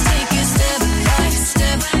 Just take it step by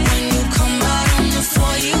step. When you come out on the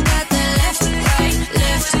floor, you got that left, right,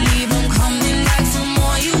 left. Leave them coming back for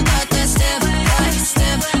more. You got that step by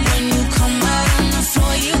step. When you come out on the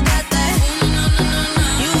floor, you got that.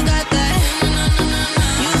 You got that.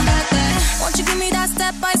 You got that. Won't you give me that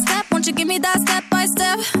step by step? Won't you give me that step by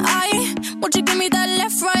step? Won't you give me that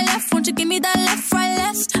left, right, left? Won't you give me that left, right,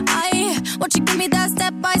 left? Won't you give me that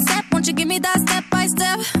step by step? Won't you give me that step by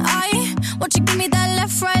step? Won't you give me that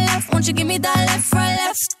left, right, left? Won't you give me that left, right,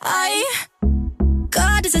 left?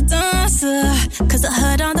 God is a dancer, 'cause I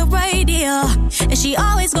heard on the radio, and she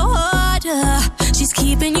always go harder. She's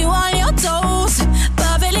keeping you on your toes,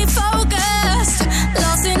 perfectly focused,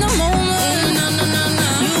 lost in the moment.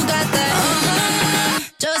 You got that.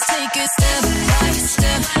 Just take it step by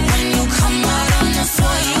step. When you come out on the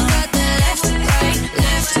floor, you got that left, right,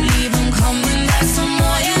 left. Leave them coming back for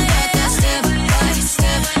more. You got that step by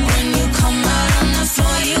step. When you come out on the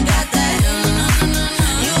floor, you got that.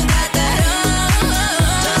 You got that.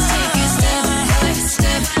 Just take it step by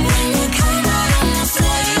step. When you come out on the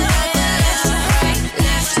floor, you got that left, right,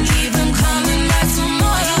 left. Keep them coming back for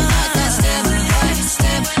more. You got that step by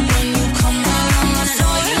step. When you come out on the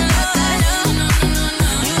floor, you got that.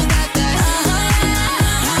 You got that.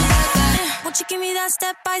 Won't you give me that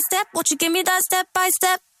step by step? Won't you give me that step by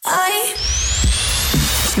step?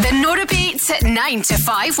 The No Repeats 9 to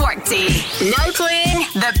 5 workday. Now playing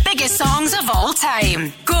the biggest songs of all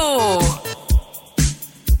time. Go!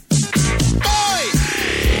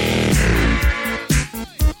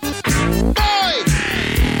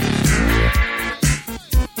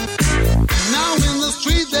 Now in the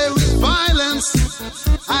street there is violence,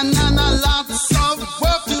 and lots of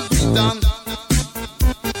work to be done.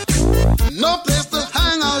 No place to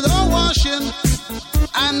hang out or washing,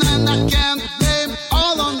 and I can't blame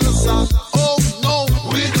all on the sun. Oh no,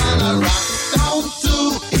 we're gonna rock down to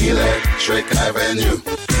Electric Avenue,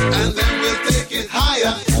 and then we'll take it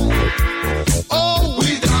higher. Oh,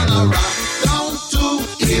 we're gonna rock down to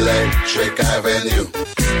Electric Avenue,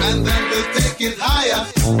 and then we'll take it higher.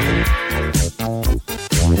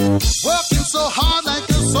 Working so hard like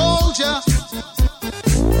a soldier,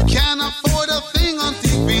 can't afford a thing on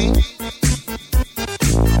TV.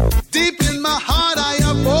 Deep in my heart I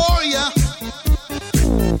abhor ya.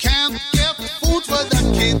 Can't get food for the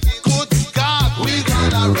kid. Good God, we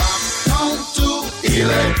gonna rock down to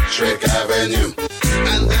Electric Avenue,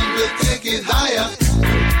 and then we'll take it higher.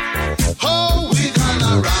 Oh, we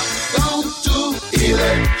gonna rock down to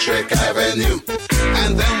Electric Avenue,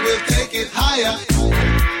 and then we'll take it higher.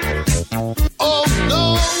 Oh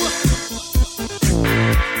no.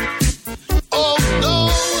 Oh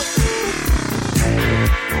no.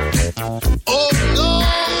 Oh no.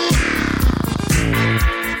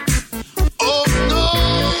 Oh no.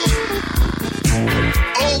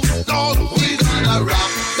 Oh no. We're gonna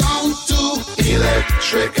rock down to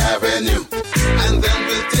Electric Avenue, and then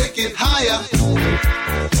we'll take it higher.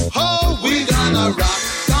 Oh, we're gonna rock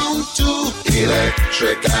down to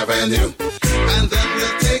Electric Avenue, and then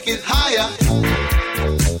we'll take it higher.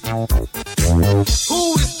 Who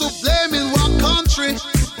is to blame in what country?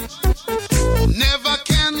 Never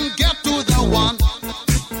can get to the one.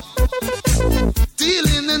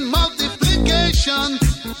 Dealing in multiplication,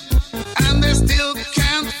 and they still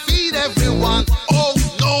can't feed everyone. Oh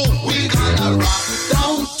no, we're gonna rock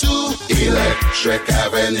down to Electric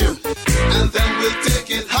Avenue, and then we'll take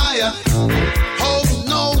it higher. Oh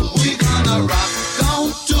no, we're gonna rock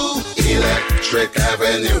down to Electric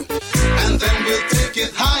Avenue, and then we'll take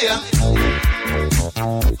it higher.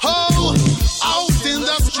 Oh, out in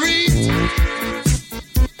the street,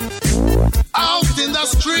 out in the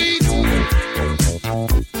street,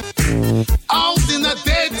 out in the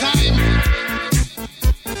daytime,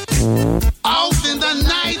 out in the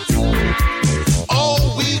night.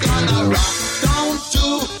 Oh, we gonna rock down to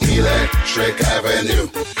Electric Avenue,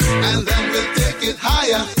 and then we'll take it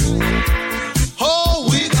higher. Oh,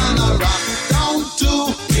 we gonna rock down to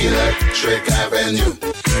Electric Avenue,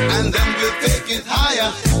 and then we'll take it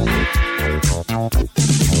higher.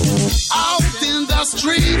 Out in the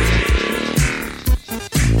street,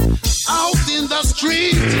 out in the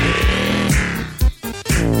street,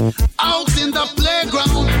 out in the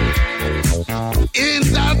playground, in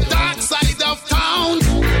the dark side of town.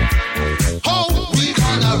 Oh, we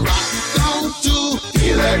gonna rock down to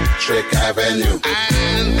Electric Avenue,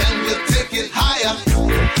 and then we'll take it higher.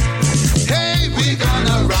 Hey, we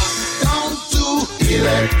gonna rock down to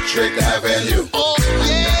Electric Avenue. Oh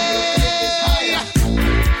yeah,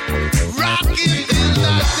 rock it in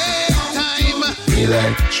the daytime,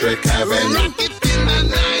 Electric Avenue. rock it in the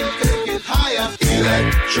night, take it higher.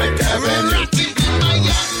 Electric Avenue. Rock it in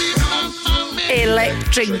Miami, mama.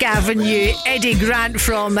 Electric Avenue, Eddie Grant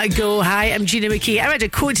from Go. Hi, I'm Gina McKie. I read a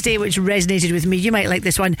quote today which resonated with me. You might like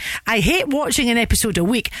this one. I hate watching an episode a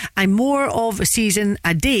week. I'm more of a season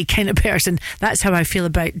a day kind of person. That's how I feel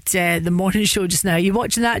about the morning show just now. You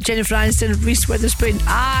watching that? Jennifer Aniston, Reese Witherspoon.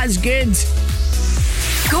 It's good.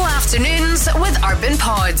 Go afternoons with Urban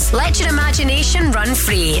Pods. Let your imagination run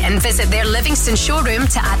free and visit their Livingston showroom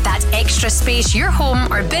to add that extra space your home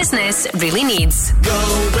or business really needs. Go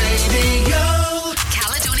radio.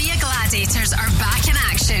 Caledonia Gladiators are back in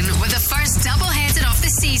action with the first double-header of the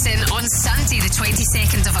season on Sunday the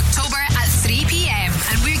 22nd of October at 3 p.m.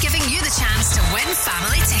 and we're giving you the chance to win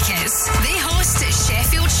family tickets. They host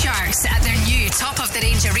Sheffield Sharks at their new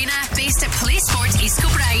top-of-the-range arena based at PlaySport East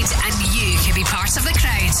Kilbride, and you can be part of the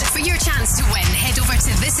crowd. For your chance to win, head over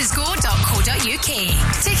to thisisgo.co.uk.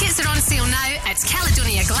 Tickets are on sale now at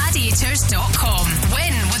caledoniagladiators.com.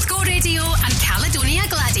 Win with Go Radio and Caledonia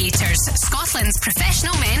Gladiators, Scotland's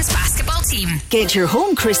professional men's basketball team. Get your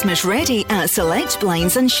home Christmas ready at Select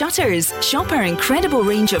Blinds and Shutters. Shop our incredible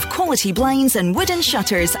range of quality blinds and wooden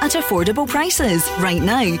shutters at affordable prices. Right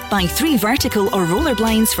now, buy 3 vertical or roller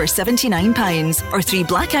blinds for £79 or 3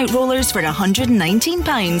 blackout rollers for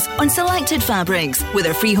 £119 on selected fabrics with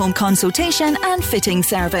a free home consultation and fitting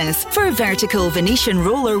service. For vertical, Venetian,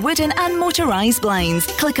 roller, wooden and motorised blinds,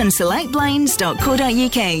 click on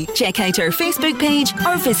selectblinds.co.uk. Check out our Facebook page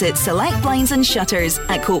or visit Select Blinds and Shutters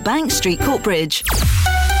at Coatbank Street, Coatbridge.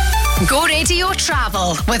 Go Radio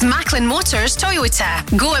Travel with Macklin Motors Toyota.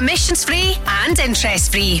 Go emissions free and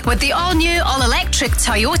interest free with the all new all electric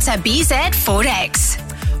Toyota BZ4X.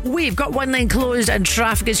 We've got one lane closed and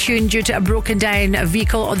traffic is queuing due to a broken down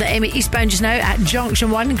vehicle on the M8 eastbound just now at Junction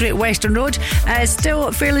 1, Great Western Road.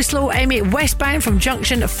 Still fairly slow M8 westbound from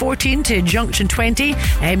Junction 14 to Junction 20.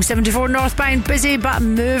 M74 northbound busy but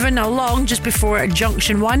moving along just before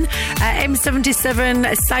Junction 1.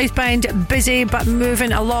 M77 southbound busy but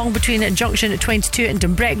moving along between Junction 22 and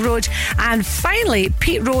Dunbrec Road. And finally,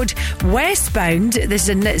 Pete Road westbound. This is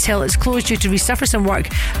in Nits Hill. It's closed due to resurfacing work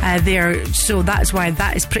there, so that's why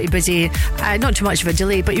that is pretty busy. Not too much of a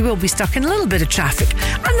delay, but you will be stuck in a little bit of traffic.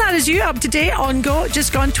 And that is you up to date on Go.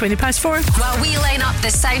 Just gone 4:20. While we line up the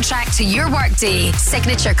soundtrack to your workday,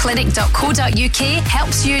 signatureclinic.co.uk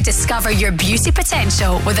helps you discover your beauty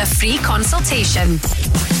potential with a free consultation.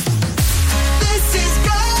 This is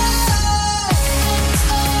Go.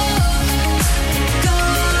 Go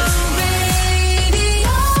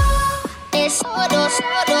radio. It's todo,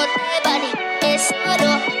 everybody. It's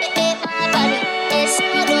todo, everybody. It's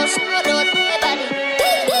todo, everybody.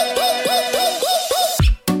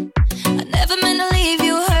 I never meant to leave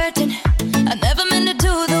you hurting. I never meant to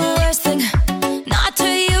do the worst thing. Not to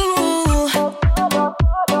you.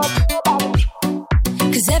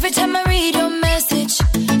 'Cause every time I read your message,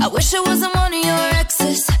 I wish it wasn't one of your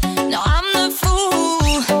exes. No, I'm the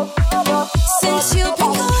fool. Since you've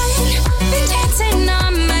been gone, been dancing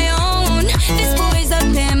on my own. This boy's up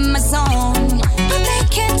in my zone, but they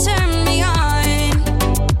can't turn me on.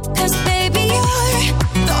 'Cause baby, you're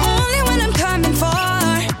the only one I'm coming for. I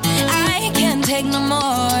can't take no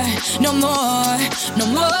more, no more, no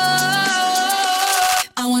more.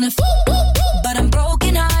 I wanna but I'm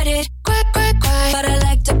broken hearted. Cry, cry, cry, but I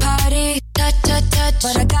like to party. Touch, touch, touch,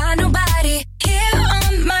 but I got nobody here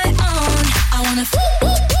on my own. I wanna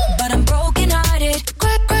but I'm broken hearted.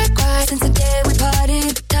 Cry, cry, cry, since the day we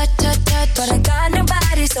parted. Touch, touch, touch, but I got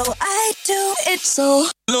nobody, so I do it so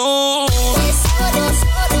low. It's todo,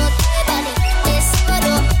 everybody. It's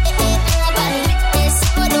todo, everybody. It's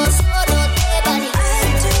todo, everybody. I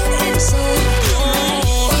do it so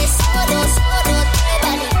low. It's todo,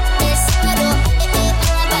 everybody. It's todo,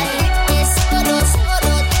 everybody. It's todo,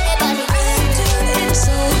 everybody. I do it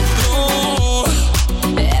so low.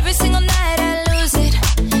 Every single night I lose it.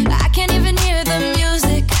 I can't even hear the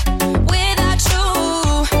music without you.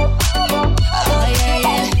 Oh yeah,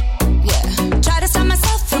 yeah, yeah. Try to stop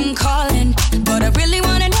myself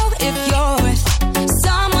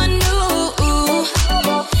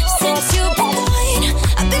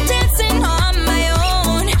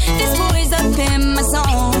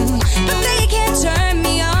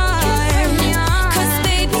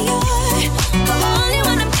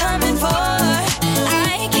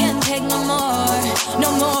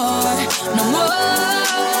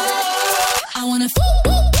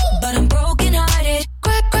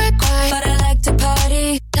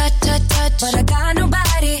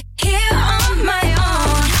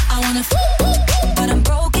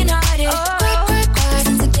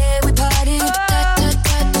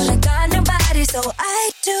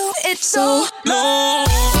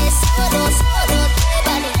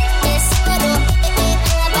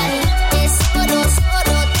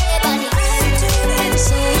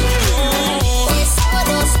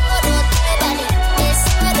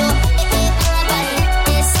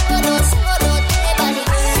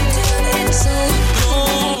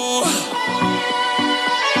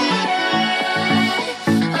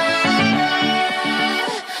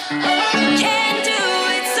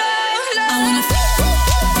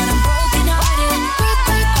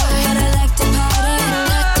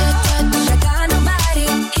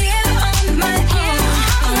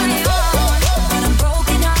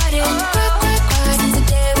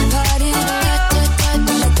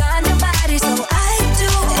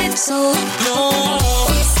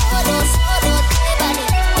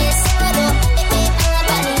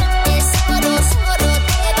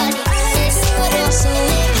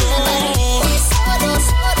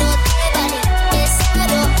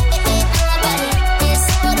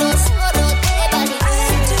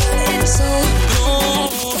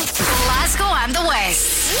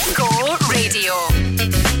Go Radio.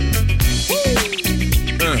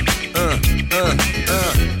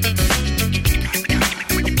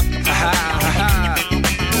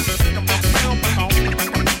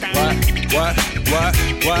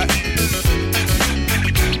 What?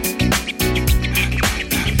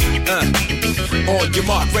 On your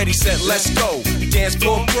mark, ready, set, let's go. Dance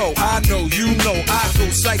floor bro, I know, you know, I go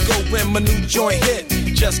psycho when my new joint hit.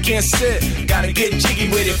 Just can't sit, gotta get jiggy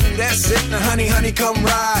with it. Ooh, that's it, now honey, come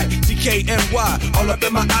ride. DKNY, all up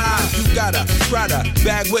in my eye. You gotta try to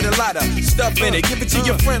bag with a lot of stuff in it. Give it to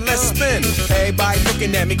your friend, let's spin. Everybody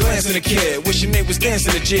looking at me, glancing a kid. Wishing they was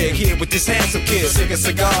dancing a jig here with this handsome kid. Sick a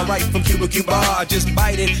cigar right from Cuba Cuba. I just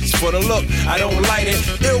bite it, it's for the look, I don't light it.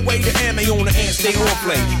 Ill way to ammo on the hand, stay on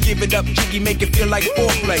play. Give it up, jiggy, make it feel like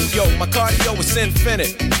foreplay. Yo, my cardio is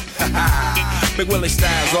infinite. Big Willie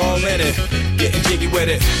style's all in it. Getting jiggy with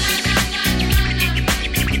it.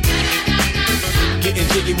 Getting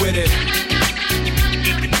jiggy with it.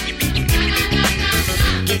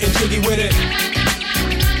 Getting jiggy with it.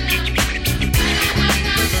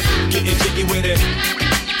 Getting jiggy with it.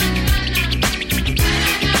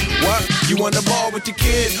 What? You on the ball with the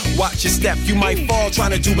kid? Watch your step, you might fall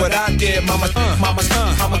trying to do what I did. Mama,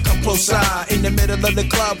 come close side in the middle of the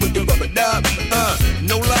club with the rubber dub.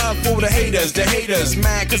 No love for the haters.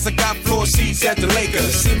 Mad cause I got floor seats at the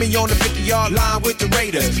Lakers. See me on the 50-yard line with the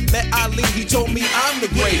Raiders. Met Ali, he told me I'm the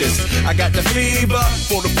greatest. I got the fever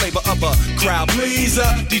for the flavor of a crowd pleaser.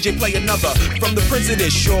 DJ play another from the Prince of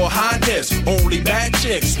this Your Highness. Only bad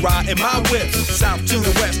chicks riding my whip. South to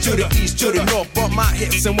the west, to the east, to the north. Bump my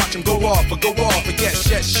hips and watch them go off. And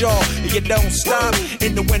yes, sure. You don't stop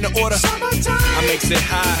in the winter order. Summertime. I makes it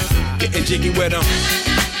high, getting jiggy with them.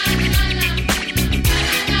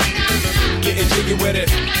 Getting jiggy with it.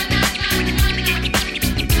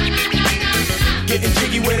 Getting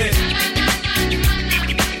jiggy with it.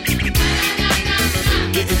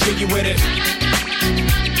 Getting jiggy with it.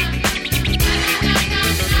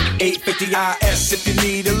 850 IS if you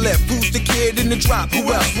need a lift. Who's the kid in the drop?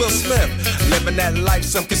 Who else? Will Smith. Living that life,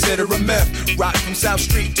 some consider a myth. Rock from South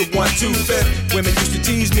Street to 125th. Women used to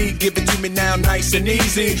tease me, give it to me now nice and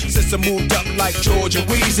easy. Since I moved up like George and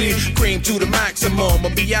Wheezy, cream to the maximum.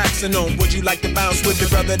 I'll be asking them, would you like to bounce with the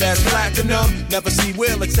brother that's platinum? Never see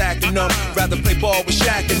Will attacking them. Rather play ball with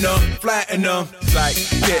Shaq and them, flatten them. Like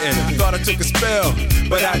getting, thought I took a spell,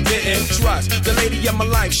 but I didn't. Trust the lady of my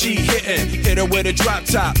life, she hitting. Hit her with a drop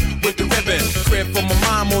top, with the ribbon. Crib for my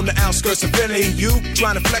mom on the outskirts of Philly. You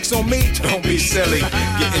trying to flex on me? Don't be silly.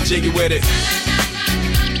 Getting jiggy with it.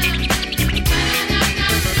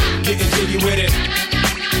 Getting jiggy with it.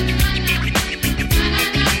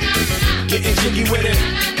 Getting jiggy with it.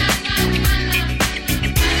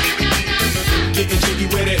 Getting jiggy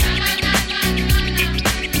with it.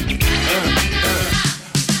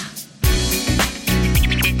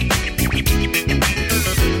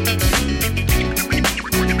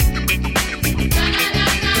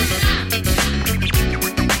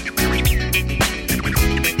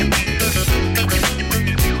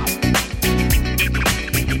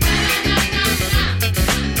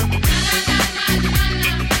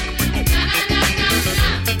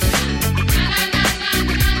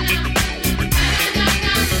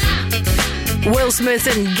 Will Smith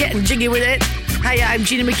and Getting Jiggy With It. Hiya, I'm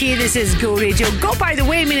Gina McKie. This is Go Radio. Go, by the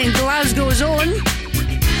way, meaning Glasgow's own.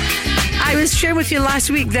 I was sharing with you last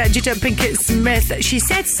week that Gina Pinkett Smith, she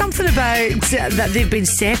said something about that they've been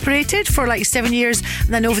separated for like 7 years,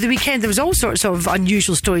 and then over the weekend there was all sorts of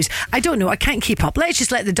unusual stories. I don't know, I can't keep up. Let's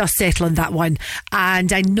just let the dust settle on that one.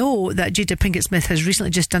 And I know that Gina Pinkett Smith has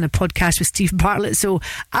recently just done a podcast with Steve Bartlett, so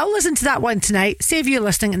I'll listen to that one tonight, save you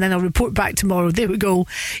listening, and then I'll report back tomorrow. There we go.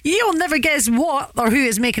 You'll never guess what or who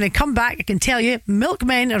is making a comeback. I can tell you,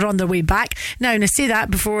 milkmen are on their way back. Now, and I say that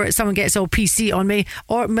before someone gets all PC on me,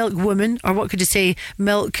 or milk women, or what could you say,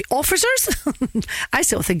 milk officers? I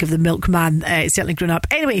still think of the milkman, certainly grown up.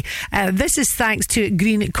 Anyway, this is thanks to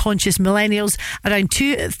green conscious millennials. Around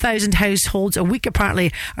 2,000 households a week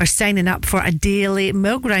apparently are signing up for a daily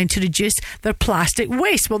milk round to reduce their plastic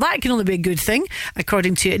waste. Well, that can only be a good thing,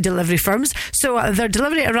 according to delivery firms. So their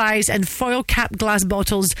delivery arrives in foil capped glass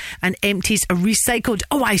bottles and empties are recycled.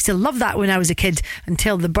 Oh, I used to love that when I was a kid,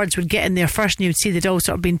 until the birds would get in there first and you'd see they'd all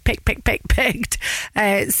sort of been picked.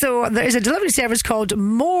 So there is a delivery service called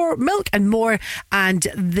More Milk and More, and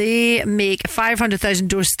they make 500,000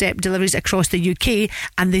 doorstep deliveries across the UK,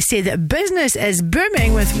 and they say that business is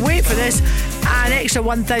booming with, wait for this, an extra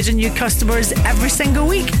 1,000 new customers every single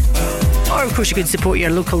week. Or of course you could support your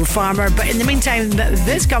local farmer, but in the meantime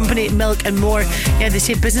this company, Milk and More, yeah, they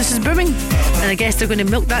say business is booming, and I guess they're going to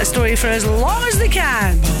milk that story for as long as they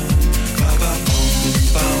can.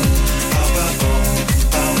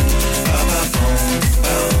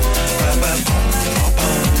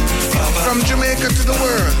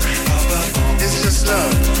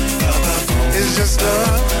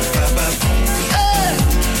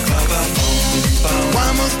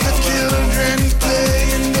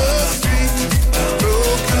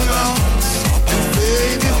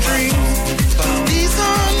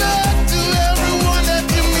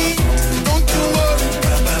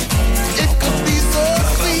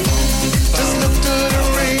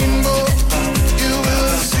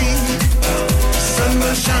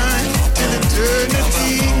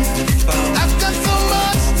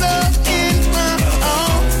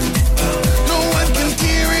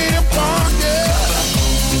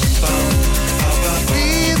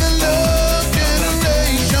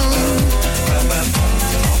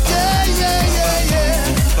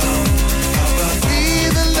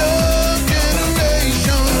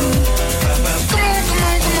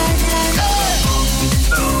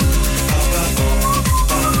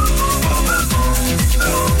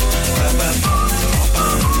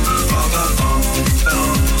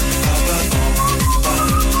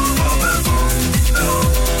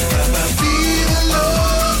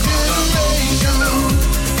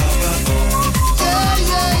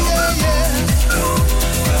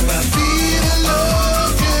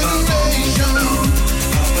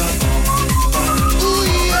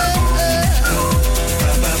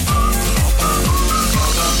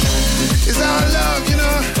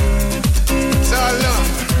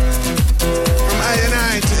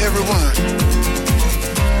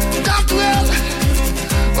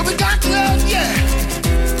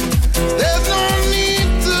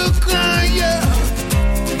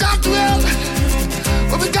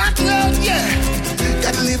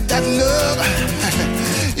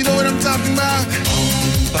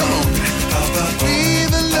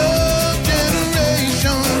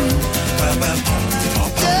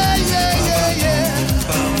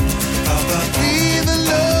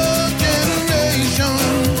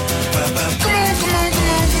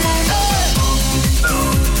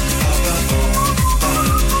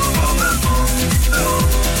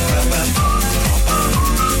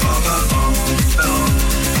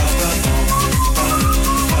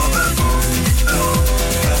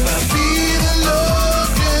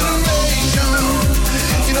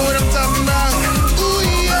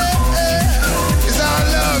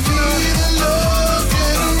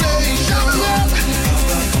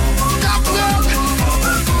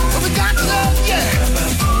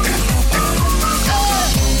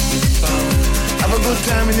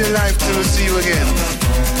 life till we see you again.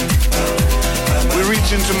 We're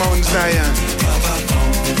reaching to Mount Zion,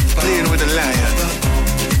 playing with a lion.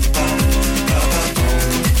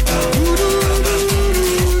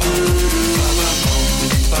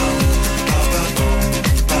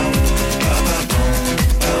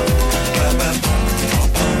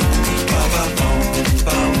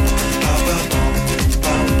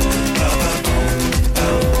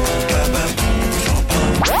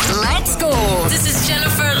 Let's go. This is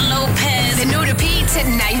Jennifer Lopez. The no repeat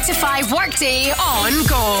 9 to 5 workday on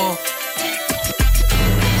Go.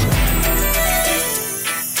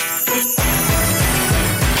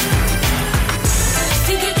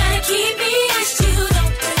 Think you gotta keep me as you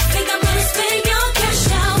don't think I'm gonna spend your cash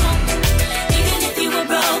out. Even if you were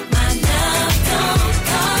broke, my love don't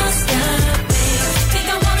cost a thing. Think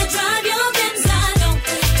I wanna drive your Benz, I don't.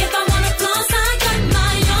 If I wanna floss, I got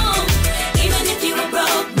my own. Even if you were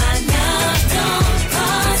broke, my love don't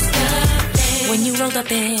cost a thing. When you rolled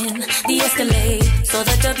up in the Escalade, saw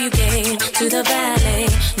the W game to the valet,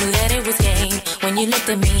 knew that it was game. When you looked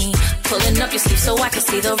at me, pulling up your sleeve so I could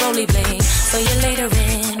see the roly blade. So you later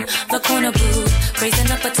in the corner booth,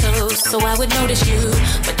 raising up a toast so I would notice you,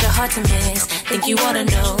 but you're hard to miss. Think you ought to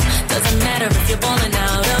know, doesn't matter if you're balling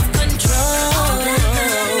out of control. All that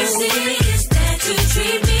matters is that you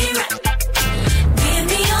treat me right. Give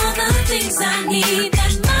me all the things I need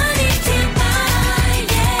that money can buy.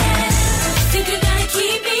 Yeah, think you gotta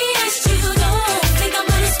keep me as you don't think I'm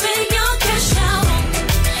gonna spend your cash out.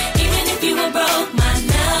 Even if you were broke, my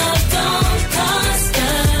love don't cost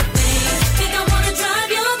a thing. Think I wanna drive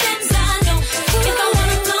your Benz, I don't. If I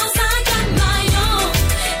wanna floss, I got my own.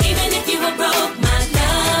 Even if you were broke, my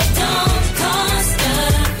love don't cost a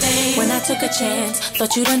thing. When I took a chance,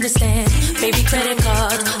 thought you'd understand. Baby, credit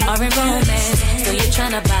cards aren't romance. Still you're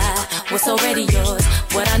trying to buy what's already yours.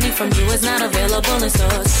 What I need from you is not available in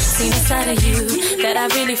stores. Seen a side of you that I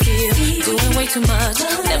really feel. Doing way too much,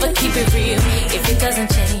 never keep it real. If it doesn't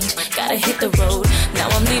change, gotta hit the road. Now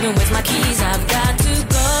I'm leaving with my keys, I've got to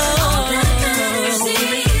go. All that matters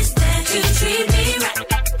is that you treat me right.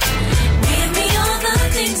 Give me all the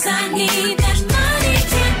things I need that money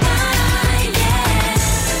can buy. Yeah,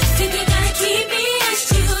 think you gotta keep me as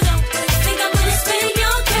you don't think I'm gonna spend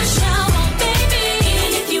your cash out, baby. Even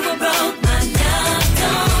if you were broke, my love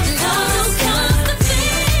don't cost a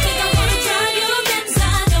thing. Think I wanna drive your Benz,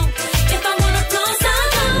 I don't. If I wanna floss, I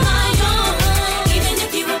got my own. Even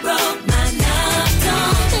if you were broke, my love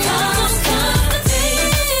don't cost a thing.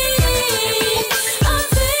 A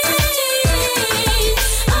thing,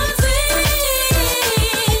 a thing.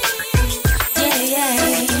 Yeah, yeah,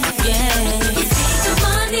 yeah. You take the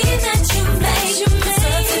money that you make,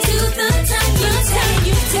 substitute the time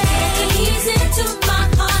you take. Ease into my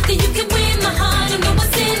heart, then you can win my heart and know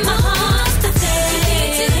what's in my heart. The thing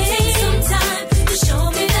to take some time to show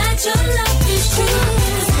me that your love is true.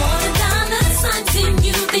 There's more than dollar signs in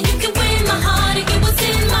you, then you can win my heart and get what's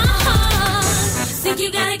in my heart. Think you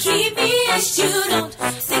gotta keep me as you don't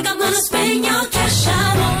think I'm gonna spend your cash I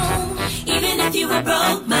won't. Even if you were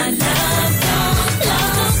broke, my love don't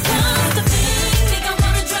cost a thing. Think I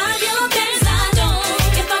wanna drive your Benz, I don't.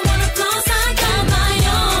 If I wanna floss, I got my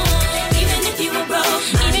own. Even if you were broke,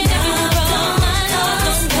 my love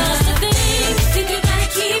don't cost a thing. Think you gotta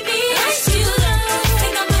keep me as you don't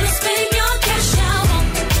think I'm gonna spend your cash I won't.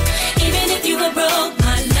 Even if you were broke,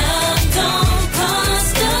 my love don't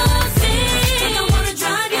cost a thing. Think I wanna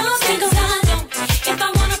drive your Benz, I don't. If I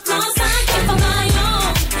wanna floss, I got my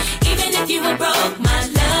own. Even if you were broke, my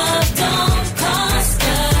love don't cost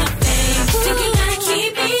a thing. Think you gotta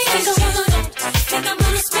keep me as you don't think I'm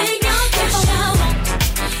gonna spend your cash I won't.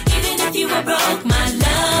 Even if you were broke, my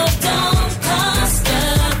love don't cost a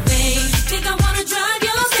thing. Think I wanna drive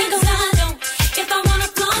your Benz, I don't. If I wanna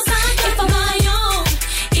floss, I got my own.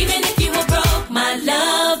 Even if you were broke, my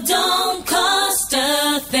love don't cost a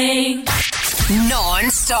thing.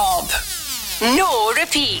 Non-stop. No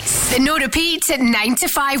repeats. The no repeat 9 to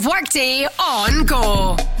 5 workday on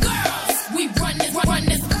Go. We run this,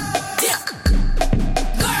 yeah.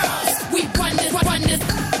 Girls, we run this,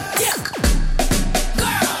 yeah.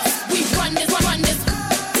 Girls, we run this,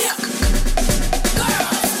 yeah.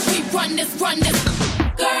 Girls, we run this.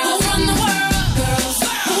 Girls, who run the world? Girls,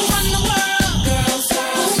 who run the world? Girls,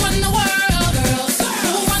 who run the world? Girls,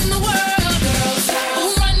 who run the world? Girls, who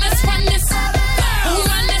run this? Who run this? Who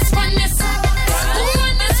run this? Who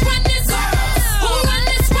run this? Who run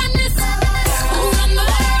this? Who run the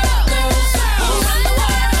world?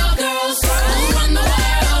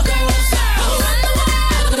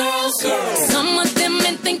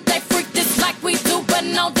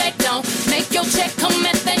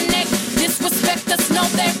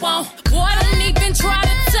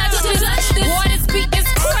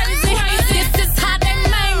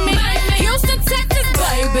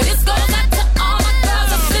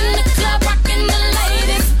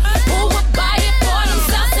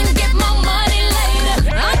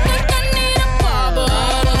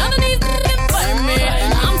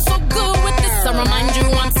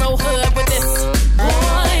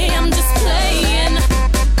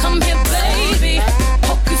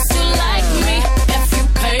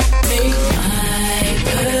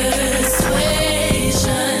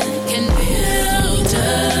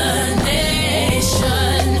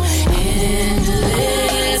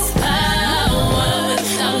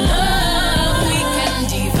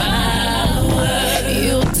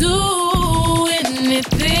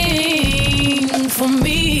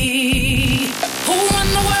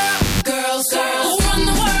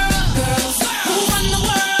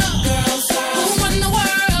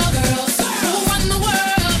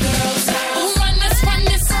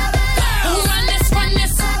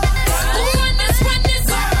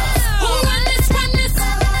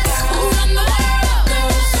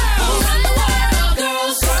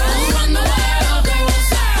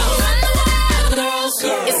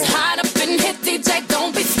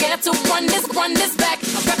 run this back.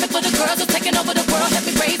 I'm rapping for the girls who are taking over the world. Help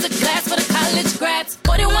me raise a glass for the college grads.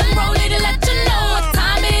 41 rollie to let you know what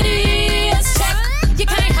time it is. Check, you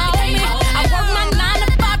can't hold me. I work my 9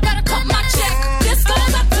 to 5, gotta cut my check. This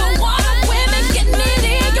goes up to all the women getting it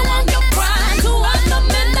in. You want your grind. To all the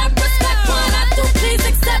men that respect what I do, please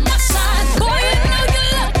accept my shine. Boy, you know you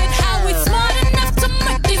love it. How we smart enough to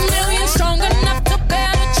make these millions, strong enough to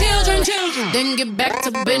bear the children. Then get back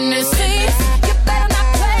to business. You better not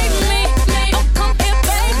play me. Oh, come here,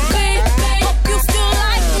 baby. Hope you still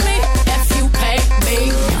like me if you pay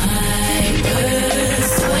me. My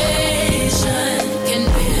persuasion can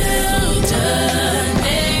build a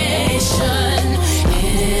nation.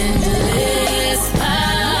 Endless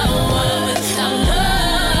power. Without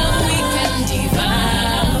love, we can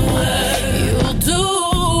devour. You'll do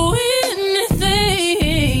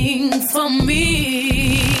anything for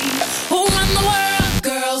me. Who run the world?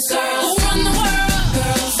 Girls. Who run the world?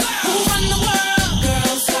 Girls. Who run the world?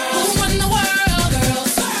 Girls. Who run the world?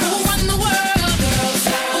 Girls. Who run the world? Girls.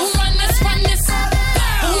 Who run this? Who run this?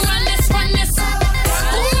 Who run this? Who run this?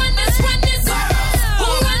 Who run this? Who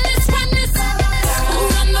run this? Who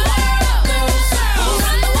run the world? Girls. Who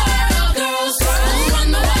run the world? Girls. Who run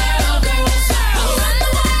the world? Girls. Who run the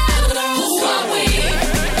world? Who are we?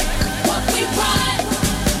 What we run?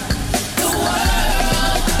 The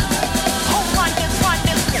world. Who run this? Who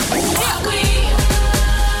are we?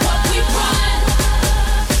 What we run?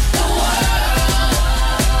 The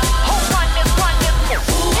world. Who run this?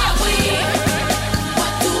 Who are we?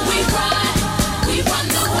 What do we run? We run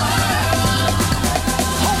the world.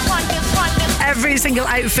 Who run this? Every single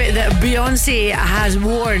outfit that Beyonce has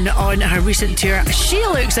worn on her recent tour, she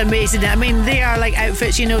looks amazing. I mean, they are like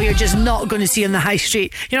outfits, you know, you're just not going to see on the high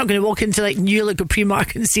street. You're not going to walk into like New Look or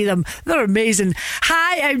Primark and see them. They're amazing.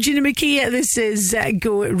 Hi, I'm Gina McKie. This is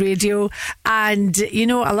Go Radio. And, you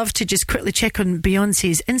know, I love to just quickly check on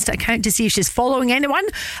Beyonce's Insta account to see if she's following anyone.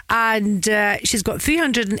 And she's got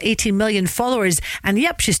 318 million followers. And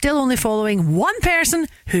yep, she's still only following one person.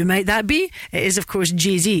 Who might that be? It is, of course,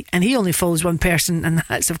 Jay-Z. And he only follows one person, and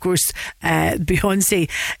that's, of course, Beyonce.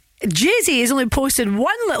 Jay-Z has only posted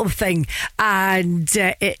one little thing, and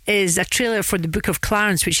it is a trailer for the Book of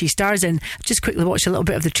Clarence, which he stars in. Just quickly watch a little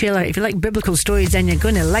bit of the trailer. If you like biblical stories, then you're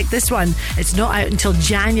going to like this one. It's not out until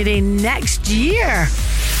January next year.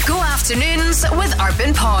 Go afternoons with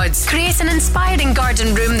Urban Pods. Create an inspiring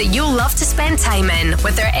garden room that you'll love to spend time in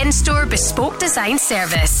with their in-store bespoke design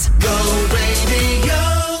service. Go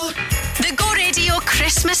Radio. The Go Radio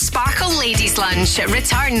Christmas Sparkle Ladies Lunch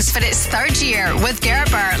returns for its third year with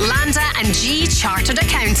Gerber, Landa and G Chartered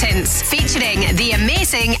Accountants, featuring the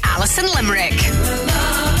amazing Alison Limerick.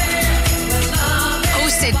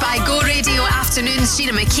 Hosted by Go Radio Afternoon's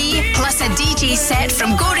Gina McKie, plus a DJ set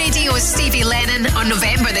from Go Radio's Stevie Lennon on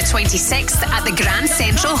November the 26th at the Grand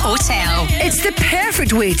Central Hotel. It's the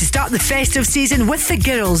perfect way to start the festive season with the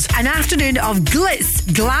girls. An afternoon of glitz,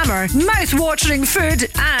 glamour, mouth-watering food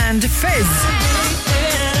and fizz.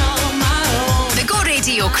 The Go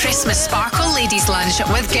Radio Christmas Sparkle Ladies Lunch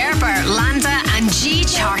with Gerber, Landa and G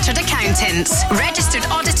Chartered Accountants, registered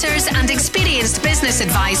auditors and experienced business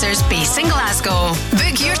advisors based in Glasgow.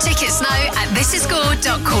 Book your tickets now at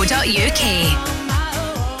thisisgo.co.uk.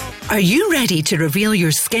 Are you ready to reveal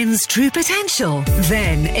your skin's true potential?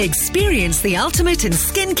 Then experience the ultimate in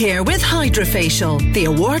skincare with HydraFacial, the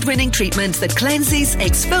award-winning treatment that cleanses,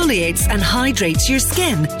 exfoliates and hydrates your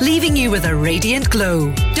skin, leaving you with a radiant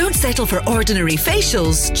glow. Don't settle for ordinary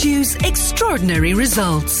facials, choose extraordinary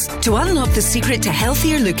results. To unlock the secret to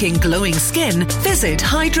healthier looking, glowing skin, visit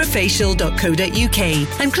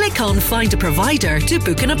hydrafacial.co.uk and click on Find a Provider to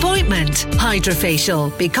book an appointment.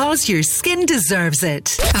 HydraFacial, because your skin deserves it.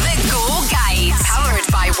 The Go Guide, powered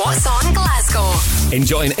by What's On Glasgow.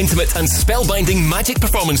 Enjoy an intimate and spellbinding magic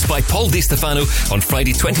performance by Paul Di Stefano on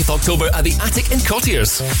Friday 20th October at the Attic in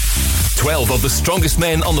Courtiers. 12 of the strongest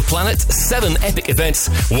men on the planet, 7 epic events,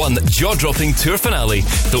 1 jaw-dropping tour finale.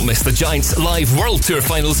 Don't miss the Giants live World Tour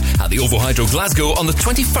finals at the OVO Hydro Glasgow on the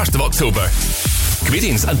 21st of October.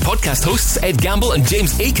 Comedians and podcast hosts Ed Gamble and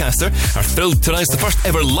James Acaster are thrilled to announce the first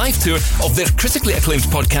ever live tour of their critically acclaimed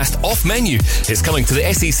podcast Off Menu. It's coming to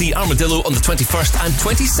the SEC Armadillo on the 21st and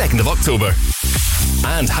 22nd of October.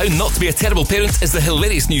 And How Not to Be a Terrible Parent is the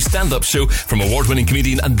hilarious new stand-up show from award-winning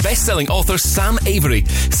comedian and best-selling author Sam Avery.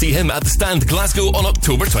 See him at the Stand Glasgow on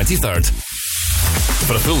October 23rd.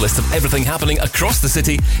 For a full list of everything happening across the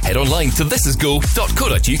city, head online to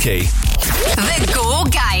thisisgo.co.uk. The Go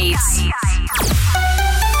Guides.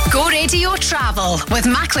 Go Radio Travel with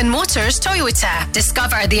Macklin Motors Toyota.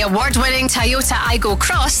 Discover the award-winning Toyota Aygo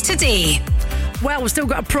Cross today. Well, we've still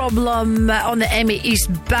got a problem on the M8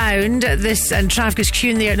 eastbound. This and traffic is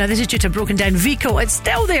queuing there. Now, this is due to a broken down vehicle. It's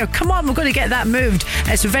still there. Come on, we're going to get that moved.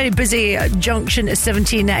 It's a very busy junction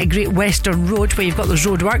 17 at Great Western Road where you've got those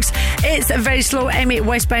roadworks. It's very slow M8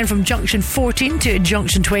 westbound from junction 14 to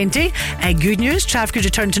junction 20. Good news, traffic has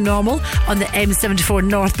returned to normal on the M74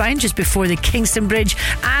 northbound just before the Kingston Bridge.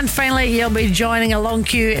 And finally, you'll be joining a long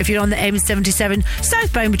queue if you're on the M77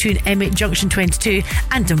 southbound between M8 junction 22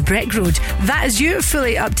 and Dumbreck Road. That is you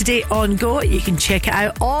fully up to date on Go. You can check it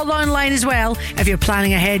out all online as well if you're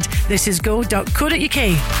planning ahead. This is go.co.uk.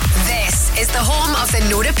 This is the home of the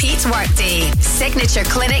no repeat workday.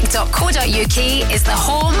 Signatureclinic.co.uk is the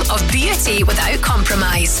home of beauty without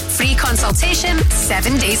compromise. Free consultation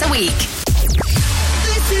 7 days a week.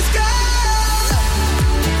 This is Go.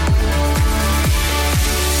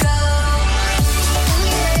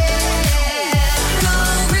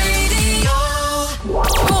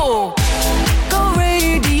 Go. Go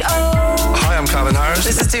Radio. Hi, I'm Calvin Harris.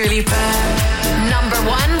 This is Dua Lipa. Number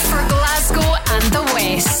 1 for Glasgow and the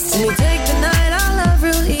West. You take the night, I love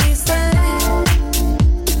real easy.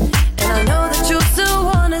 And I know that you still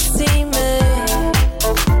wanna see me.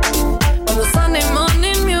 On the Sunday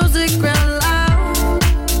morning, music real loud.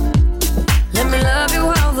 Let me love you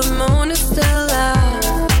while the moon is still out.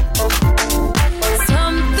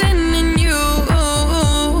 Something in you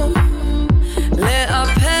lit up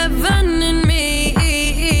heaven in me.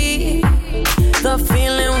 The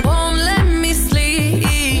feeling won't let me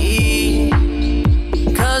sleep.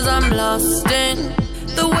 'Cause I'm lost in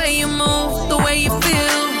the way you move, the way you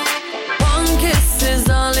feel. One kiss is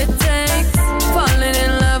all it takes. Falling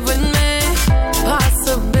in love with me.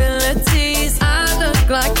 Possibilities, I look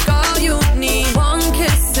like all you need. One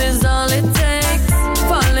kiss is all it takes.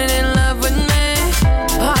 Falling in love with me.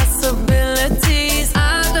 Possibilities,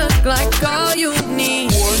 I look like all you need.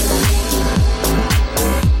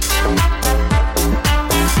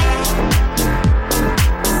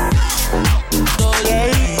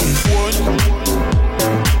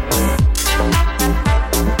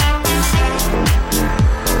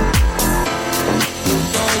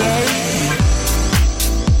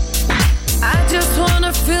 I just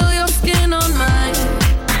wanna feel your skin on mine.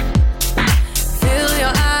 Feel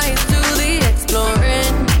your eyes do the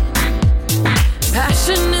exploring.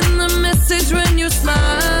 Passion in the message when you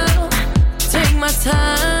smile. Take my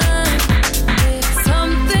time.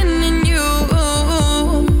 Something in you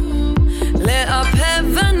lit up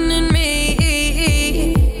heaven in me.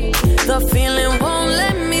 The feeling won't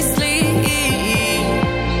let me sleep.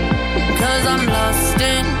 'Cause I'm lost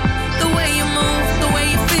in the way you move, the way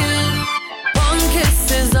you feel. One kiss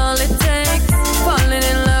is all it takes. Falling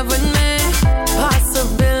in love with me.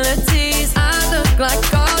 Possibilities, I look like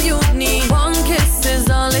all you need. One kiss is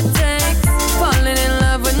all it takes. Falling in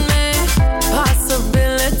love with me.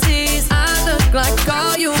 Possibilities, I look like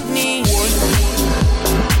all you need.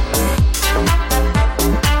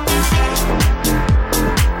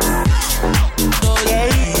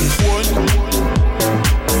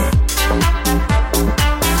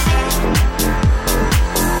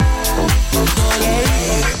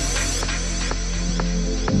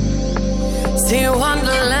 See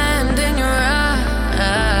wonderland in your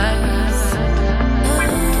eyes.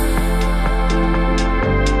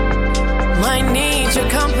 Might need your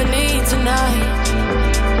company tonight.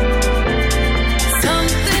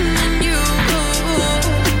 Something in you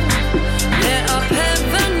lit up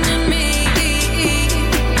heaven in me.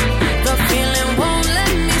 The feeling won't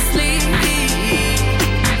let me sleep.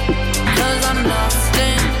 'Cause I'm lost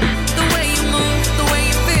in the way you move, the way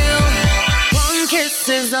you feel. One kiss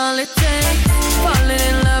is all it takes. Falling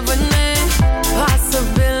in love with me.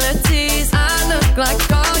 Possibilities, I look like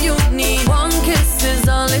all you need. One kiss is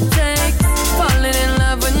all it takes. Falling in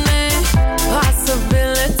love with me.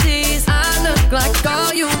 Possibilities, I look like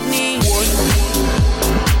all you need.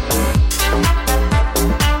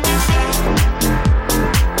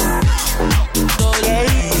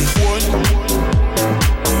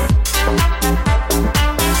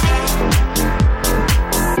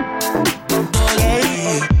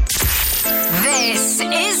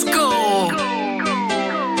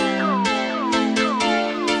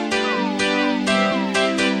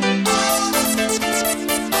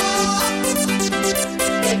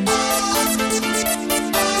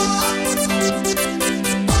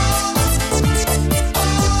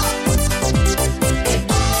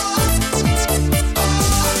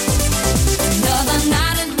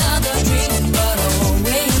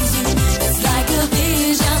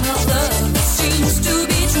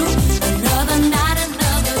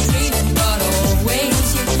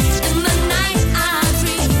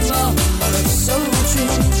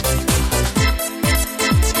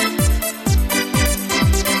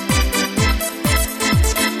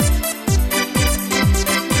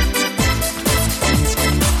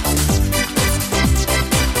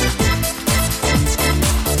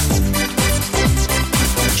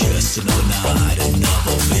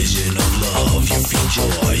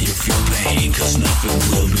 joy, you feel pain, cause nothing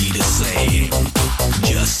will be the same.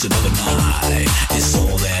 Just another night, it's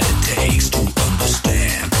all that it takes to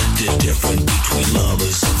understand the difference between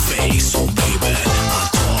lovers and fake. So baby, I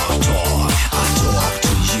talk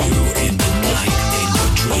to you in the night, in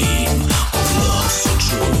your dream of love so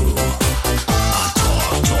true. I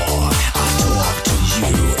talk to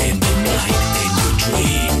you in the night, in your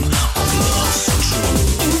dream of love so true.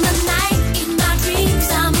 In the night, in my dreams,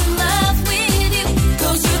 I'm in love with you.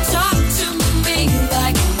 'Cause you talk to me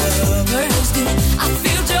like lovers do. I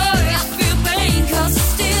feel joy, I feel pain, 'cause it's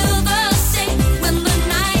still the same. When the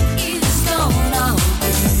night is gone, I'll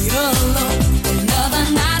be alone. Another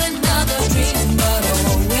night, another dream, but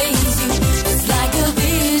always you. It's like a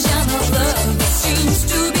vision of love that seems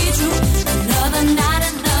to be true. Another night,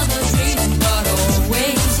 another dream, but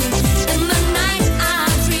always you. In the night, I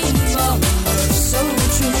dream of love so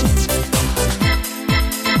true.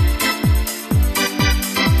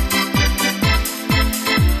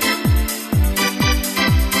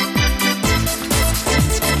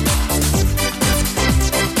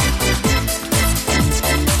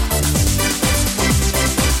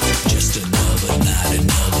 Just another night,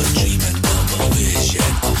 another dream, another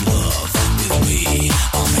vision of love with me.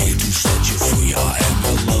 I'm here to set you free. I am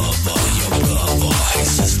your lover, your brother. Hey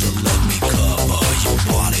sister, let me cover your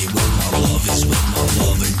body with my love. Is with my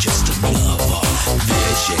love, and just another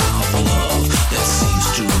vision of love that seems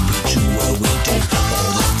to be true. Where we do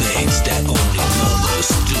all the things that only lovers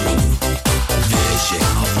do. Vision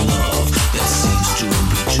of love that seems to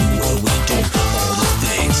be true. Where we do all the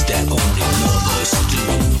things that only lovers do.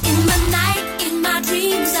 In the night, in my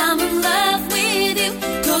dreams, I'm in love with you.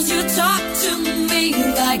 'Cause you talk to me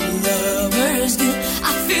like lovers do.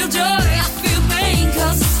 I feel joy, I feel pain,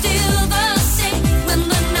 'cause it's still the same. When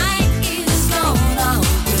the night is gone, I'll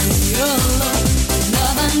be alone.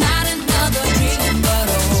 Another night, another dream, but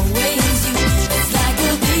always you. It's like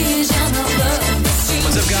a vision of love that seems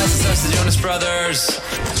What's up, guys? It's us, the Jonas Brothers.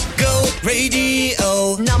 Go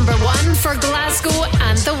Radio. Number 1 for Glasgow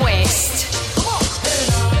and the West.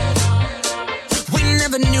 We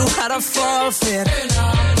never knew how to forfeit,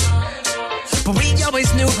 but we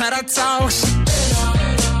always knew how to toss.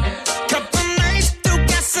 Couple nights threw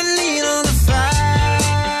gasoline on the fire.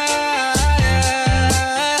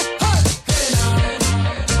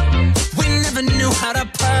 We never knew how to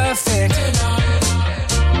perfect,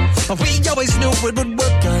 but we always knew it would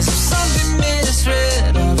work. 'Cause if something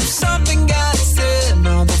misread, or if something got said,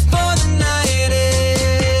 no, before the night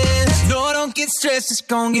ends. No, don't get stressed, it's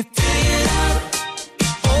gonna get figured out.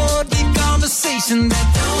 Oh, deep conversation that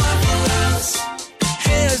don't happen else.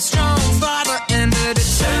 Headstrong father and a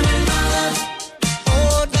determined mother.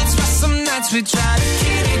 Oh, that's why some nights we try to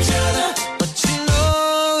kill each other, but you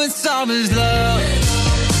know it's always love.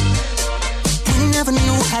 We never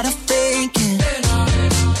knew how to fake it,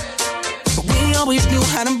 but we always knew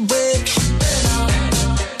how to break.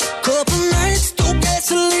 Couple nights, threw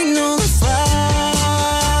gasoline on the fire.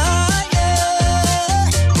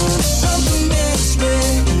 Something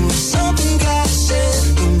misread, something got said,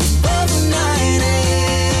 before the night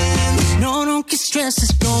ends. No, don't get stressed,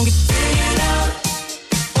 it's gonna get figured out.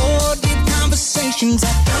 Oh, deep conversations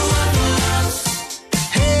that don't happen else.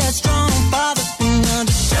 Headstrong father and a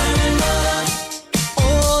determined mother.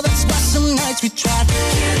 Oh, that's why some nights we try to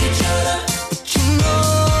kill each other, but you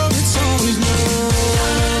know it's always love.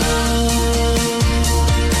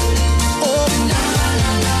 Oh, la la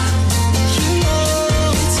la la, you know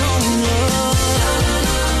it's only love.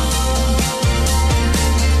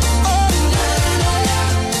 Oh, la la la,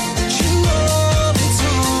 you know it's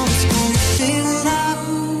always gonna get figured out.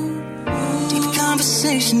 Deep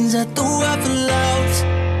conversations that the world allows.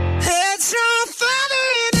 Headstrong father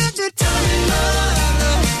and a determined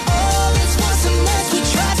mother. Oh, that's why some nights we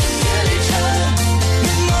try to kill each other. You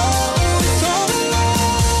know it's only love.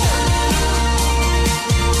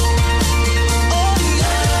 Oh,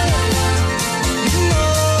 la la la, you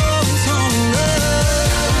know it's only love.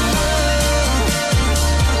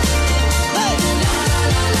 Hey, la la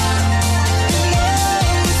la la, you know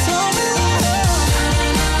it's only love.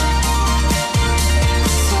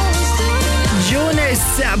 Jonas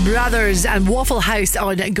Brothers and Waffle House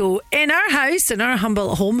on Go. In our house, in our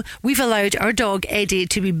humble home, we've allowed our dog Eddie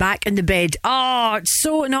to be back in the bed. Oh, it's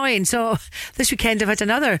so annoying. So this weekend I've had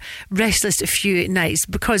another restless few nights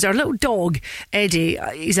because our little dog Eddie,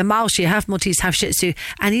 he's a Malshie, half Maltese, half Shih Tzu,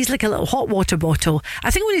 and he's like a little hot water bottle.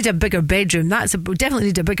 I think we need a bigger bedroom. We definitely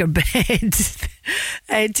need a bigger bed.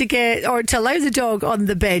 to allow the dog on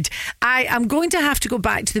the bed. I am going to have to go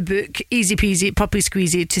back to the book Easy Peasy Puppy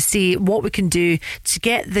Squeezy to see what we can do to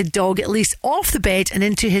get the dog at least off the bed and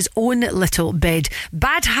into his own little bed.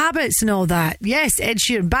 Bad habits and all that. Yes, Ed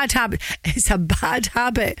Sheeran, bad habit. It's a bad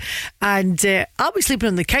habit. And I'll be sleeping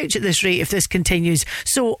on the couch at this rate if this continues.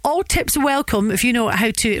 So all tips are welcome if you know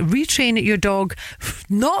how to retrain your dog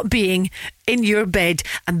not being in your bed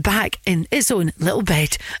and back in its own little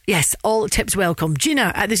bed. Yes, all tips welcome.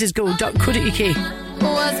 Gina at thisisgo.co.uk.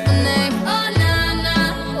 What's my name? Oh, nah,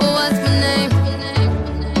 nah. What's my name?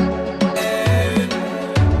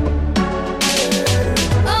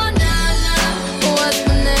 Oh, nah, nah. What's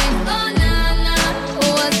my name? Oh, nah, nah.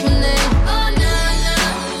 What's my name? Oh, nah, nah.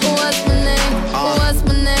 What's my name? What's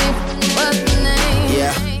my name? What's my name?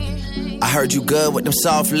 Yeah, I heard you good with them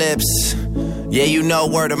soft lips. Yeah, you know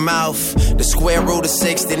word of mouth. The square root of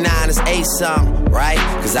 69 is 8-something, right?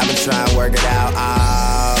 Cause I've been trying to work it out.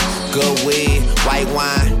 Good weed, white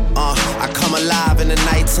wine. I come alive in the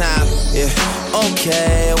nighttime. Yeah,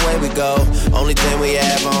 okay, away we go. Only thing we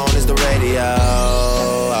have on is the radio.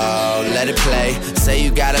 Oh, let it play. Say you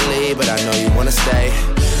gotta leave, but I know you wanna stay.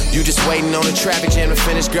 You just waiting on the traffic jam to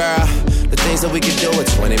finish, girl. The things that we can do in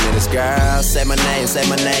 20 minutes, girl. Say my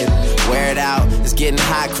name, wear it out. It's getting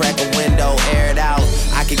hot, crack a window, air it out.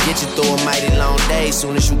 I could get you through a mighty long day.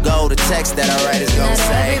 Soon as you go, the text that I write is gonna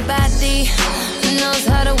say. Everybody knows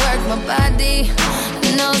how to work my body,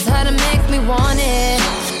 knows how to make me want it.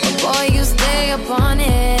 But boy, you stay up on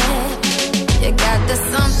it. You got the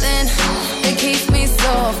something that keeps me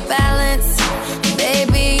so off balance.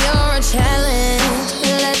 Baby, you're a challenge.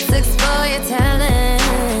 Let's explore your talent.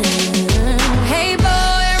 Hey boy,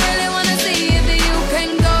 I really wanna see if you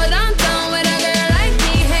can go downtown with a girl like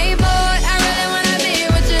me. Hey boy, I really wanna be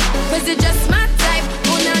with you, 'cause you're just my type.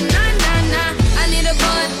 Oh na na na na, I need a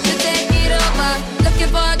boy to take it over. Looking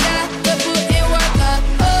for a guy to put in work.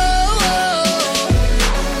 Oh oh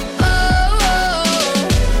oh oh.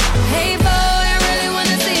 Hey boy, I really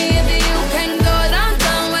wanna see if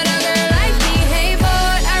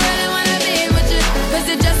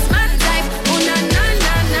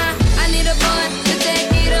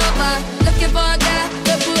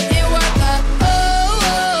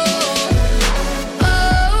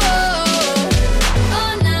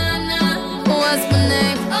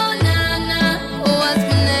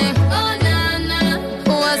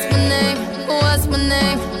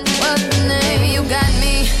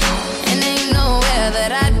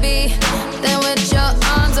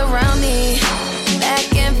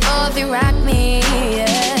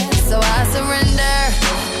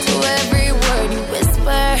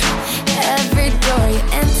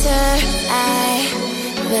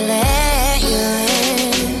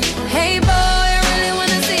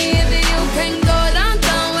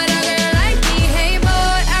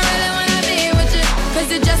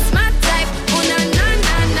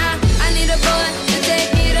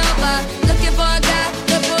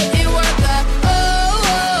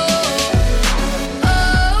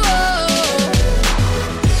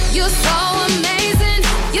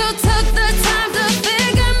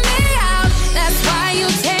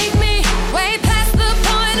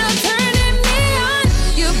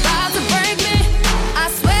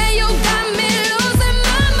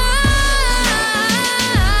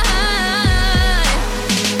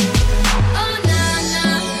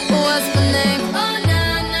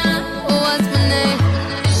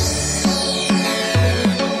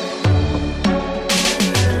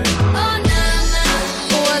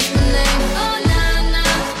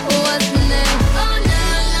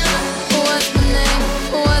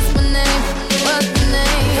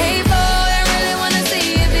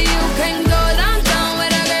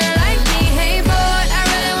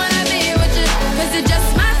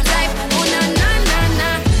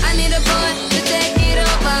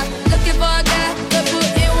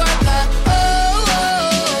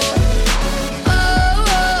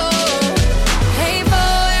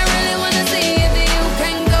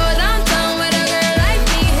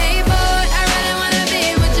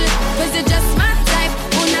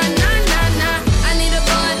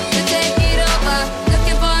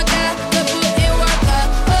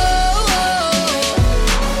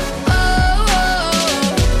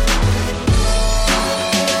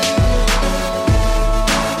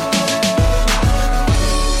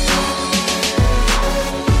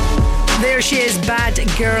There she is, Bad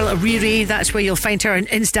Girl Riri. That's where you'll find her on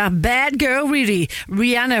Insta. Bad Girl Riri.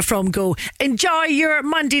 Rihanna from Go. Enjoy your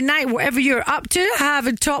Monday night, whatever you're up to. Have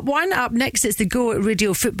a top one. Up next, it's the Go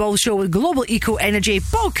Radio Football Show with Global Eco Energy,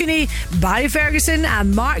 Paul Cooney, Barry Ferguson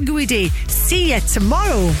and Mark Guidi. See you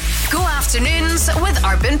tomorrow. Go afternoons with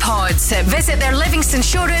Urban Pods. Visit their Livingston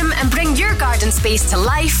showroom and bring your garden space to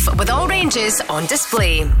life with all ranges on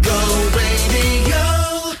display. Go Radio.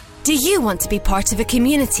 Do you want to be part of a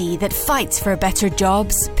community that fights for better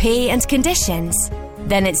jobs, pay and conditions?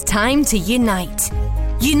 Then it's time to unite.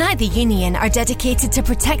 Unite the Union are dedicated to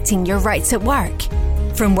protecting your rights at work.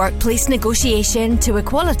 From workplace negotiation to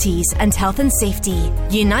equalities and health and safety,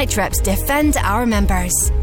 Unite reps defend our members.